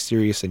something really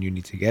serious and you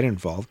need to get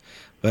involved,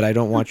 but I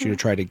don't want you to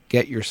try to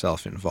get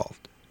yourself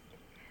involved.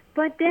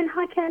 But then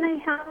how can I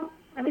help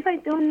if I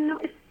don't know,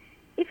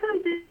 if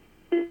I'm doing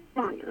it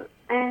wrong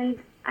and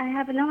I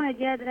have no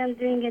idea that I'm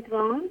doing it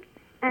wrong,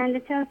 and the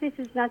therapist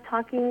is not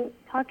talking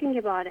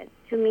about it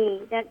to me,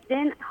 that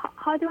then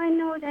how do I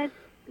know that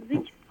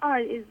which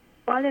part is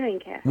bothering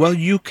her? Well,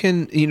 you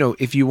can,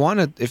 if you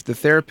want to, if the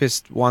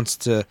therapist wants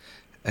to,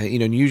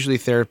 and usually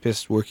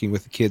therapists working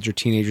with the kids or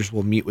teenagers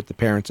will meet with the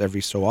parents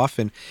every so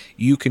often,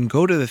 you can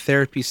go to the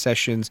therapy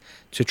sessions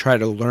to try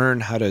to learn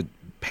how to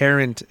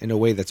parent in a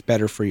way that's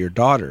better for your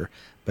daughter,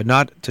 but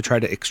not to try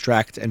to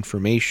extract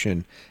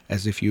information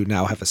as if you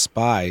now have a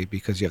spy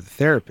because you have the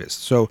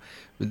therapist. So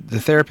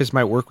the therapist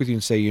might work with you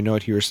and say,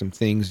 what, here are some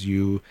things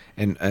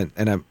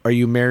are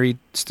you married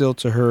still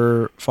to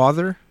her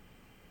father?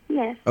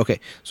 Yes. Okay,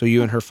 so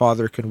you and her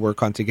father can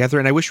work on together.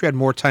 And I wish we had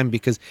more time,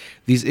 because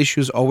these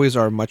issues always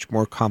are much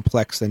more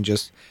complex than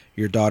just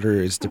your daughter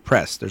is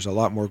depressed. There's a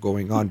lot more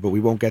going on, but we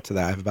won't get to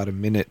that. I have about a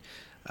minute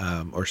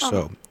or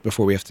so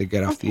before we have to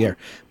get off the air.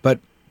 But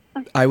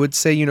I would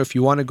say, if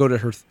you want to go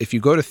to if you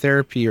go to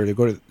therapy or to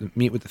go to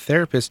meet with the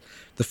therapist,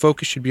 the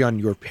focus should be on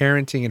your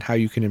parenting and how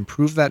you can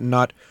improve that,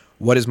 not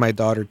what is my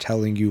daughter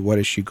telling you, what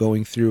is she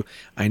going through?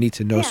 I need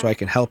to know so I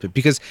can help it.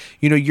 Because,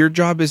 your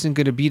job isn't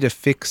going to be to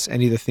fix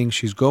any of the things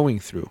she's going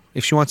through.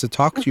 If she wants to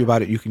talk to you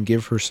about it, you can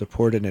give her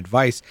support and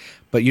advice,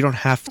 but you don't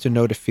have to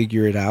know to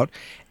figure it out.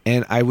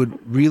 And I would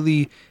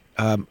really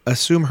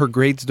assume her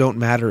grades don't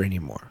matter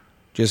anymore.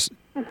 Just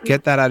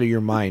get that out of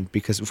your mind,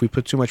 because if we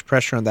put too much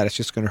pressure on that, it's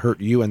just going to hurt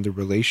you and the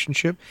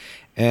relationship.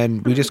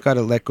 And we just got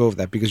to let go of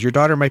that, because your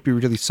daughter might be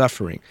really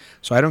suffering.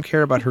 So I don't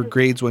care about her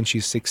grades when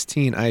she's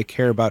 16. I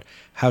care about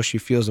how she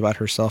feels about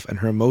herself and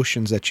her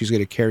emotions that she's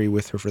going to carry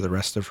with her for the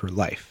rest of her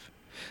life.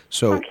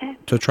 So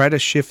to try to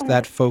shift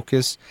that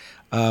focus.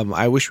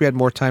 I wish we had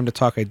more time to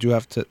talk. I do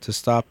have to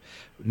stop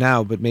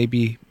now, but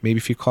maybe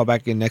if you call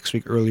back in next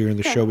week earlier in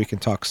the show, we can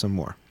talk some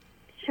more.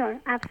 Sure,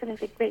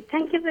 absolutely. Great.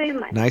 Thank you very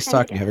much. Nice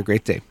talking. Have a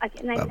great day.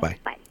 Okay, nice. Bye-bye.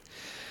 Bye.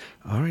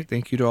 All right.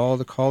 Thank you to all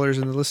the callers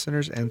and the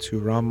listeners, and to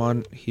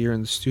Rahman here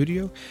in the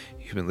studio.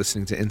 You've been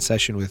listening to In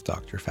Session with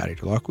Dr. Farid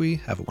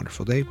Holakwi. Have a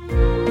wonderful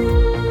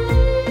day.